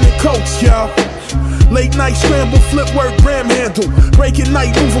 dripping in coats, y'all. Late night scramble, flip work, gram handle. Breaking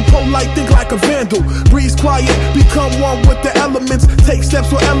night, moving polite, think like a vandal. Breeze quiet, become one with the elements. Take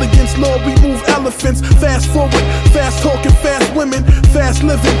steps with elegance, Lord, we move elephants. Fast forward, fast talking, fast women. Fast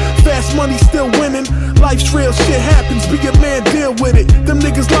living, fast money, still winning. Life's real, shit happens, be a man, deal with it. Them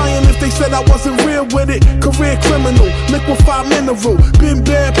niggas lying if they said I wasn't real with it. Career criminal, liquefied mineral. Been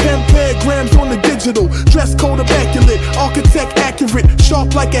bad, pen pad, grams on the digital. Dress code immaculate, architect accurate.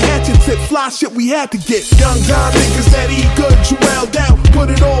 Sharp like a hatchet tip, fly shit we had to get. Young Don niggas that eat good, you held out.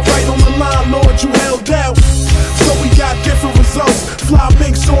 Put it all right on the line, Lord, you held out. So we got different results. Fly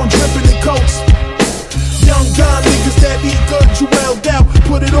minks on, dripping in coats. Young Don niggas that eat good, you held out.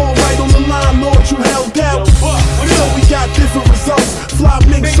 Put it all right on the line, Lord, you held out. So we got different results. Fly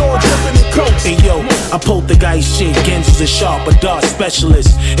minks on, dripping in coats. Hey yo, I poltergeist shit, Genzel's a sharp, a dart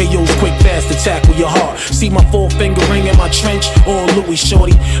specialist. Hey yo's quick, fast to tackle your heart. See my four-finger ring in my trench, all Louis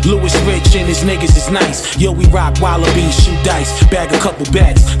shorty. Louis rich and his niggas is nice. Yo, we rock wallabies, shoot dice, bag a couple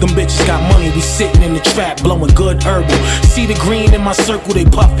bats. Them bitches got money, we sitting in the trap, blowing good herbal. See the green in my circle, they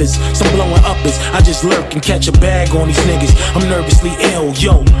puffers, some blowing uppers. I just lurk and catch a bag on these niggas. I'm nervously ill,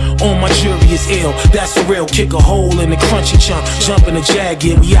 yo, all my jury is ill. That's for real, kick a hole in the crunchy chunk. Jump in the jag,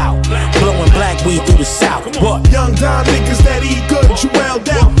 yeah, we out. Blowing black weed through the south. What? Young Don niggas that eat good, you held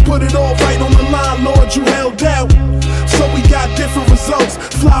out. Put it all right on the line, Lord, you held out. So we got different results.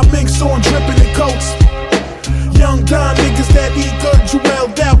 Fly minks on, dripping in coats. Young Don niggas that eat good, you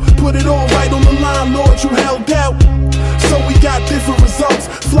held out. Put it all right on the line, Lord, you held out. So we got different results.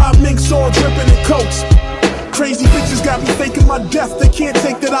 Fly minks on, dripping in coats. Crazy bitches got me faking my death. They can't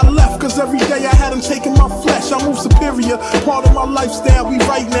take that I left, cause every day I had them taking my flesh. I move superior, part of my lifestyle. We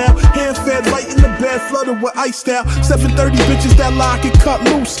right now, hand fed right in the bed, flooded with ice style. 730 bitches that lie can cut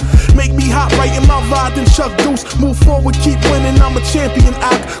loose. Make me hot right in my ride, then Chuck Deuce. Move forward, keep winning, I'm a champion.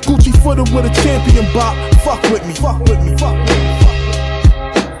 Gucci footed with a champion bop. Fuck with me, fuck with me, fuck with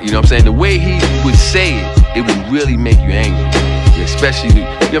me. You know what I'm saying? The way he would say it, it would really make you angry. Especially,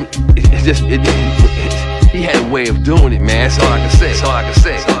 you know, he had a way of doing it, man. That's all I can say. That's all I can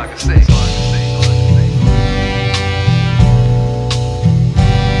say. That's all I can say. That's all I can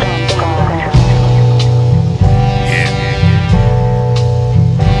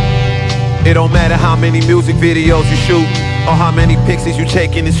say. It don't matter how many music videos you shoot or how many pictures you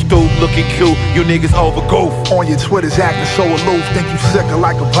take in the stoop looking cute, you niggas over goof. On your Twitters acting so aloof, think you sicker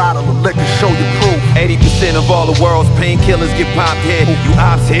like a bottle of liquor, show your proof. 80% of all the world's painkillers get popped here. You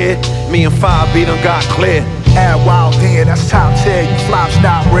ops here, me and 5B done got clear. Add wild in, that's top tier. You flops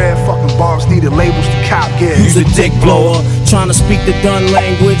not red, fucking bars needed labels to cop gear. Who's a dick blower? Trying to speak the done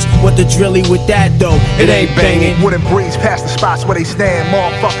language. What the drilly with that though? It ain't banging. Wouldn't breeze past the spots where they stand.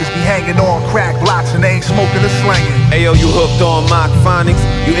 Motherfuckers be hanging on crack blocks and they ain't smoking or slanging. Ayo, you hooked on mock phonics,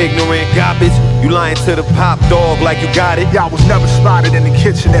 you ignorant garbage. You lying to the pop dog like you got it. Y'all was never spotted in the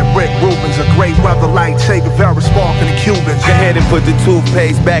kitchen at Rick Rubin's. A great weather light, Che Guevara sparking the Cubans. Go ahead and put the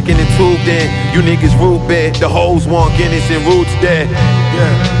toothpaste back in the tube then. You niggas rude bad. The hoes want Guinness and roots dead.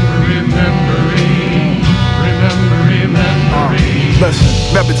 Listen,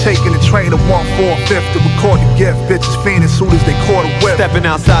 remember taking the train to 1/4 to record the gift. Bitches fiend as soon as they caught a whip. Stepping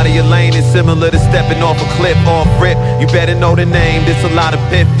outside of your lane is similar to stepping off a cliff, off rip. You better know the name, there's a lot of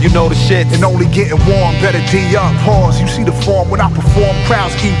piff, you know the shit. And only getting warm, better D up. Pause, you see the form when I perform,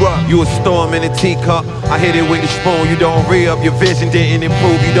 crowds erupt. You a storm in a teacup, I hit it with the spoon. You don't re-up, your vision didn't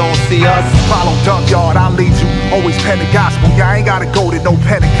improve, you don't see us. Follow Dump-Yard, I lead you, always pen the gospel. Y'all ain't gotta go to no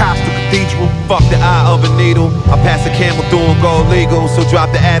Pentecostal cathedral. Fuck the eye of a needle, I pass a camel through and go legal. So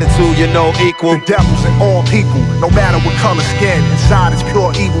drop the attitude, you're no equal. The devil's in all people, no matter what color skin. Inside is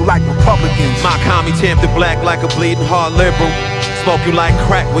pure evil like Republicans. My commie tamped the black like a bleeding heart liberal. Smoke you like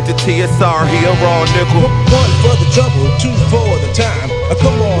crack with the TSR, he a raw nickel. 1 for the trouble, 2 for the time.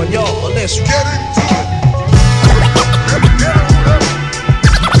 Come on, y'all, let's get into it.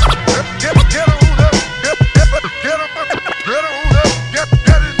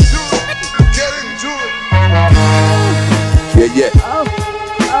 Yeah.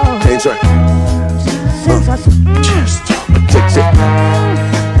 Hands right. Check.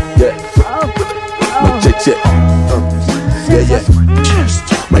 Yeah. Check. Yeah.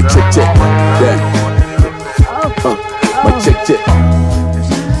 My check. Yeah. My check.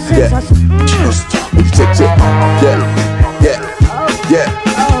 Yeah. Check. Yeah.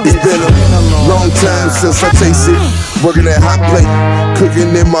 It's been a long time since I tasted working at Hot Plate, cooking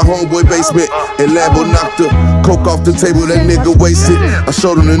in my homeboy basement. And Lambo knocked the coke off the table, that nigga wasted. I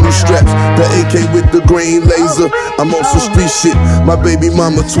showed him the new straps, the AK with the green laser. I'm on some street shit, my baby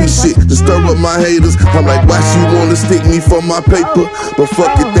mama tweet shit to stir up my haters. I'm like, why she wanna stick me for my paper? But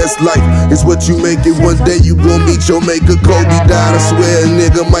fuck it, that's life, it's what you make it. One day you gon' meet your maker. Kobe died, I swear a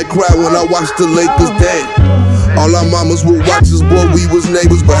nigga might cry when I watch the Lakers. Damn, all our mamas would watch us, boy, we was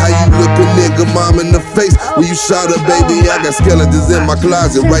neighbors. But how you look a nigga mom in the face when you shot her, baby? I got skeletons in my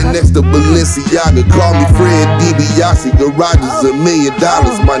closet right next to Balenciaga. Call me Fred DiBiase, garages $1 million,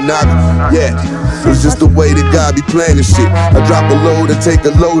 my nigga. Yeah, it's just the way that God be planning shit. I drop a load and take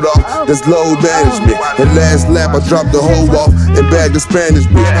a load off, that's load management. At last lap, I dropped the hoe off and bagged the Spanish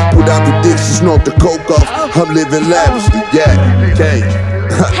bitch. Put out the dick, she snort the coke off. I'm living lavishly, yeah, gang.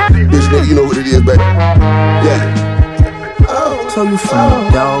 Bitch, nigga, you know what it is, baby. Yeah. Tell you from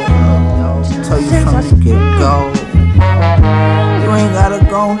the door, tell you from the get-go. You ain't gotta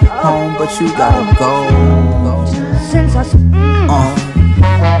go home, but you gotta go.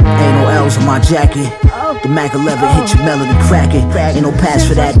 Ain't no L's on my jacket. The Mac 11 hit your melody, crack it. Ain't no pass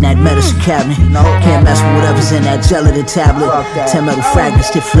for that in that medicine cabinet. Can't mess with whatever's in that gelatin tablet. 10 metal fragments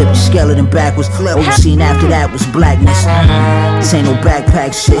that flip your skeleton backwards. All you seen after that was blackness. This ain't no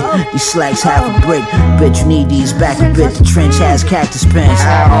backpack shit. These slacks half a brick. Bet you need these back a bit. The trench has cactus pants.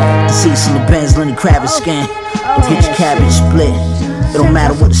 The seats in the Benz, Lenny Kravitz skin. Don't get your cabbage split. It don't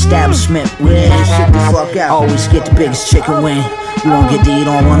matter what establishment we in. Shit the fuck out. Always get the biggest chicken wing. You won't get to eat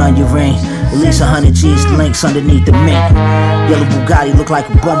on one on your ring. At least 100 G's, the links underneath the mink. Yellow Bugatti look like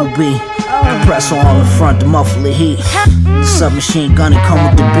a bumblebee. Compressor on the front, the muffler heat. The submachine gun, it come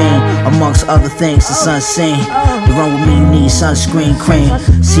with the beam. Amongst other things, the unseen. To run with me, you need sunscreen cream.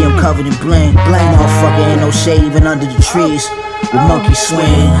 See him covered in bling. Bling, motherfucker, ain't no shade even under the trees. With monkey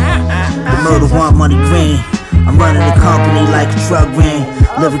swing. The murder one, money green. I'm running the company like a drug ring.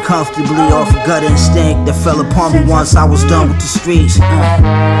 Living comfortably off a gut instinct that fell upon me once I was done with the streets.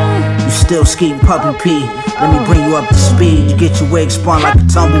 You still skeeting puppy pee. Let me bring you up to speed. You get your wig spun like a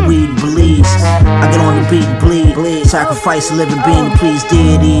tumbleweed in Belize. I get on the beat and bleed. Sacrifice a living being to please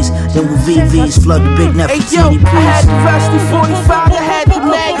deities. Then with VVs flood the big Nefertiti piece. Hey yo, I had the rusty 45, I had the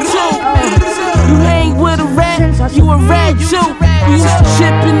mag too. You hang with a rat, you a rat too. We used to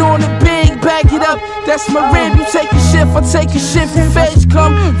chippin' on the big, back it up. That's my rib, you take a shift, I take a shift. The feds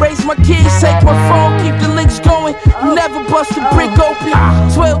come, raise my kids, take my phone, keep the links going. You never bust a brick open.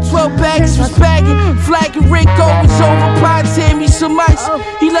 12 bags was bagging, flagging Rico was over. Pies hand me some ice,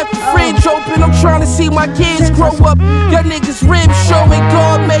 he left the fridge open. I'm trying to see my kids grow up. Y'all niggas ribs showing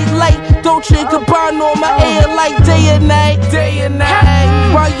God made light. Dolce & Gabbana on my air like day and night.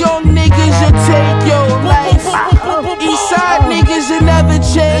 While young niggas you take your life. Eastside niggas you never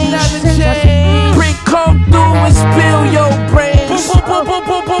change. Brick come through and spill your brains.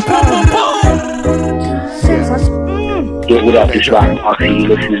 Yeah, what up, it's Rock Mark, and you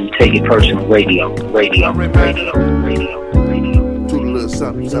listening to Take It Personal Radio. Do a little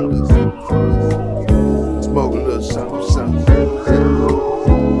something. Smoke a little something.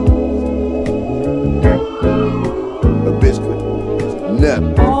 A bitch could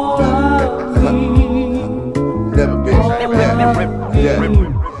never bitch. Yeah.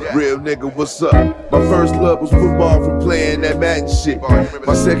 Real nigga, what's up? My first love was football from playing that Madden shit.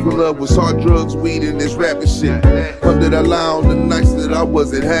 My second love was hard drugs, weed, and this rapping shit. Under that lie on the nights that I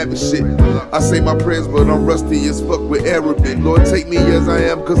wasn't having shit. I say my prayers, but I'm rusty as fuck with Arabic. Lord, take me as I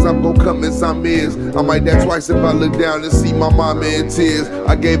am, cause I'm gon' come as I'm is. I might die twice if I look down and see my mama in tears.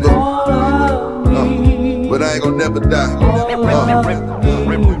 I gave her, but I ain't gon' never die.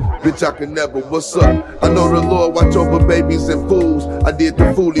 Bitch, I can never, what's up? I know the Lord watch over babies and fools. I did the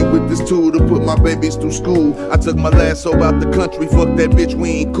foolie with this tool to put my babies through school. I took my last soul out the country, fuck that bitch, we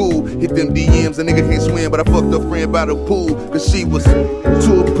ain't cool. Hit them DMs, a nigga can't swim, but I fucked her friend by the pool. Cause she was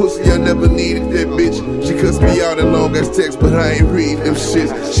too a pussy, I never needed that bitch. She cussed me out in long ass text, but I ain't read them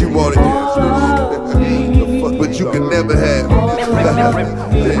shits. She wanted but you can never have.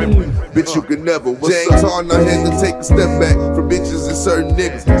 Bitch, you can never. James Harden, I had to take a step back from bitches and certain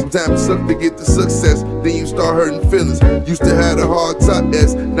niggas. Sometimes it sucks to get the success, then you start hurting feelings. Used to have a hard top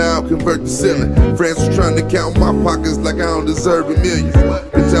S, now I convert the ceiling. Friends was trying to count my pockets like I don't deserve $1 million.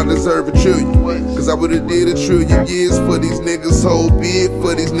 Bitch, I deserve $1 trillion. Cause I would've did $1 trillion years for these niggas. Whole bid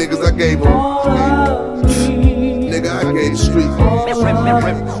for these niggas I gave them. nigga, I gave the street.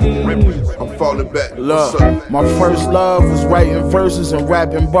 I'm falling back. Look, my first love was writing verses and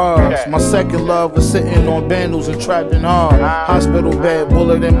rapping bars. My second love was sitting on bandals and trapping hard. Hospital bed,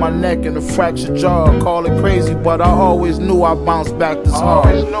 bullet in my neck and a fractured jaw. Call it crazy, but I always knew I bounced back this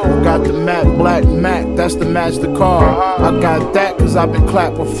hard. Got the Mac, Black Mac, that's the match the car. I got that cause I've been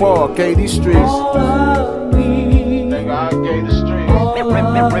clapped before. Gave these streets. Nigga, I gave the streets.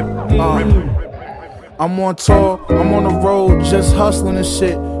 I'm on tour, I'm on the road, just hustling and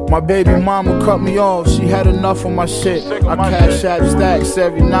shit. My baby mama cut me off, she had enough of my shit. I cash out stacks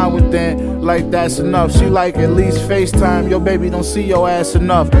every now and then, like that's enough. She like at least FaceTime, yo baby don't see your ass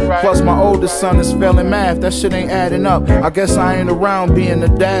enough. Plus my oldest son is failing math, that shit ain't adding up. I guess I ain't around being a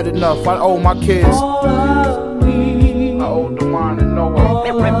dad enough. I owe my kids. I owe Demond and Noah.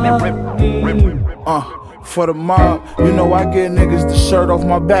 For the mob, you know I get niggas the shirt off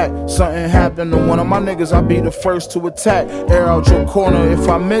my back. Something happened to one of my niggas, I'll be the first to attack. Air out your corner, if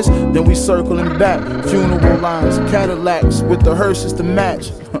I miss, then we circling back. Funeral lines, Cadillacs with the hearses to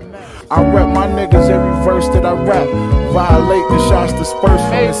match. I rep my niggas every verse that I rap. Violate the shots dispersed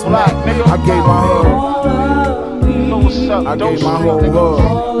from this block. I gave my hood. I gave my whole hood.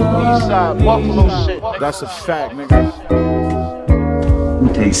 Eastside, Buffalo shit. That's a fact, nigga. Let me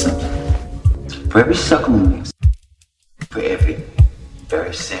tell you something. For every sucker mix, for every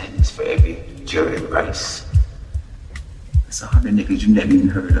verse sentence, for every Jerry Rice, there's 100 niggas you never even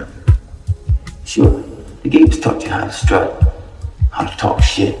heard of. Sure, the games taught you how to strut, how to talk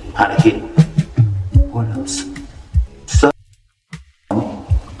shit, how to hit. What else? Suck.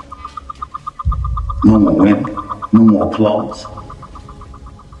 No more women, no more applause,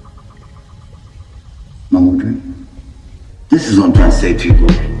 no more drink. This is what I'm trying to say to you, bro.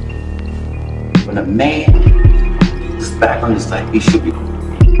 When a man looks back on his life, he should be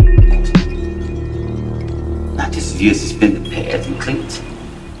not just years he spent in pads and cleats,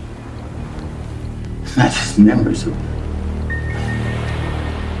 not just memories of it.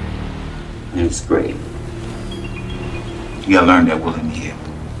 And it's great. You gotta learn that willing to hear.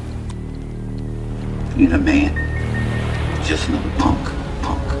 Being a man, just another punk.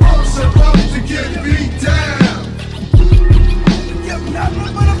 I'm supposed to get beat down.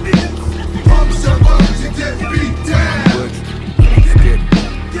 I'm supposed to get beat down.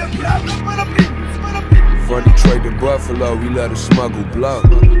 From Detroit to Buffalo, we let a smuggle blow.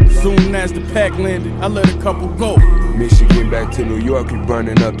 Soon as the pack landed, I let a couple go. Michigan back to New York, we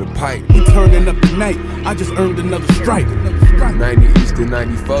burning up the pipe. We turning up the night, I just earned another stripe. 90 East and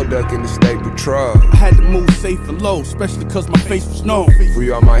 94 ducking the state patrol. I had to move safe and low, especially cause my face was known. Free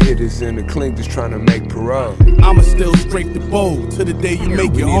all my hitters in the clink just trying to make parole. I'ma still scrape the bowl till the day you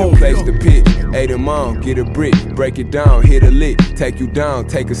make your home. We need a place to pitch, 8 them on, get a brick, break it down, hit a lick, take you down,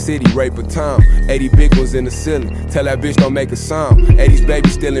 take a city, rape a town. 80 big ones in the ceiling, tell that bitch don't make a sound. 80's baby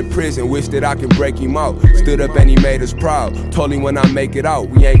still in prison, wish that I can break him out. Stood up and he made us proud, told him when I make it out,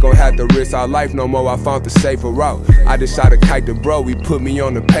 we ain't gon' have to risk our life no more, I found the safer route. I just shot a kite to bro, he put me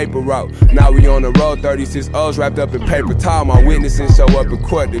on the paper route. Now we on the road, 36 O's wrapped up in paper towel. My witnesses show up in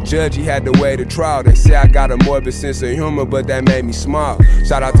court, the judge he had to weigh the trial. They say I got a morbid sense of humor, but that made me smile.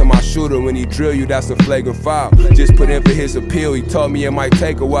 Shout out to my shooter, when he drill you, that's a flagrant foul. Just put in for his appeal, he told me it might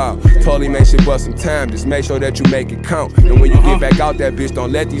take a while. Told him ain't shit but some time, just make sure that you make it count. And when you get back out that bitch,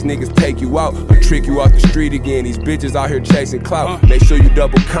 don't let these niggas take you out or trick you off the street again. These bitches out here chasing clout. Make sure you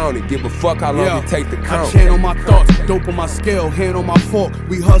double count it, give a fuck how long it take to count. I channel my thoughts, dope on my scale, hand on my fork.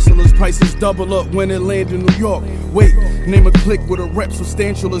 We hustlers, prices double up when it land in New York. Wait, name a clique with a rep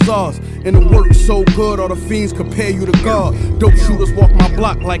substantial as ours. And the work so good, all the fiends compare you to God. Dope shooters walk my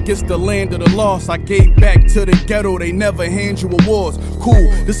block like it's the land of the lost. I gave back to the ghetto, they never hand you awards.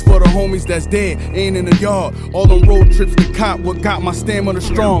 Cool, this for the homies that's dead, ain't in the yard. All them road trips to cop, what got my stamina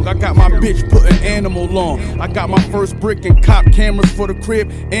strong. I got my bitch put an animal on. I got my first brick and cop cameras for the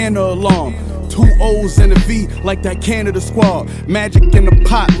crib and the alarm. 2 O's and a V like that Canada squad. Magic in the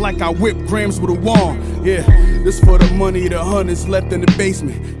pot like I whip grams with a wand. Yeah, this for the money, the hundreds left in the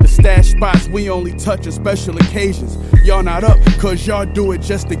basement. The stash spots we only touch on special occasions. Y'all not up cause y'all do it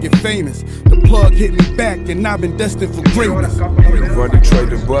just to get famous. The plug hit me back and I've been destined for greatness. From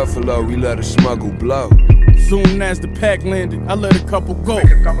Detroit to Buffalo, we let a smuggle blow. Soon as the pack landed, I let a couple go.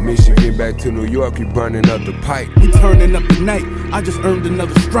 Michigan back to New York, we burning up the pipe. We turning up the night, I just earned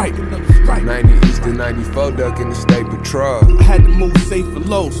another stripe. 90 East and 94 ducking the state patrol. I had to move safe and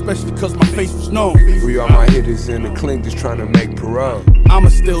low, especially cause my face was known. Free all my hitters in the clink just trying to make parole. I'ma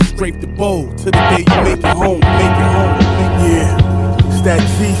still scrape the bowl till the day you make it home, make it home. Yeah, it's that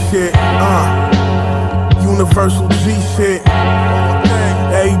G shit, universal G shit.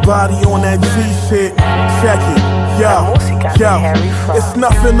 Every Everybody on that G shit, check it, yo. It's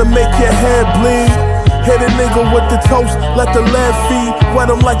nothing to make your head bleed. Hit a nigga with the toast, let the lead feed. Wet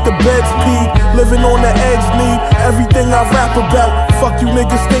him like the bed's pee. Living on the edge, need everything I rap about. Fuck you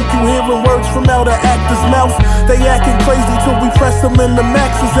niggas think you hearing words from out an actor's mouth. They acting crazy till we press them and the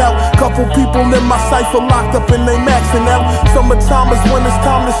max is out. Couple people in my cipher locked up and they maxing out. Summertime is when it's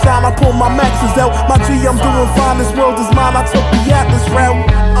time to shine, I pull my maxes out. My G, I'm doing fine, this world is mine, I took the Atlas route.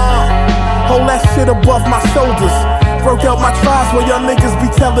 Hold that shit above my shoulders. Broke out my tries where y'all niggas be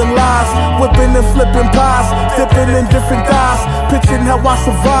telling lies. Whipping and flipping pies, dipping in different dyes. Pitching how I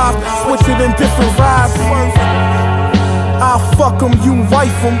survived, switching in different rides. I fuck 'em, you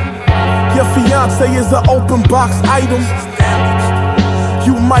wife 'em. Your fiance is an open box item.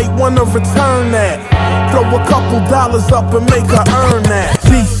 You might wanna return that. Throw a couple dollars up and make her earn that.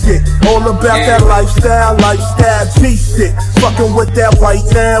 G shit, all about that lifestyle, G shit. Fucking with that right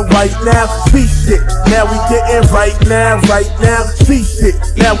now, G shit. Now we getting right now, G shit.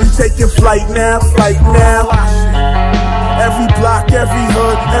 Now we taking flight now. Every block, every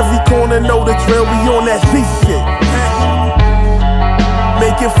hood, every corner know the drill, we on that G shit.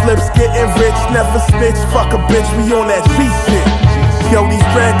 Making flips, getting rich, never snitch, fuck a bitch, we on that G shit. Yo, these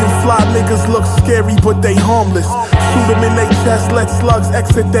dragonfly niggas look scary, but they harmless. Shoot them in they chest, let slugs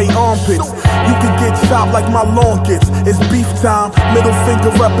exit they armpits. You can get chopped like my lawn gets. It's beef time, middle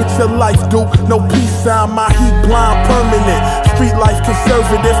finger up at your life, dude. No peace sign, my heat blind, permanent. Street life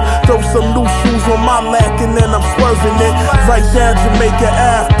conservative. Throw some new shoes on my lack and then I'm swerving it. Right down Jamaica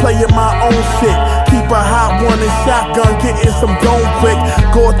Ave, playing my own shit. Keep a hot one and shotgun, getting some dome quick.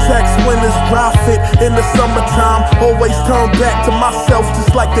 Gore-Tex winners dry fit in the summertime. Always turn back to myself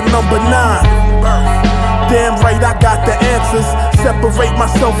just like the number 9. Damn right I got the answers. Separate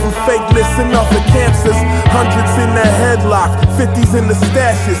myself from fakeness and other cancers. Hundreds in the headlock, 50s in the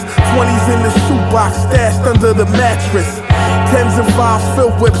stashes, 20s in the shoebox stashed under the mattress. 10s and 5s,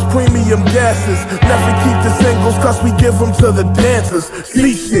 fill whips, premium gases. Never keep the singles cause we give them to the dancers.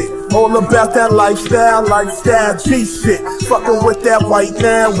 G shit, all about that lifestyle, G shit. Fucking with that right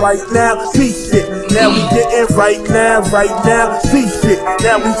now, G shit. Now we getting right now, G shit.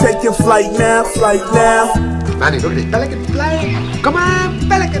 Now we taking flight now. Manny, look at it, Pelican fly. Come on,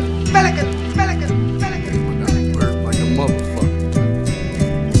 Pelican. Like a motherfucker.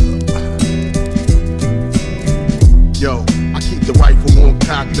 Yo, I keep the rifle on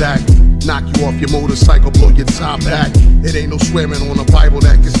cock back. Knock you off your motorcycle, blow your top back. It ain't no swearing on a Bible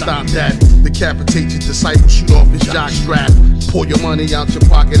that can stop that. Decapitate your disciple, shoot off his jock strap. Pull your money out your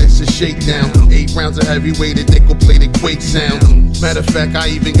pocket, it's a shakedown. 8 rounds of heavy-weighted nickel-plated quake sound. Matter of fact, I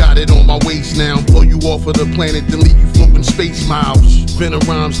even got it on my waist now. Blow you off of the planet, then leave you floating space miles. Venom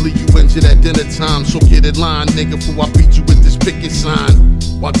rhymes lead you into that dinner time. So get in line, nigga, before I beat you with this picket sign.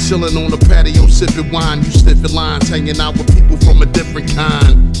 While chillin' on the patio, sippin' wine, you sniffin' lines, hanging out with people from a different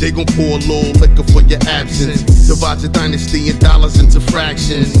kind. They gon' pour a little liquor for your absence. Divide your dynasty in dollars into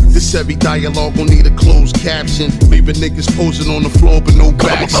fractions. This heavy dialogue gon' need a closed caption. Leaving niggas posing on the floor but no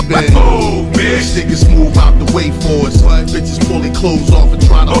backspin. Bitch, niggas move out the way for us. Bitches pull their clothes off and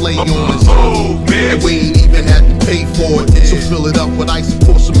try to lay on us. And we ain't even had to pay for it. So fill it up with ice and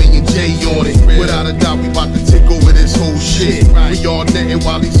pour some million J on it. Without a doubt, we bout to take over this whole shit. We all netting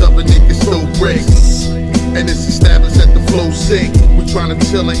while these other niggas still bricks. And it's established that the flow's sick. We tryna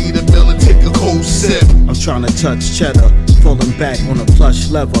chill and eat a meal and take a cold sip. I'm tryna touch cheddar, falling back on a plush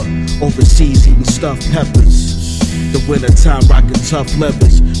leather. Overseas eating stuffed peppers. The winter time rocking tough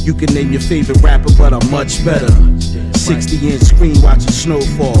levers. You can name your favorite rapper, but I'm much better. 60-inch screen watching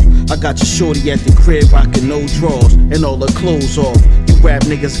snowfall. I got your shorty at the crib rocking no drawers and all her clothes off. You rap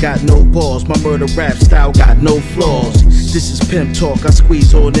niggas got no balls. My murder rap style got no flaws. This is pimp talk, I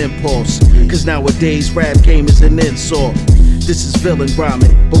squeeze on impulse. Cause nowadays rap game is an insult. This is villain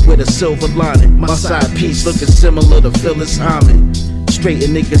rhyming, but with a silver lining. My side piece looking similar to Phyllis Hyman.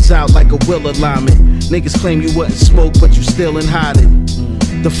 Straighten niggas out like a will alignment. Niggas claim you wouldn't smoke, but you still in hiding.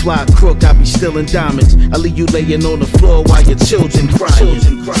 The fly crook, I be stealing diamonds. I leave you laying on the floor while your children crying.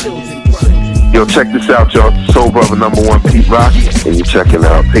 Yo, check this out, y'all. Soul Brother #1 Pete Rock, and you're checking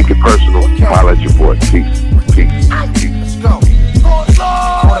out Take It Personal. Holla at your boy. Peace.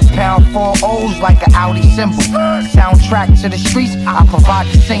 Pound 4 O's like an Audi symbol. Soundtrack to the streets, I provide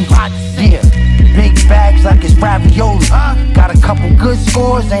the single. Yeah, big bags like it's ravioli. Got a couple good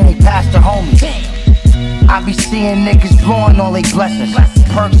scores and they passed the homies. I be seeing niggas blowing all they blessings.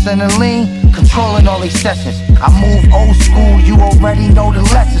 Perks and the lean, controlling all they sessions. I move old school, you already know the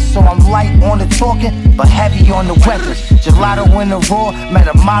lessons. So I'm light on the talking, but heavy on the weapons. Gelato in the raw, met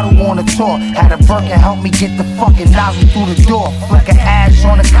a model on the tour. Had a Birkin help me get the fucking nozzle through the door. Flick a ash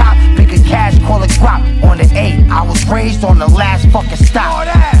on the cop, pick a cash, call it guap. On the 8, I was raised on the last fucking stop.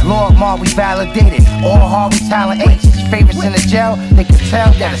 Lord Mar, we validated. All Harvey talent H. Favorites in the jail, they can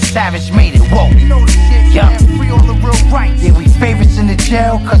tell that a savage made it. Whoa, yeah, free all the real rights. Yeah, we favorites in the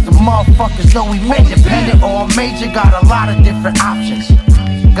jail, cause the motherfuckers know we made it. Independent or major, got a lot of different options.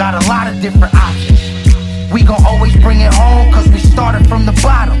 Got a lot of different options. We gon' always bring it home, cause we started from the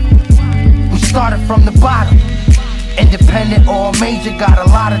bottom. We started from the bottom. Independent or major, got a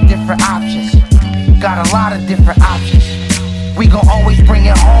lot of different options. Got a lot of different options. We gon' always bring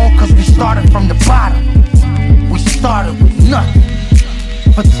it home, cause we started from the bottom. We started with nothing.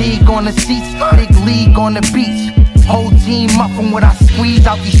 Fatigue on the seats, big league on the beach. Whole team muffin' what I squeeze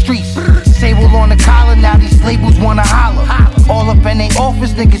out these streets. Sable on the collar, now these labels wanna holler. All up in they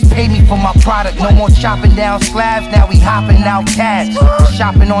office, niggas pay me for my product. No more chopping down slabs, now we hopping out cash.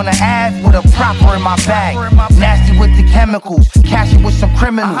 Shopping on the Ave with a proper in my bag. Nasty with the chemicals, cashing with some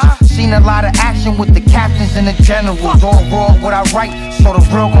criminals. Seen a lot of action with the captains and the generals. All raw what I write, so the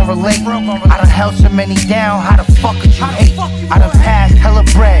real gon' relate. I done held so many down, how the fuck could you hate? I done passed hella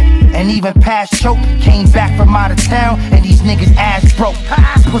bread, and even past choke. Came back from out of town, and these niggas ass broke.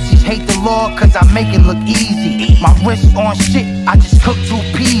 Pussies hate the law, cause I make it look easy. My wrist on shit, I just cook 2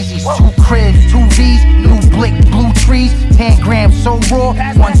 peasies. 2 cribs, 2 V's, new blick, blue trees. 10 grams so raw,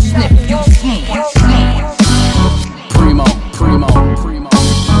 1 sniff, you sneeze. Primo,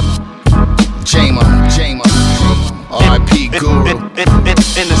 Jama, R.I.P. Guru.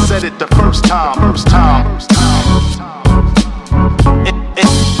 And I said it the first time.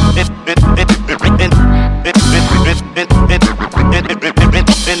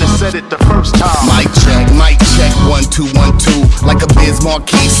 And I said it the first time. Mic check, 1 2 1 2. Like a Biz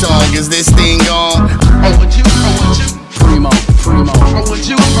Marquee song, is this thing on? Primo.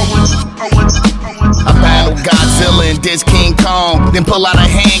 I battle Godzilla and dish King Kong, then pull out a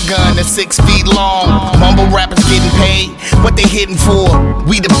handgun that's 6 feet long. Mumble rappers getting paid, what they hitting for?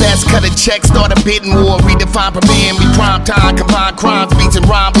 We the best, cut a check, start a bidding war. Redefine premiere, me prime time, combine crimes, beats and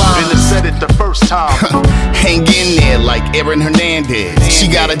rhyme lines. And I said it the first time. Hang in there like Aaron Hernandez. She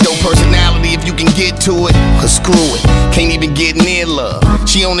got a dope personality if you can get to it. Cause screw it, can't even get near love.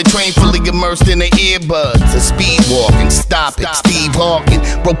 She on the train fully immersed in her earbuds. A speed walking, stop it, Steve Hawking.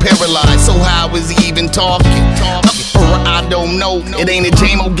 Bro paralyzed, so how is he even talking? I don't know, it ain't a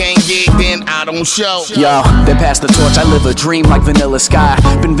JMO gang gig, then I don't show. Yo, then pass the torch, I live a dream like Vanilla Sky.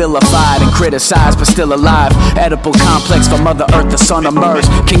 Been vilified and criticized, but still alive. Edible complex for Mother Earth, the sun emerged.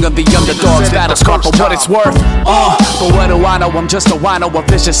 King of the underdogs, battle scar for what it's worth. But what do I know, I'm just a wino, a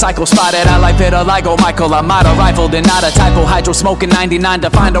vicious cycle. Spotted out like vitiligo, Michael, I'm out of rifled and not a typo. Hydro smoking 99,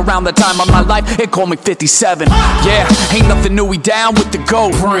 defined around the time of my life, it called me 57. Yeah, ain't nothing new, we down with the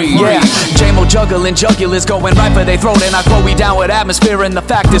goat. Yeah, JMO juggling, jugulars going right for they throat. And I quote, we down with atmosphere, and the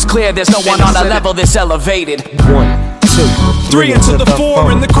fact is clear, there's no one on a level this elevated. 1 2 3 into the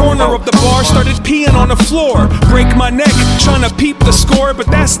 4 in the corner of the bar, started peeing on the floor. Break my neck, trying to peep the score, but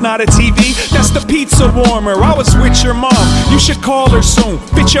that's not a TV, that's the pizza warmer. I was with your mom, you should call her soon.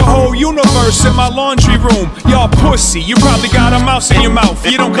 Fit your whole universe in my laundry room. Y'all pussy, you probably got a mouse in your mouth,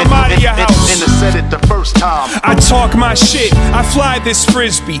 you don't come out of your house. And I said it the first time. I talk my shit, I fly this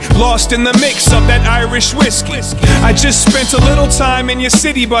frisbee, lost in the mix of that Irish whiskey. I just spent a little time in your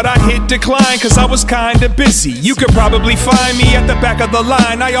city, but I hit decline cause I was kinda busy. You could probably find me at the back of the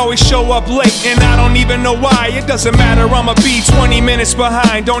line. I always show up late and I don't even know why. It doesn't matter, I'ma be 20 minutes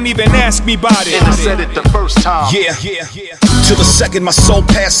behind. Don't even ask me about it. And I said it the first time. Yeah. Till the second my soul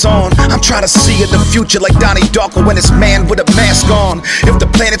pass on, I'm trying to see in the future like Donnie Darko when it's man with a mask on. If the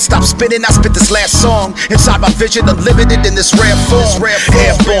planet stops spinning, I spit this last song. Inside my vision, unlimited in this rare form.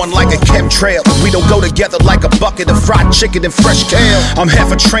 Airborne like a chemtrail. We don't go together like a bucket of fried chicken and fresh kale. I'm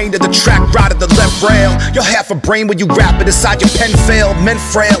half a train to the track, right at the left rail. You're half a brain when you rap it inside your pen fail. Men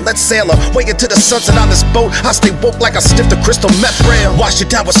frail, let's sail away into the sunset on this boat. I stay woke like I sniff the crystal meth rail. Wash it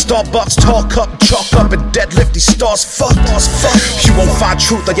down with Starbucks, tall cup, chalk up and deadlift these stars. Fuck. You won't find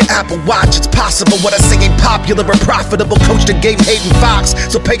truth on your Apple Watch. It's possible what I say ain't popular or profitable. Coach the game, Hayden Fox.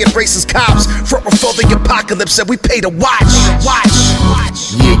 So pay it racist cops. Front before the apocalypse and we pay to watch.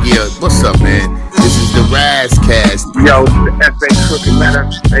 Yeah, what's up, man? This is the Razzcast. Yo, it's the F.A. Crooked Letter,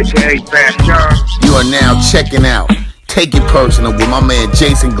 aka Fast John. You are now checking out Take It Personal with my man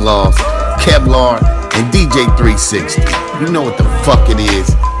Jason Gloss, Kevlar, and DJ 360. You know what the fuck it is.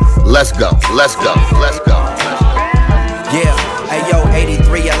 Let's go, let's go, let's go. Yeah. Hey yo,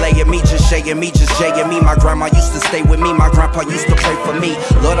 83, LA and me, just shaking me, just jaying me. My grandma used to stay with me, my grandpa used to pray for me.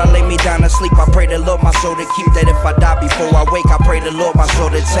 Lord, I lay me down to sleep, I pray the Lord my soul to keep. That if I die before I wake, I pray the Lord my soul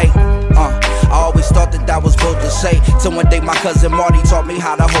to take. I always thought that was bold to say. Till one day my cousin Marty taught me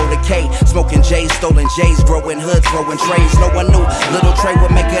how to hold a K. Smoking J's, stolen J's, growing hood, throwing trays. No one knew little Trey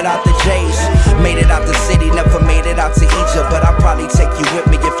would make it out the J's. Made it out the city, never made it out to Egypt. But I'll probably take you with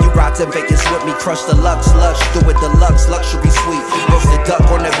me if you ride to Vegas with me. Crush the Lux, lush, do it deluxe, luxury suite. Roasted duck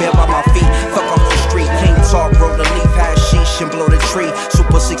on the bed by my feet. Fuck off the street, king talk, roll the leaf, hashish and blow the tree.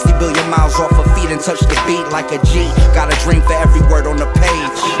 Super 60 billion miles off her feet and touch the beat like a G. Got a dream for every word on the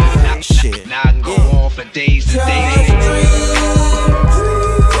page. Shit. Now I can go on for days and days.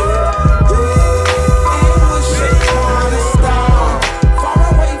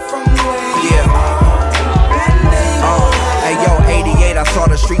 I saw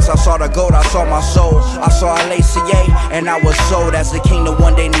the streets, I saw the gold, I saw my soul. I saw LACA, and I was sold as the king to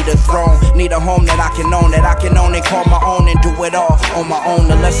one day need a throne. Need a home that I can own, and call my own and do it all on my own.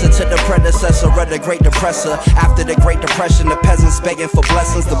 The lesson to the predecessor of the Great Depressor. After the Great Depression, the peasants begging for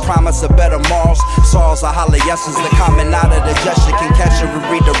blessings, the promise of better morals. Saws are holla yeses, the common out of the gesture can catch her and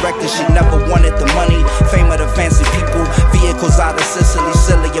redirect her. She never wanted the money, fame of the fancy people. Vehicles out of Sicily,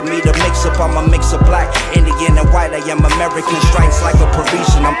 silly of me to mix up. I'm a mix of black, Indian, and white. I am American, stripes like a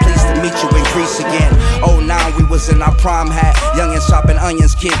Parisian. I'm pleased to meet you in Greece again. 09, we was in our prime hat. Youngins chopping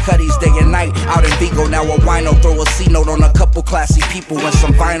onions, Kid Cudi's day and night. Out in Vigo, now a wino, throw a C note on a couple classy people. And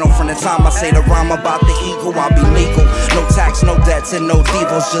some vinyl from the time I say the rhyme about the eagle. I'll be legal. No tax, no debts, and no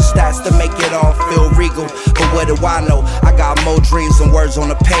devils. Just stats to make it all feel regal. But what do I know? I got more dreams than words on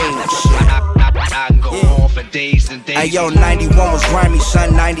the page. I can go on for days and days. Hey yo, 91 was grimy,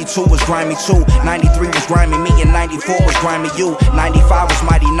 son, 92 was grimy too. 93 was grimy me, and 94 was grimy you. 95 was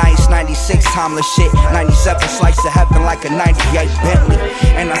mighty nice, 96 timeless shit. 97 slice of heaven like a 98 Bentley.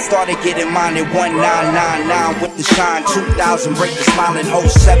 And I started getting mine in 1999 with the shine. 2000 break the smile in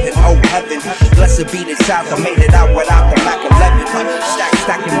 07, oh heaven. Blessed be the South, I made it out without the Mac 11.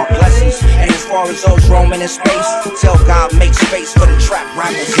 Stacking my blessings. And as far as those roaming in space, tell God make space for the trap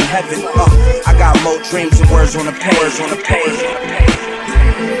rappers in heaven. I got more dreams and words on the page.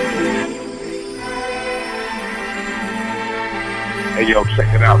 Hey yo,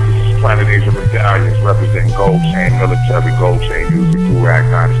 check it out. This is Planet Asia Medallions representing Gold Chain, military Gold Chain music, Durag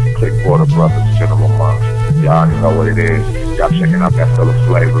Dynasty, Clickwater Brothers, General Monks. Y'all already know what it is. Y'all checking out that Philip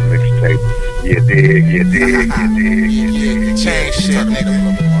Flavor mixtape. You dig. Chain shit, nigga. You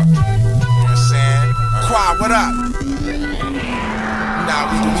know what I'm saying? Quad, what up? Nah,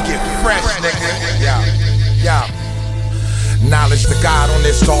 we get fresh, nigga. Yo. Knowledge to God on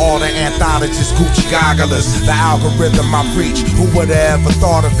this, to all the anthologists, Gucci gogglers. The algorithm I preach, who would've ever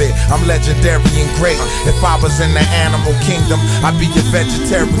thought of it? I'm legendary and great. If I was in the animal kingdom, I'd be a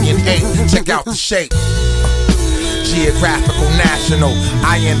vegetarian ape. Check out the shape. Geographical national,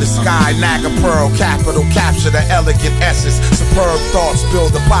 eye in the sky, Naga Pearl, capital, capture the elegant essence. Superb thoughts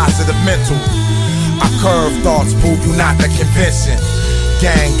build a positive mental. I curve thoughts, boo, you not that convincing.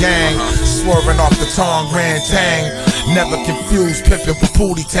 Gang, swerving off the tongue, grand tang. Never confused, pimpin' with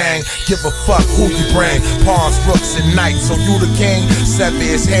booty tang. Give a fuck who you bring. Pawns, rooks, and knights, so you the king. Sever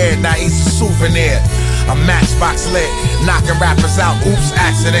his head, now he's a souvenir. A matchbox lit, knocking rappers out, oops,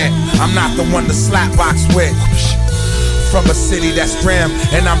 accident. I'm not the one to slap box with. From a city that's grim,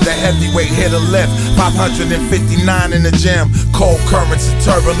 and I'm the heavyweight hitter lift. 559 in the gym. Cold currents and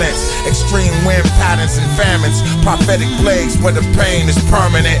turbulence, extreme wind patterns and famines. Prophetic plagues where the pain is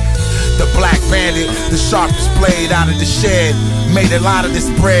permanent. The black bandit, the sharpest blade out of the shed. Made a lot of this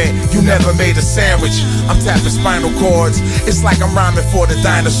bread, you never made a sandwich. I'm tapping spinal cords, it's like I'm rhyming for the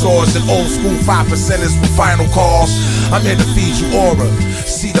dinosaurs. And old school 5%ers with final calls. I'm here to feed you aura.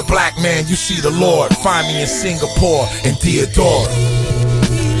 See the black man, you see the Lord. Find me in Singapore and Theodora.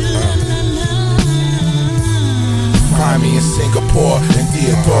 Find me in Singapore and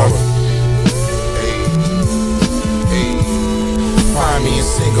Theodora. Find me in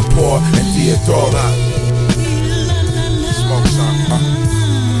Singapore and Theodora. Smoke some,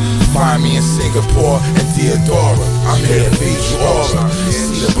 Find me in Singapore and Theodora. I'm here to feed you aura.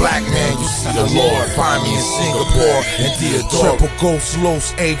 See the black man, you see the Lord. Find me in Singapore and Theodora. Triple ghost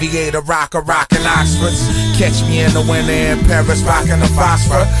loose, aviator, rockin' Oxfords. Catch me in the winter in Paris, rockin' a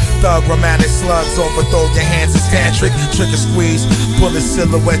phosphor. Thug romantic slugs, overthrow your hands is tantric. Trick or squeeze, bullet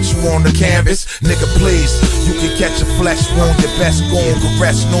silhouette you on the canvas. Nigga please, you can catch a flesh wound. Your best goon can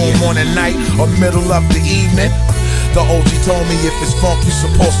rest noon, morning, night, or middle of the evening. The OG told me if it's funk, you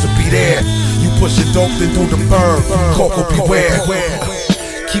supposed to be there. You push it dope, then do the bird. Coco beware.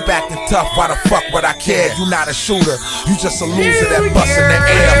 Keep acting tough, why the fuck would I care? You not a shooter, you just a loser that busts in the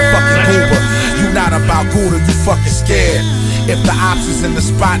air. Fucking goober, you not about Gouda, you fucking scared. If the ops is in the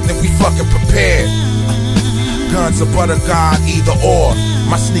spot, then we fucking prepared. Guns or butter god, either or.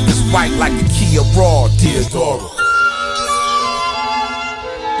 My sneakers white like a Kia Raw, Deodora.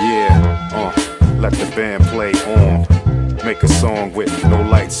 Yeah, let the band play on. Make a song with no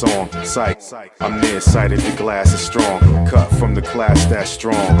lights on. Sight, I'm nearsighted, the glass is strong. Cut from the class that's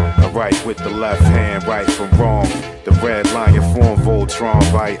strong. I write with the left hand, right from wrong. The red lion form, Voltron,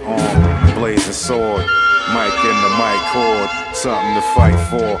 right arm. Blazing sword, mic in the mic cord. Something to fight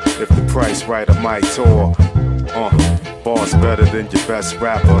for. If the price right, I might tour. Boss better than your best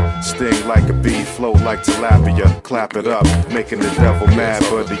rapper. Sting like a bee, float like tilapia. Clap it up, making the devil mad,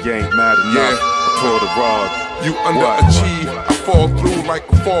 but he ain't mad enough. I pull the rod. You underachieve, I fall through like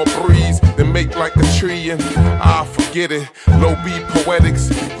a fall breeze, then make like a tree and I forget it. Low B poetics,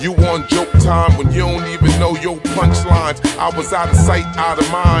 you on joke time when you don't even know your punchlines. I was out of sight, out of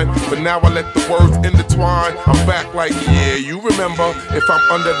mind, but now I let the words intertwine. I'm back like, yeah, you remember, if I'm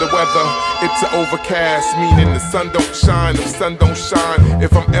under the weather, it's an overcast, meaning the sun don't shine. If sun don't shine,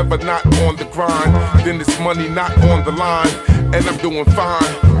 if I'm ever not on the grind, then it's money not on the line, and I'm doing fine,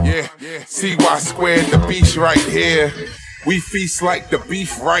 yeah. CY squared, the beach right here. We feast like the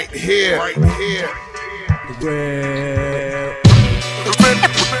beef right here. Right here.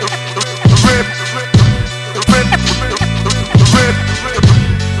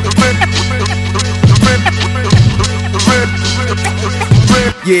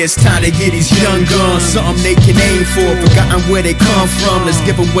 Yeah, it's time to get these young guns something they can aim for. Forgotten where they come from, let's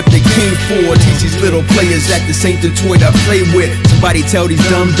give them what they came for. Teach these little players that this ain't the toy to play with. Somebody tell these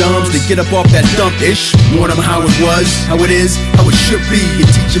dum-dums to get up off that dump-ish. Warn them how it was, how it is, how it should be. And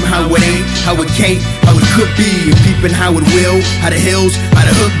teach them how it ain't, how it can't, how it could be. And peeping how it will, how the hills, how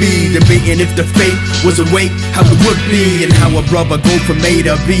the hood be. Debating if the fate was awake, how it would be. And how a brother go from A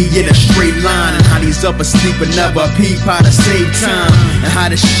to B in a straight line. And how these up asleep and never peep how to save time. And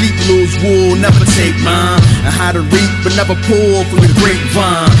how the sheep lose wool, never take mine. And how to reap but never pull from the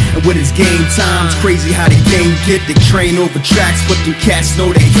grapevine. And when it's game time, it's crazy how the game get. They train over tracks, but them cats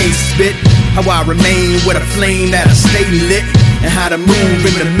know they can't spit. How I remain with a flame that'll stay lit. And how to move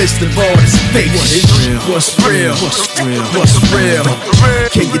in the midst of all this fake shit. What's real? What's real? What's real?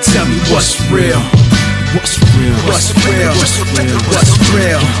 Can you tell me what's real? What's real? What's real? What's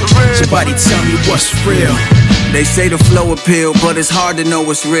real? Somebody tell me what's real. They say the flow appeal, but it's hard to know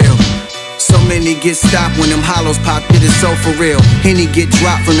what's real. So many get stopped when them hollows pop, it is so for real. Henny get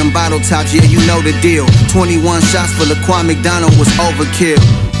dropped from them bottle tops, yeah, you know the deal. 21 shots for Laquan McDonald was overkill.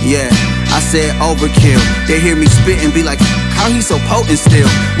 Yeah, I said overkill. They hear me spit and be like, how he so potent still?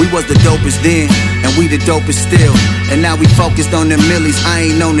 We was the dopest then, and we the dopest still. And now we focused on them millies, I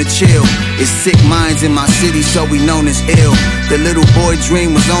ain't known to chill. It's sick minds in my city, so we known as ill. The little boy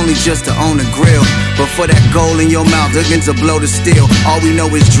dream was only just to own a grill. But for that goal in your mouth, they're going to blow the steel. All we know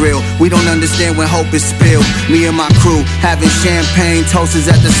is drill, we don't understand when hope is spilled. Me and my crew, having champagne toasters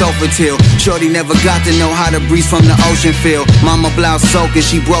at the sofa till Shorty never got to know how to breeze from the ocean feel. Mama blouse soaking,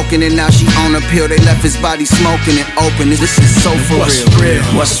 she broken and now she on a pill. They left his body smoking and open, this is so for real.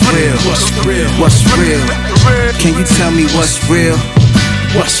 What's real? What's real? What's real? Can you tell me what's real?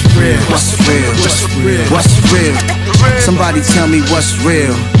 What's real? What's real? What's real? What's real? Somebody tell me what's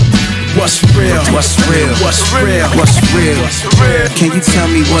real. What's real? What's real? What's real? What's real? Can you tell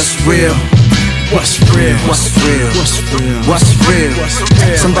me what's real? What's real? What's real? What's real? What's real?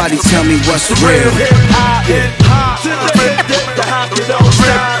 Somebody tell me what's real. Hip hop, to the hip, the hop, you don't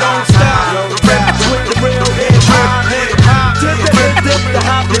stop. Rap with the real hip hop, to the hip, the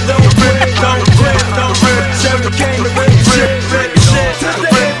hop, you don't quit, don't quit. Sherry came to rip shit. To the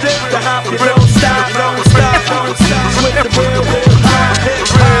hip, the hop, you don't stop. With the real hip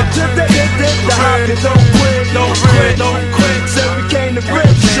hop, to the hip, the hop, you don't quit. Sherry came to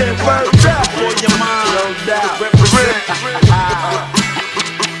rip shit. Word up for your mind, no doubt.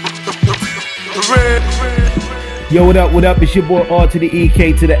 Yo, what up, what up? It's your boy R to the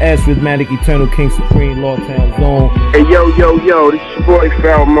EK to the S, Rhythmatic Eternal King Supreme, Lawtown Zone. Hey, yo, this is your boy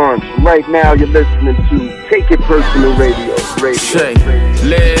Falmont. Right now you're listening to Take It Personal Radio. Say,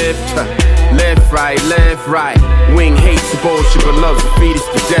 left, right. Wing hates the bullshit, but loves the fetus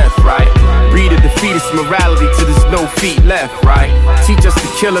to death, right? Breed a defeatist morality till there's no feet left, right? Teach us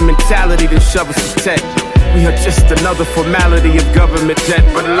the killer mentality, then shove us to tech. We are just another formality of government debt.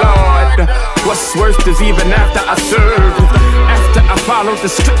 But Lord, what's worse is even after I served, after I followed the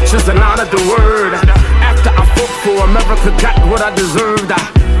scriptures and honored the word, after I fought for America, got what I deserved, I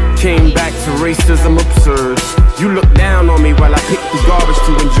came back to racism absurd. You look down on me while I pick the garbage garbage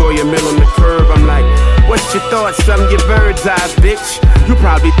to enjoy a meal on the curb. I'm like, what's your thoughts, son? Your bird's eyes, bitch. You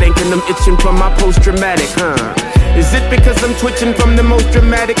probably thinking I'm itching from my post-traumatic, huh? Is it because I'm twitching from the most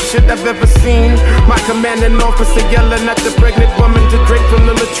dramatic shit I've ever seen? My commanding officer yelling at the pregnant woman to drink from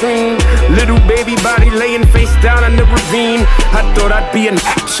the latrine. Little baby body laying face down in the ravine. I thought I'd be an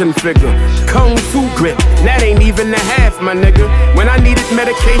action figure. Kung Fu grip, that ain't even a half, my nigga. When I needed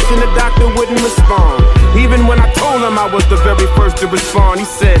medication, the doctor wouldn't respond. Even when I told him I was the very first to respond, he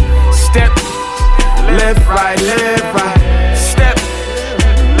said, step, left, right, step,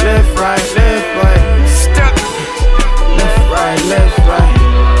 left, right, step, left, right,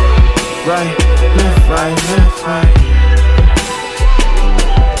 right, left, right, left, right.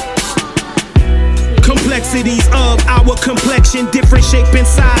 Complexities of our complexion, different shape and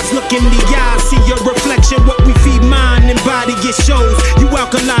size. Look in the eyes, see your reflection. What we feed mind and body, it shows. You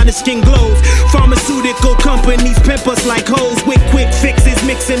alkaline, the skin glows. Pharmaceutical companies pimp us like hoes with quick fixes,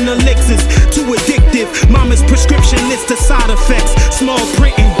 mixing elixirs too addictive. Mama's prescription list of side effects. Small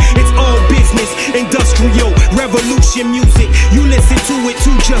printing, it's all business. Industrial revolution music. You listen to it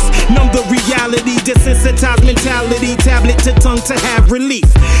to just numb the reality. Desensitized mentality, tablet to tongue to have relief.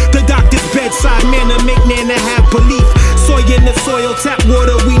 The doctor's bedside manner make Nana have belief. Soy in the soil, tap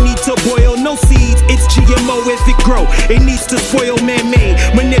water we need to boil. No seeds, it's GMO if it grow. It needs to spoil man-made.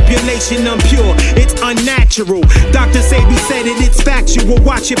 Manipulation unpure, it's unnatural. Dr. Sabi said it, it's factual.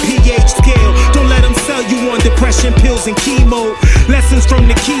 Watch your pH scale. Don't let them sell you on depression pills and chemo. Lessons from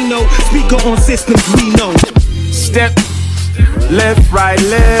the keynote, speaker on systems we know. Step, left, right,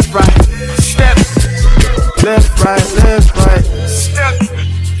 step, left, right, step,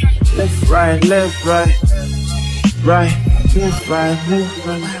 left, right, right, left, right, right. Eat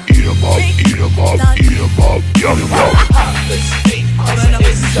 'em up, eat 'em up, eat 'em up, yum yum.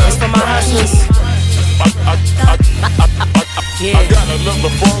 It's for my hustlers. Yeah. I got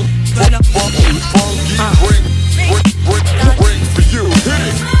another funky ring for you. Hit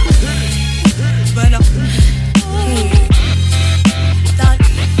it.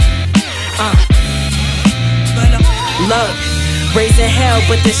 Look, raising hell,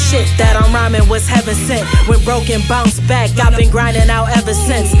 but the shit that I'm rhyming was heaven sent. When broken, bounce back, I've been grinding out ever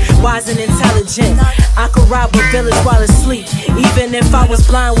since. Wise and intelligent, I could rob a village while asleep, even if I was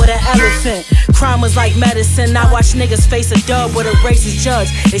blind with an elephant. Crime was like medicine, I watched niggas face a dub with a racist judge.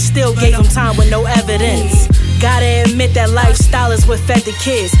 They still gave him time with no evidence. Gotta admit that lifestyle is what fed the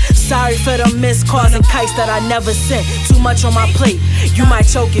kids. Sorry for the missed calls and kites that I never sent. Too much on my plate, you might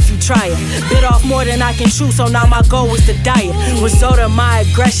choke if you try it. Bit off more than I can chew, so now my goal was to diet. Result of my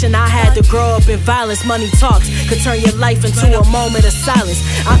aggression, I had to grow up in violence. Money talks could turn your life into a moment of silence.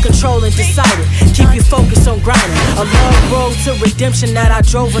 I control and decided, keep you focused on grinding. A long road to redemption that I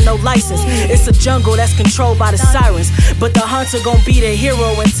drove with no license. It's a jungle that's controlled by the sirens, but the hunter gon' be the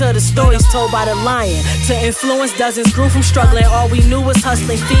hero until the story's told by the lion. To influence dozens grew from struggling. All we knew was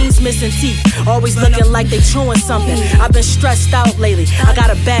hustling, fiends missing teeth, always looking like they chewing something. I've been stressed out lately, I got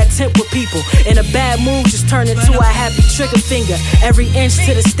a bad temp with people. In a bad mood just turned into a happy trigger finger. Every inch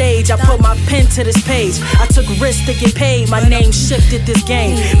to the stage, I put my pen to this page. I took risks to get paid, my name shifted this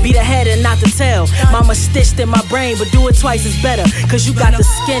game. Be the head and not the tail. Mama stitched in my brain, but do it twice is better, cause you got the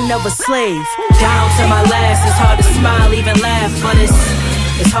skin of a slave. Down to my last, it's hard to smile, even laugh, but it's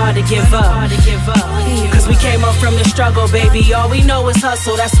hard to give up. Cause we came up from the struggle, baby. All we know is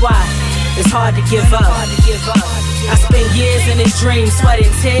hustle, that's why it's hard to give up. I spent years in this dream,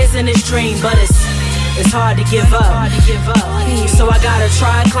 sweating tears in this dream, but it's hard to give up. So I gotta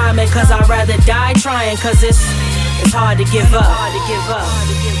try climbing, cause I'd rather die trying, cause it's hard to give up.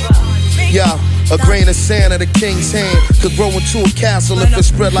 Yeah. A grain of sand in the king's hand could grow into a castle if it's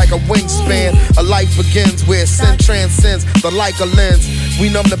spread like a wingspan. A life begins where sin transcends the like a lens. We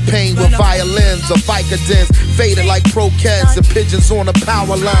numb the pain with violins or Vicodins, faded like croquettes and pigeons on a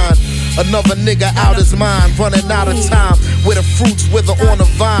power line. Another nigga out his mind, running out of time, where the fruits wither on the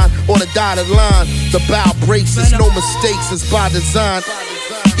vine, on the dotted line. The bow breaks, it's no mistakes, it's by design.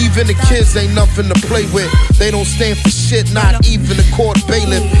 Even the kids ain't nothing to play with. They don't stand for shit, not even the court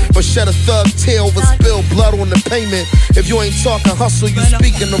bailiff. But shed a thug tear over spilled blood on the pavement. If you ain't talking hustle, you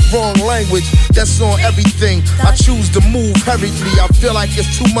speaking the wrong language. That's on everything. I choose to move hurriedly. I feel like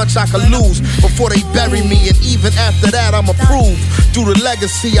it's too much I could lose before they bury me. And even after that, I'm approved through the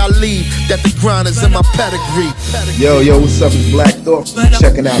legacy I leave, that the grind is in my pedigree. Yo, what's up? It's Black Thought.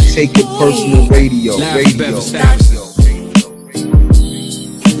 Checking out Take It Personal Radio.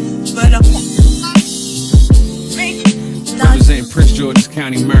 Representing Prince George's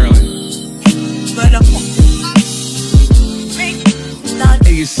County, Maryland.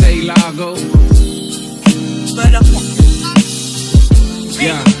 Hey, you say Lago?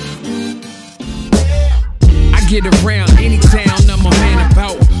 Yeah. I get around any town I'm a man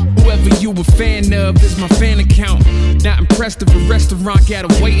about. Whoever you a fan of is my fan account. Not impressed if a restaurant got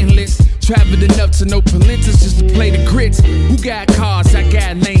a waiting list. Traveled enough to know Palentas just to play the grits. Who got cars? I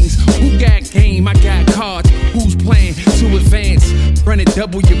got lanes. Who got game? I got cards. Who's playing to advance? Running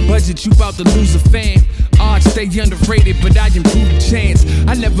double your budget, you about to lose a fan. Odds stay underrated, but I improve the chance.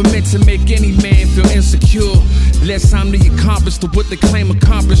 I never meant to make any man feel insecure. Less time to accomplish to what they claim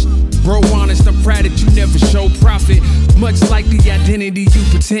accomplished. Bro, honest, I'm proud that you never show profit. Much like the identity you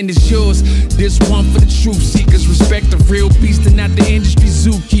pretend is yours. This one for the truth seekers. Respect the real beast and not the industry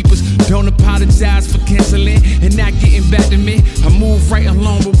zookeepers. Don't apologize for canceling and not getting back to me. I move right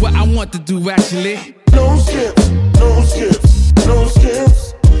along with what I want to do actually. No skips, no skips, no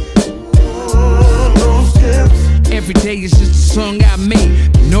skips. No skips. Every day is just a song I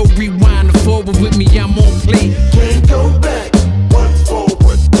made. No rewind or forward with me, I'm on play. Can't go back, one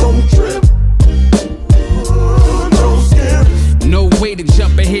forward, don't trip. No skips. No way to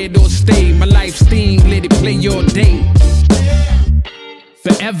jump ahead or stay. My life's theme, let it play all day.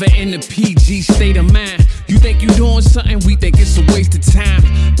 Forever in the PG state of mind. You think you doing something, we think it's a waste of time.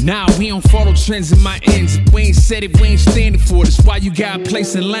 Nah, we don't follow trends in my ends. If we ain't said it, we ain't standing for it. That's why you got a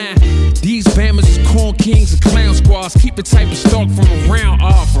place in line. These bammers is corn kings and clown squads. Keep the type of stalk from around,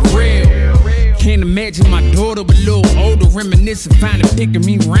 for real. Can't imagine my daughter a little older, reminiscing, finding picking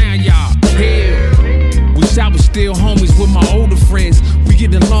me round, y'all. Hell, wish I was still homies with my older friends. We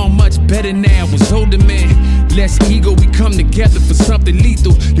get along much better now as older men. Less ego, we come together for something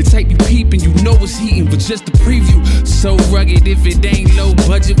lethal. The type you peeping, you know it's heating, but just a preview. So rugged, if it ain't low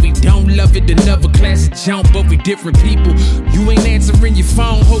budget, we don't love it. Another classic jump, but we different people. You ain't answering your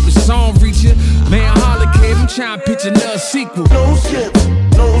phone, hope the song reach you. Man, holla, kid, I'm trying to pitch another sequel. No skips,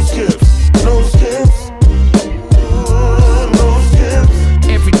 no skips, no skips. No skips.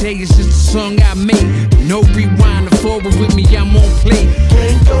 Every day is just a song I made. No rewind or forward with me, I'm on play.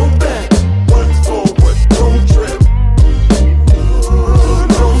 Can't go back, one forward, don't trip.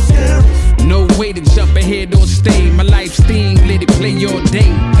 No skips. No way to jump ahead or stay. My life's theme, let it play all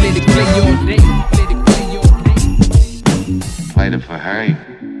day. Let it play all day. Let it play all day. Played it for her,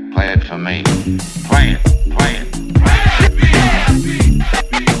 play it for me. Play it, play it.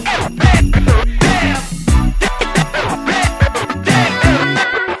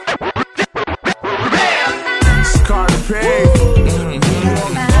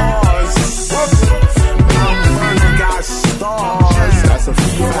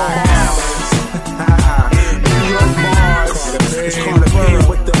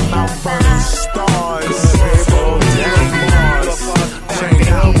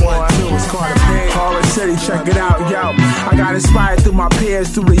 Check it out, yo. I got inspired through my peers,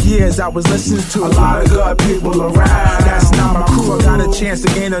 through the years I was listening to a lot of good people around. That's not my crew. I got a chance to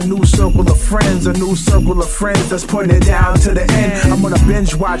gain a new circle of friends, a new circle of friends that's putting it down to the end. I'm gonna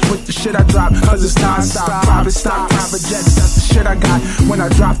binge watch with the shit I drop, cause it's non-stop. Private stock, private jets, that's the shit I got when I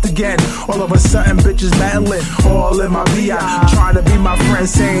dropped again. All of a sudden, bitches meddling, all in my VI, trying to be my friend,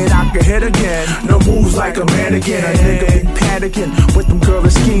 saying I could hit again. No moves like a mannequin, a nigga be panicking with them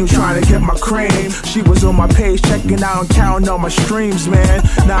girlish schemes, trying to get my cream. She was on my page, checking out and counting on my streams, man.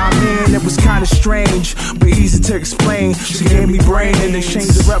 Nah, I mean, it was kinda strange, but easy to explain. She gave me brain in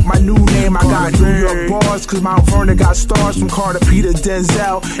exchange to rep my new name. I got New York bars, cause Mount Vernon got stars from Carter, Peter,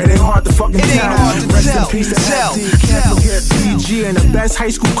 Denzel. It ain't hard to fucking tell. Rest in peace to FD, can't forget PG and the best high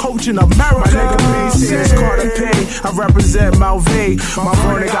school coach in America. My nigga B says Carter Pay, I represent Mount V. Mount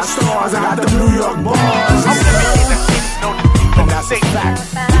Vernon got stars, I got the New York bars. And that's a fact.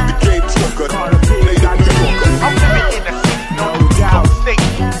 The game talker, Carter P, got the talker. No doubt. The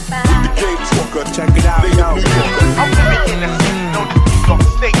game talker, check it out, yo.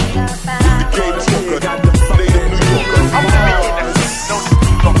 The game talker, got the fucking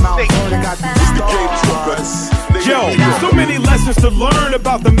Yo, so many lessons to learn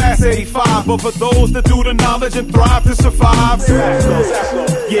about the Mass 85, but for those that do the knowledge and thrive to survive.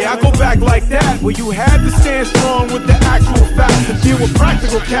 Yeah, I go back like that, where you had to stand strong with the actual facts and deal with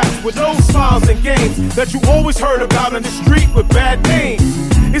practical cats with no smiles and games that you always heard about in the street with bad names.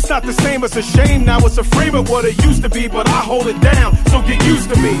 It's not the same, it's a shame. Now it's a frame of what it used to be, but I hold it down, so get used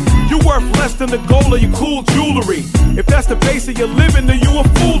to me. You worth less than the gold of your cool jewelry. If that's the base of your living, then you a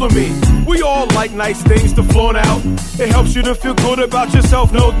fool to me. We all like nice things to flaunt out. It helps you to feel good about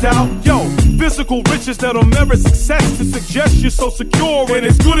yourself, no doubt. Yo, physical riches that'll merit success to suggest you're so secure and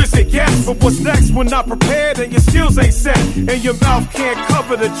as good as it gets. But what's next when not prepared and your skills ain't set and your mouth can't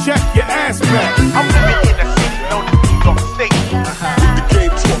cover to check your ass back? I'm living in a city, no New York State.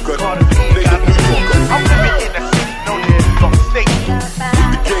 Game talker, nigga New Yorker. I'm living in a city, no New York State.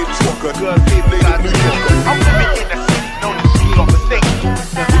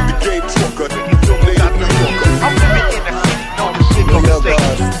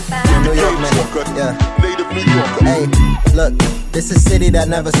 New York, man. Yeah. Hey, look, this is a city that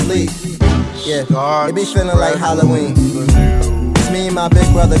never sleeps. Yeah, it be feeling like Halloween. It's me and my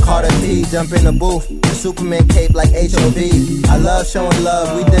big brother Carter P. Jump in the booth, the Superman cape like HOV. I love showing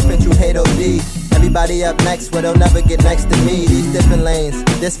love, we different, you hate OD. Everybody up next, where they'll never get next to me. These different lanes,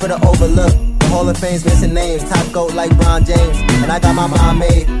 this for the overlook. The Hall of Fame's missing names, top goat like Bron James. And I got my mind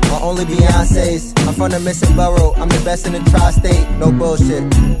made on only Beyonce's. I'm from the missing borough, I'm the best in the tri-state, no bullshit.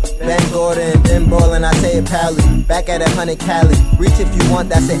 Ben Gordon, been ballin', I say it proudly. Back at 100 Cali, reach if you want,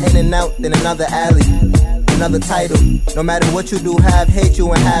 that's an in and out, then another alley. Another title, no matter what you do, have hate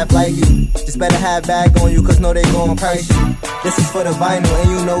you and have like you. Just better have bag on you, cause know they gon' price you. This is for the vinyl,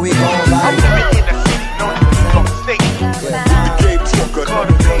 and you know we gon' buy you.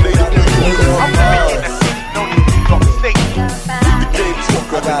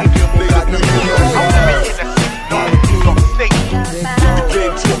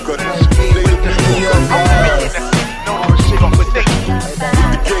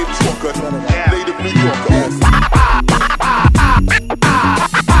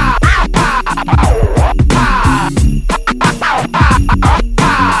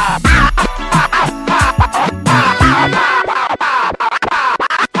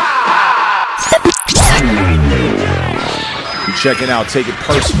 Checking out Take It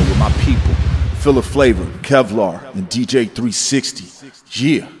Personal with my people, Philip Flavor, Kevlar, and DJ 360.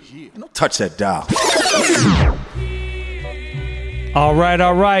 Yeah, don't touch that dial. All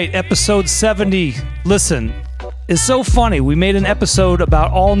right, episode 70. Listen, it's so funny. We made an episode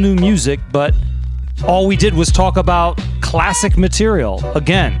about all new music, but all we did was talk about classic material.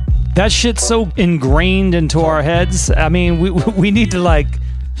 Again, that shit's so ingrained into our heads. I mean, we need to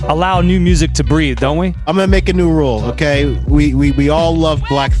allow new music to breathe, don't we? I'm gonna make a new rule, okay? We all love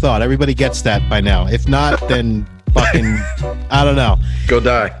Black Thought. Everybody gets that by now. If not, then fucking I don't know. Go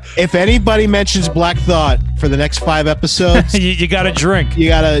die. If anybody mentions Black Thought for the next 5 episodes, you gotta drink. You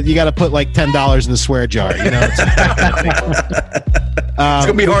gotta put like $10 in the swear jar. You know, it's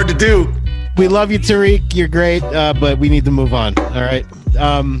gonna be hard to do. We love you, Tariq. You're great, but we need to move on. All right.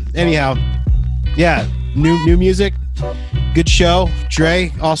 Anyhow, yeah, new music. Good show.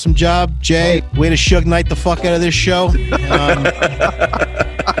 Dre, awesome job. Jay, way to Suge Knight the fuck out of this show.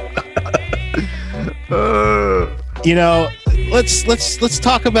 You know, let's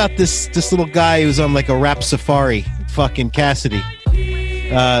talk about this little guy who's on like a rap safari, fucking Cassidy.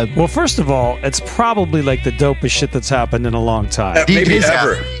 Well, first of all, it's probably like the dopest shit that's happened in a long time. Maybe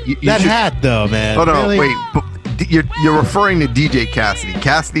ever. That hat though, man. Oh no, really? wait. You're referring to DJ Cassidy.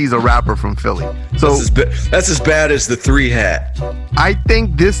 Cassidy's a rapper from Philly. So that's as bad as the 3 hat. I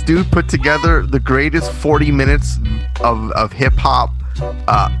think this dude put together the greatest 40 minutes of hip hop,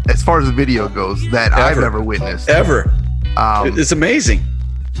 as far as the video goes, that I've ever witnessed. Ever. It's amazing.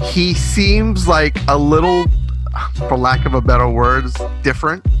 He seems like a little, for lack of a better words,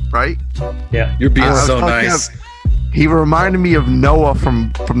 different, right? Yeah. You're being so nice. He reminded me of Noah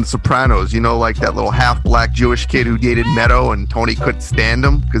from The Sopranos, you know, like that little half-black Jewish kid who dated Meadow and Tony couldn't stand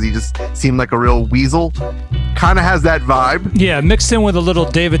him because he just seemed like a real weasel. Kind of has that vibe. Yeah, mixed in with a little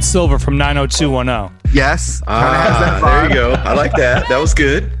David Silver from 90210. Yes, kind of has that vibe. There you go. I like that. That was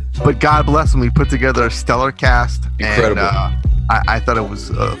good. But God bless him, he put together a stellar cast. Incredible. And I thought it was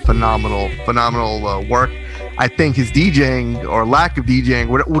phenomenal work. I think his DJing, or lack of DJing,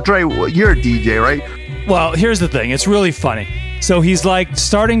 well, Dre, you're a DJ, right? Well, here's the thing. It's really funny. So he's like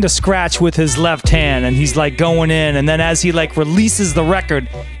starting to scratch with his left hand and he's like going in. And then as he like releases the record,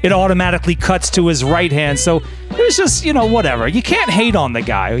 it automatically cuts to his right hand. So it was just, whatever. You can't hate on the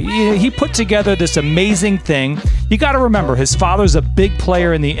guy. He put together this amazing thing. You got to remember, his father's a big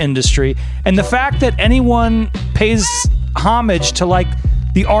player in the industry. And the fact that anyone pays homage to like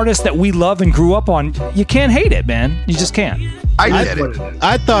the artist that we love and grew up on, you can't hate it, man. You just can't.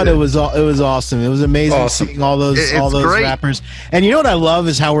 I thought it was awesome. It was amazing seeing all those great. rappers. And you know what I love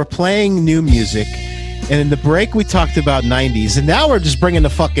is how we're playing new music. And in the break we talked about 90s, and now we're just bringing the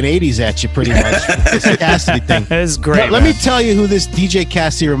fucking 80s at you pretty much. This Cassidy thing. That is great. Let me tell you who this DJ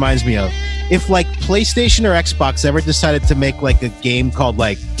Cassidy reminds me of. If like PlayStation or Xbox ever decided to make like a game called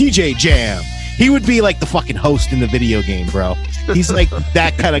like DJ Jam, he would be like the fucking host in the video game, bro. He's like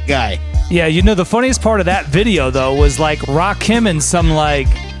that kind of guy. Yeah, the funniest part of that video, though, was like Rakim in some like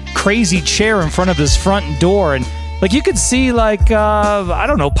crazy chair in front of his front door. And like you could see like, I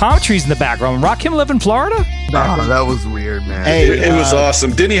don't know, palm trees in the background. Rakim live in Florida? Oh, that was weird, man. Hey, it was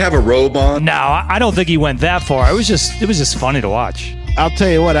awesome. Didn't he have a robe on? No, I don't think he went that far. It was just funny to watch. I'll tell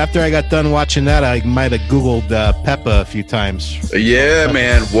you what, after I got done watching that, I might have Googled Peppa a few times. Yeah,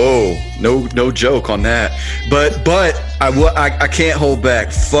 man. Whoa. No joke on that. But I can't hold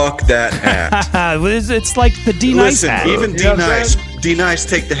back. Fuck that hat. It's like the D Nice Listen, hat. even D Nice,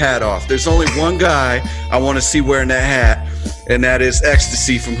 take the hat off. There's only one guy I want to see wearing that hat, and that is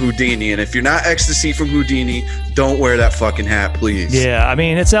Ecstasy from Houdini. And if you're not Ecstasy from Houdini, don't wear that fucking hat, please. Yeah, I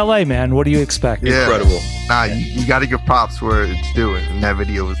mean, it's LA, man. What do you expect? Yeah. Incredible. Nah, you got to give props where it's due, and that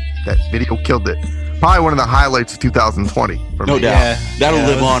video killed it. Probably one of the highlights of 2020 for No me. doubt. That'll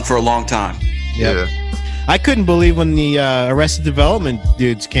live on for a long time. Yeah. I couldn't believe when the Arrested Development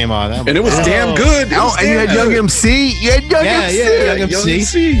dudes came on. And it was damn good. And you had Young MC. You had Young MC. Yeah, Young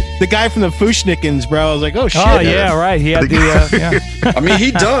MC. The guy from the Fushnikins, bro. I was like, oh, shit. Oh, yeah, right. He had I mean,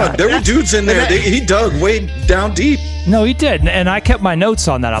 he dug. There were dudes in there. He dug way down deep. No, he did. And I kept my notes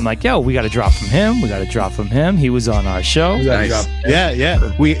on that. I'm like, yo, we got to drop from him. We got to drop from him. He was on our show. Nice.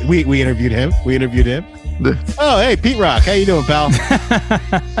 Yeah. We interviewed him. Oh, hey, Pete Rock. How you doing, pal?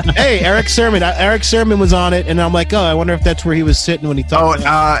 Hey, Eric Sermon. Eric Sermon was on it, and I'm like, oh, I wonder if that's where he was sitting when he talked.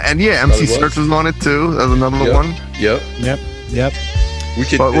 MC Search was on it too. That was another one. Yep. We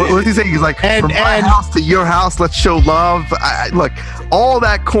could. But what was he saying? He's like, from my house to your house, let's show love. Look, all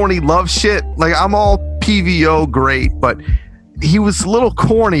that corny love shit. Like, I'm all PVO great, but he was a little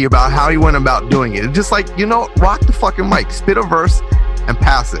corny about how he went about doing it. Just like, rock the fucking mic, spit a verse, and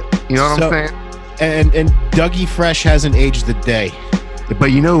pass it. You know what I'm saying? And Dougie Fresh hasn't aged a day.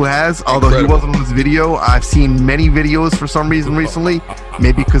 But you know who has? Although he wasn't on this video, I've seen many videos for some reason recently.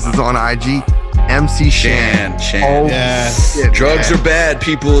 Maybe because it's on IG. MC Shan. Oh, yeah. Drugs are bad,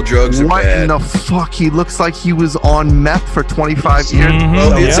 people. Drugs are bad. What in the fuck? He looks like he was on meth for 25 years.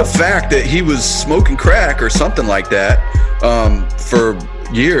 Well, it's a fact that he was smoking crack or something like that for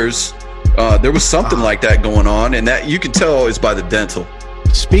years. There was something like that going on, and that you can tell is by the dental.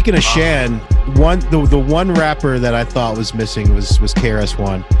 Speaking of Shan, the one rapper that I thought was missing was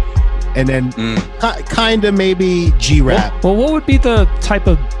KRS-One, and then kind of maybe G-Rap. Well, what would be the type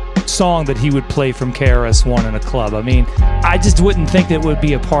of song that he would play from KRS-One in a club? I mean, I just wouldn't think that would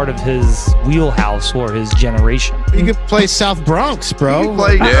be a part of his wheelhouse or his generation. You could play South Bronx, bro.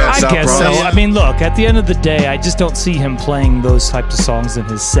 I guess so. I mean, look, at the end of the day, I just don't see him playing those types of songs in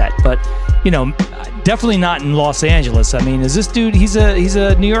his set. But, definitely not in Los Angeles. I mean, is this dude, he's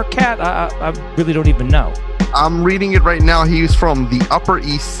a New York cat? I really don't even know. I'm reading it right now. He's from the Upper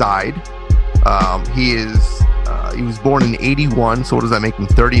East Side. He was born in 81, so what does that make him?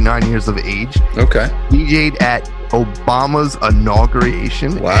 39 years of age. Okay. DJ'd at Obama's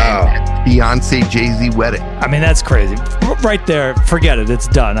inauguration. Wow. And at Beyonce Jay-Z wedding. I mean, that's crazy. Right there, forget it. It's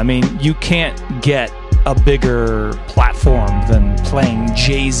done. I mean, you can't get a bigger platform than playing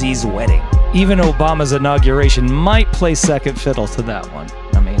Jay-Z's wedding. Even Obama's inauguration might play second fiddle to that one.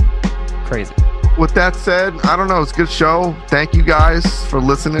 I mean, crazy. With that said, I don't know. It's a good show. Thank you guys for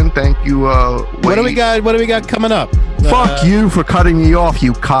listening. Thank you. What do we got? What do we got coming up? Fuck you for cutting me off,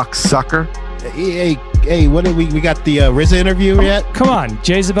 you cocksucker. Hey, what do we got the RZA interview yet? Come on,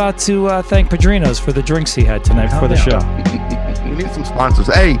 Jay's about to thank Padrinos for the drinks he had tonight before the show. We need some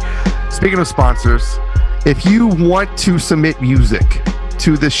sponsors. Hey, speaking of sponsors, if you want to submit music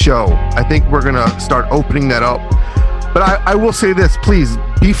to the show, I think we're gonna start opening that up. But I will say this, please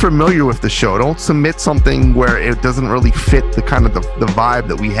be familiar with the show. Don't submit something where it doesn't really fit the kind of the vibe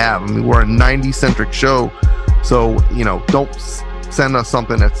that we have. I mean, we're a 90s-centric show, so, don't send us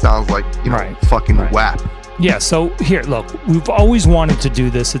something that sounds like, fucking WAP. Yeah, so here, look, we've always wanted to do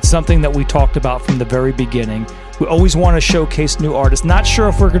this. It's something that we talked about from the very beginning. We always want to showcase new artists. Not sure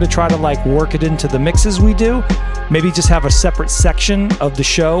if we're going to try to work it into the mixes we do. Maybe just have a separate section of the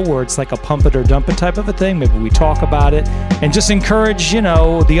show where it's like a pump it or dump it type of a thing. Maybe we talk about it and just encourage,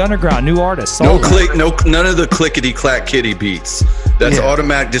 the underground, new artists. None of the clickety clack kitty beats. That's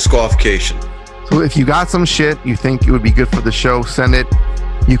automatic disqualification. So if you got some shit you think it would be good for the show, send it.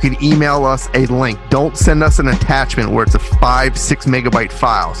 You can email us a link. Don't send us an attachment where it's a 5-6 megabyte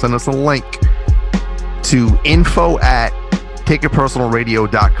file. Send us a link to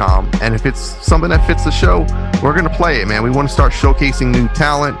info@takeitpersonalradio.com, and if it's something that fits the show, we're gonna play it, man. We want to start showcasing new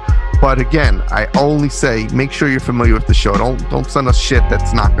talent, but again, I only say make sure you're familiar with the show. Don't send us shit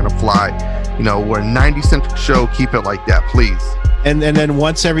that's not gonna fly. We're a 90-centric show. Keep it like that, please. And then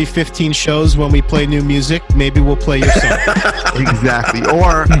once every 15 shows when we play new music, maybe we'll play your song. Exactly.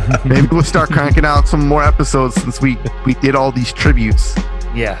 Or maybe we'll start cranking out some more episodes since we did all these tributes.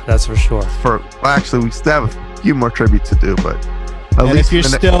 Yeah, that's for sure. Actually, we still have a few more tributes to do, but at least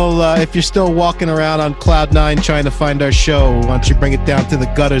if you're still walking around on Cloud 9 trying to find our show, why don't you bring it down to the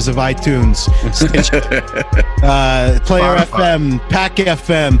gutters of iTunes, Player FM, Pack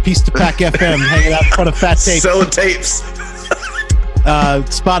FM, Piece to Pack FM, hanging out in front of Fat Tape, selling tapes,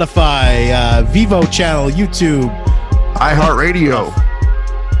 Spotify, Vivo channel, YouTube, iHeartRadio,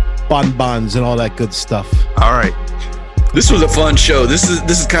 bonbons, and all that good stuff. All right. This was a fun show. This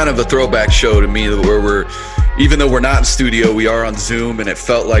is kind of a throwback show to me, where even though we're not in studio, we are on Zoom, and it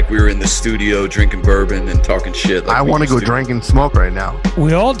felt like we were in the studio drinking bourbon and talking shit. Like I want to go drink and smoke right now.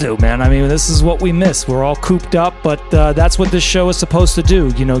 We all do, man. I mean, this is what we miss. We're all cooped up, but that's what this show is supposed to do.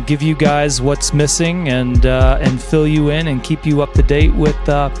 You know, give you guys what's missing and fill you in and keep you up to date with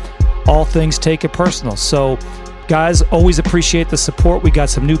all things Take It Personal. So, guys, always appreciate the support. We got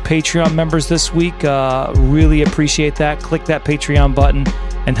some new Patreon members this week. Really appreciate that. Click that Patreon button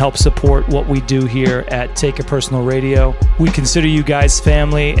and help support what we do here at Take It Personal Radio. We consider you guys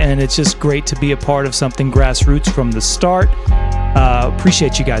family, and it's just great to be a part of something grassroots from the start.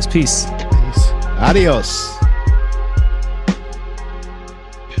 Appreciate you guys. Peace. Adios.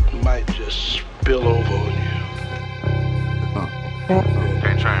 It might just spill over on you.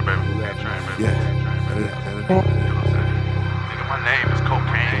 Can't train, baby. Can't train, baby. Yeah. Nigga, my name is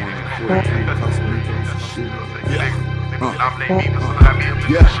cocaine.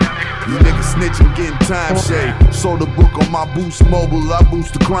 You niggas snitching, getting time shade. Sold a book on my Boost Mobile, I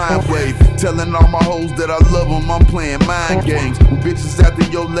boost the crime wave. Telling all my hoes that I love them, I'm playing mind games. When bitches after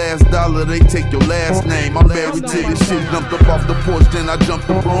your last dollar, they take your last name. I'm married to this shit, jumped up off the porch, then I jumped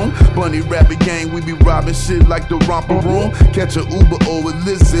the broom. Bunny Rabbit gang, we be robbing shit like the romper room. Catch a Uber or a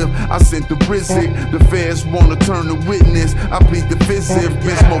Lizip, I sent the Brizzic. The feds wanna turn the witness, I plead the fifth.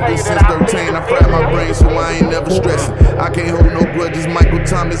 Been smoking since 13, I fried my brain so I ain't never stressing. I can't hold no grudges, Michael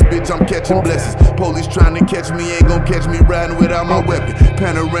Thomas, bitch, I'm catching blessings. Police trying to catch me, ain't gon' catch me riding without my weapon.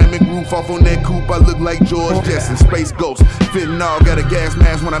 Panoramic roof off on that coupe, I look like George Jetson. Space Ghost, fentanyl, got a gas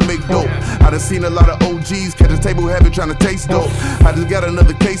mask when I make dope. I done seen a lot of OGs catch a table habit trying to taste dope. I just got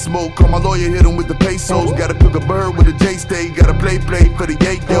another case smoke, call my lawyer, hit him with the pesos. Gotta cook a bird with a J-stay, gotta play for the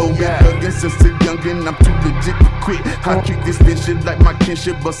yayo. Been thuggin' since a youngin', I'm too legit to quit. I treat this bitch shit like my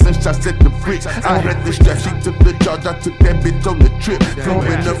kinship, but since I set the fridge, I had the strap, she took the charge, I took that bitch on the trip. Flew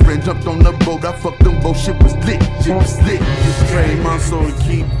in a friend, jumped on the boat, I fucked them both, shit was lit, shit was lit. Just trade my soul and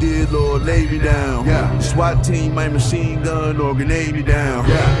keep dead or lay me down. SWAT team, my machine gun or grenade me down.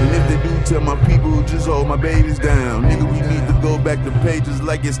 And if they do, tell my people, just hold my babies down. Nigga, we need to go back to pages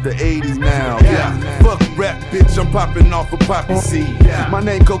like it's the 80s now. Fuck rap, bitch, I'm popping off a poppy seed. My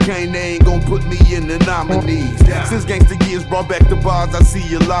name cocaine, they ain't gon' put me in the nominees. Since gangsta years brought back the bars, I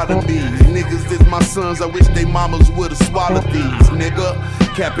see a lot of me. Niggas is my sons, I wish they mamas would've swallowed these. Nigga,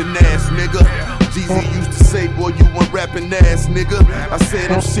 capping ass nigga. Jeezy used to say, boy, you want rapping ass nigga. I said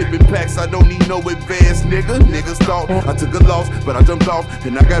I'm shipping packs, I don't need no advance nigga. Niggas thought I took a loss, but I jumped off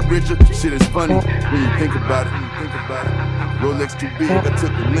and I got richer. Shit is funny when you think about it. Rolex too big, I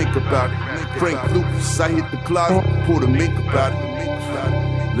took a link about it. Frank Lucas, I hit the closet, pulled a mink about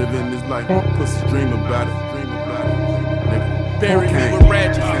it. Living this life, pussy dream about it. Bury me with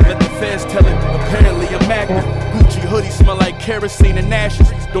ratchets, let the feds tell it. Apparently I'm acting. Gucci hoodie smell like kerosene and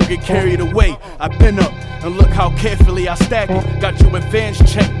ashes. Don't get carried away. I've been up and look how carefully I stack it. Got your advance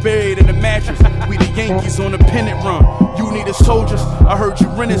check buried in the mattress. We the Yankees on a pennant run. You needed soldiers, I heard you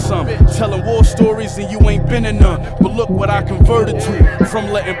rented some. Telling war stories and you ain't been in none. But look what I converted to. From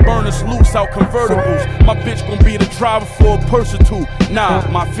letting burners loose out convertibles. My bitch gon' be the driver for a purse or two. Nah,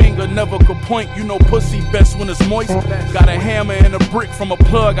 my finger never could point. You know pussy best when it's moist. Got a hammer and a brick from a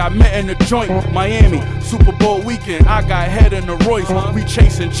plug I met in the joint. Miami, Super Bowl weekend, I got head in the Royce. We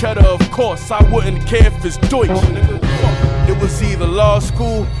chasing cheddar, of course, I wouldn't care if it's Deutsch. It was either law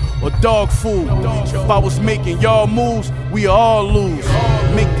school or dog food. If I was making y'all moves, we all lose.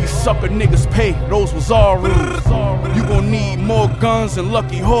 Make these sucker niggas pay, those was all rules. You gon' need more guns and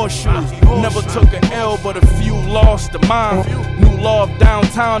lucky horseshoes. Never took an L, but a few lost to mine. New law of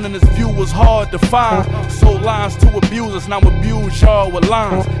downtown and this view was hard to find. Sold lines to abusers, now abuse y'all with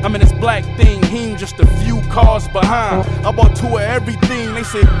lines. I'm in this black thing, he just a few cars behind. I bought two of everything, they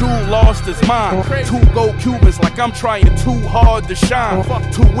said dude lost his mind. 2 gold Cubans like I'm trying too hard to shine.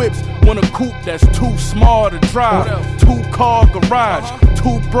 2 whips, one a coupe that's too small to drive. 2-car garage,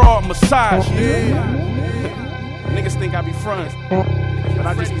 2 broad massage. Niggas think I be frontin', but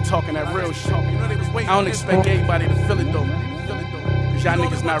I just be talking that real shit. I don't expect everybody to feel it though, cause y'all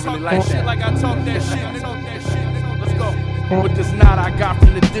niggas not really like that. Like I talk that shit, let's go. With this knot I got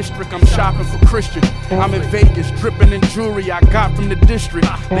from the district, I'm shopping for Christian. I'm in Vegas, dripping in jewelry I got from the district.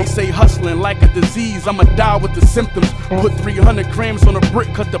 They say hustling like a disease, I'ma die with the symptoms. Put 300 grams on a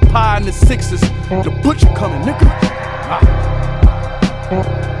brick, cut the pie in the 6s. The butcher coming, nigga.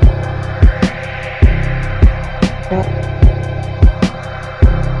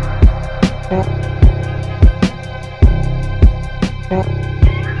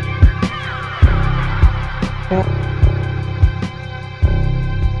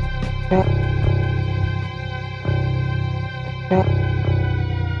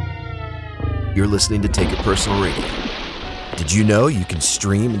 You're listening to Take It Personal Radio. Did you know you can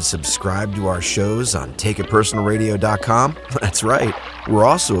stream and subscribe to our shows on TakeItPersonalRadio.com? That's right. We're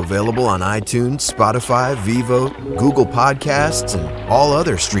also available on iTunes, Spotify, Vivo, Google Podcasts, and all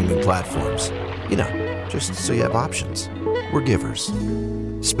other streaming platforms. You know, just so you have options. We're givers.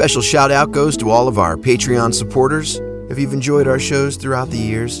 Special shout out goes to all of our Patreon supporters. If you've enjoyed our shows throughout the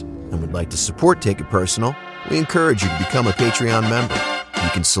years and would like to support Take It Personal, we encourage you to become a Patreon member. You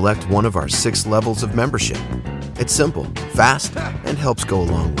can select one of our 6 levels of membership. It's simple, fast, and helps go a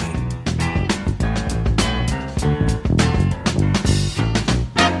long way.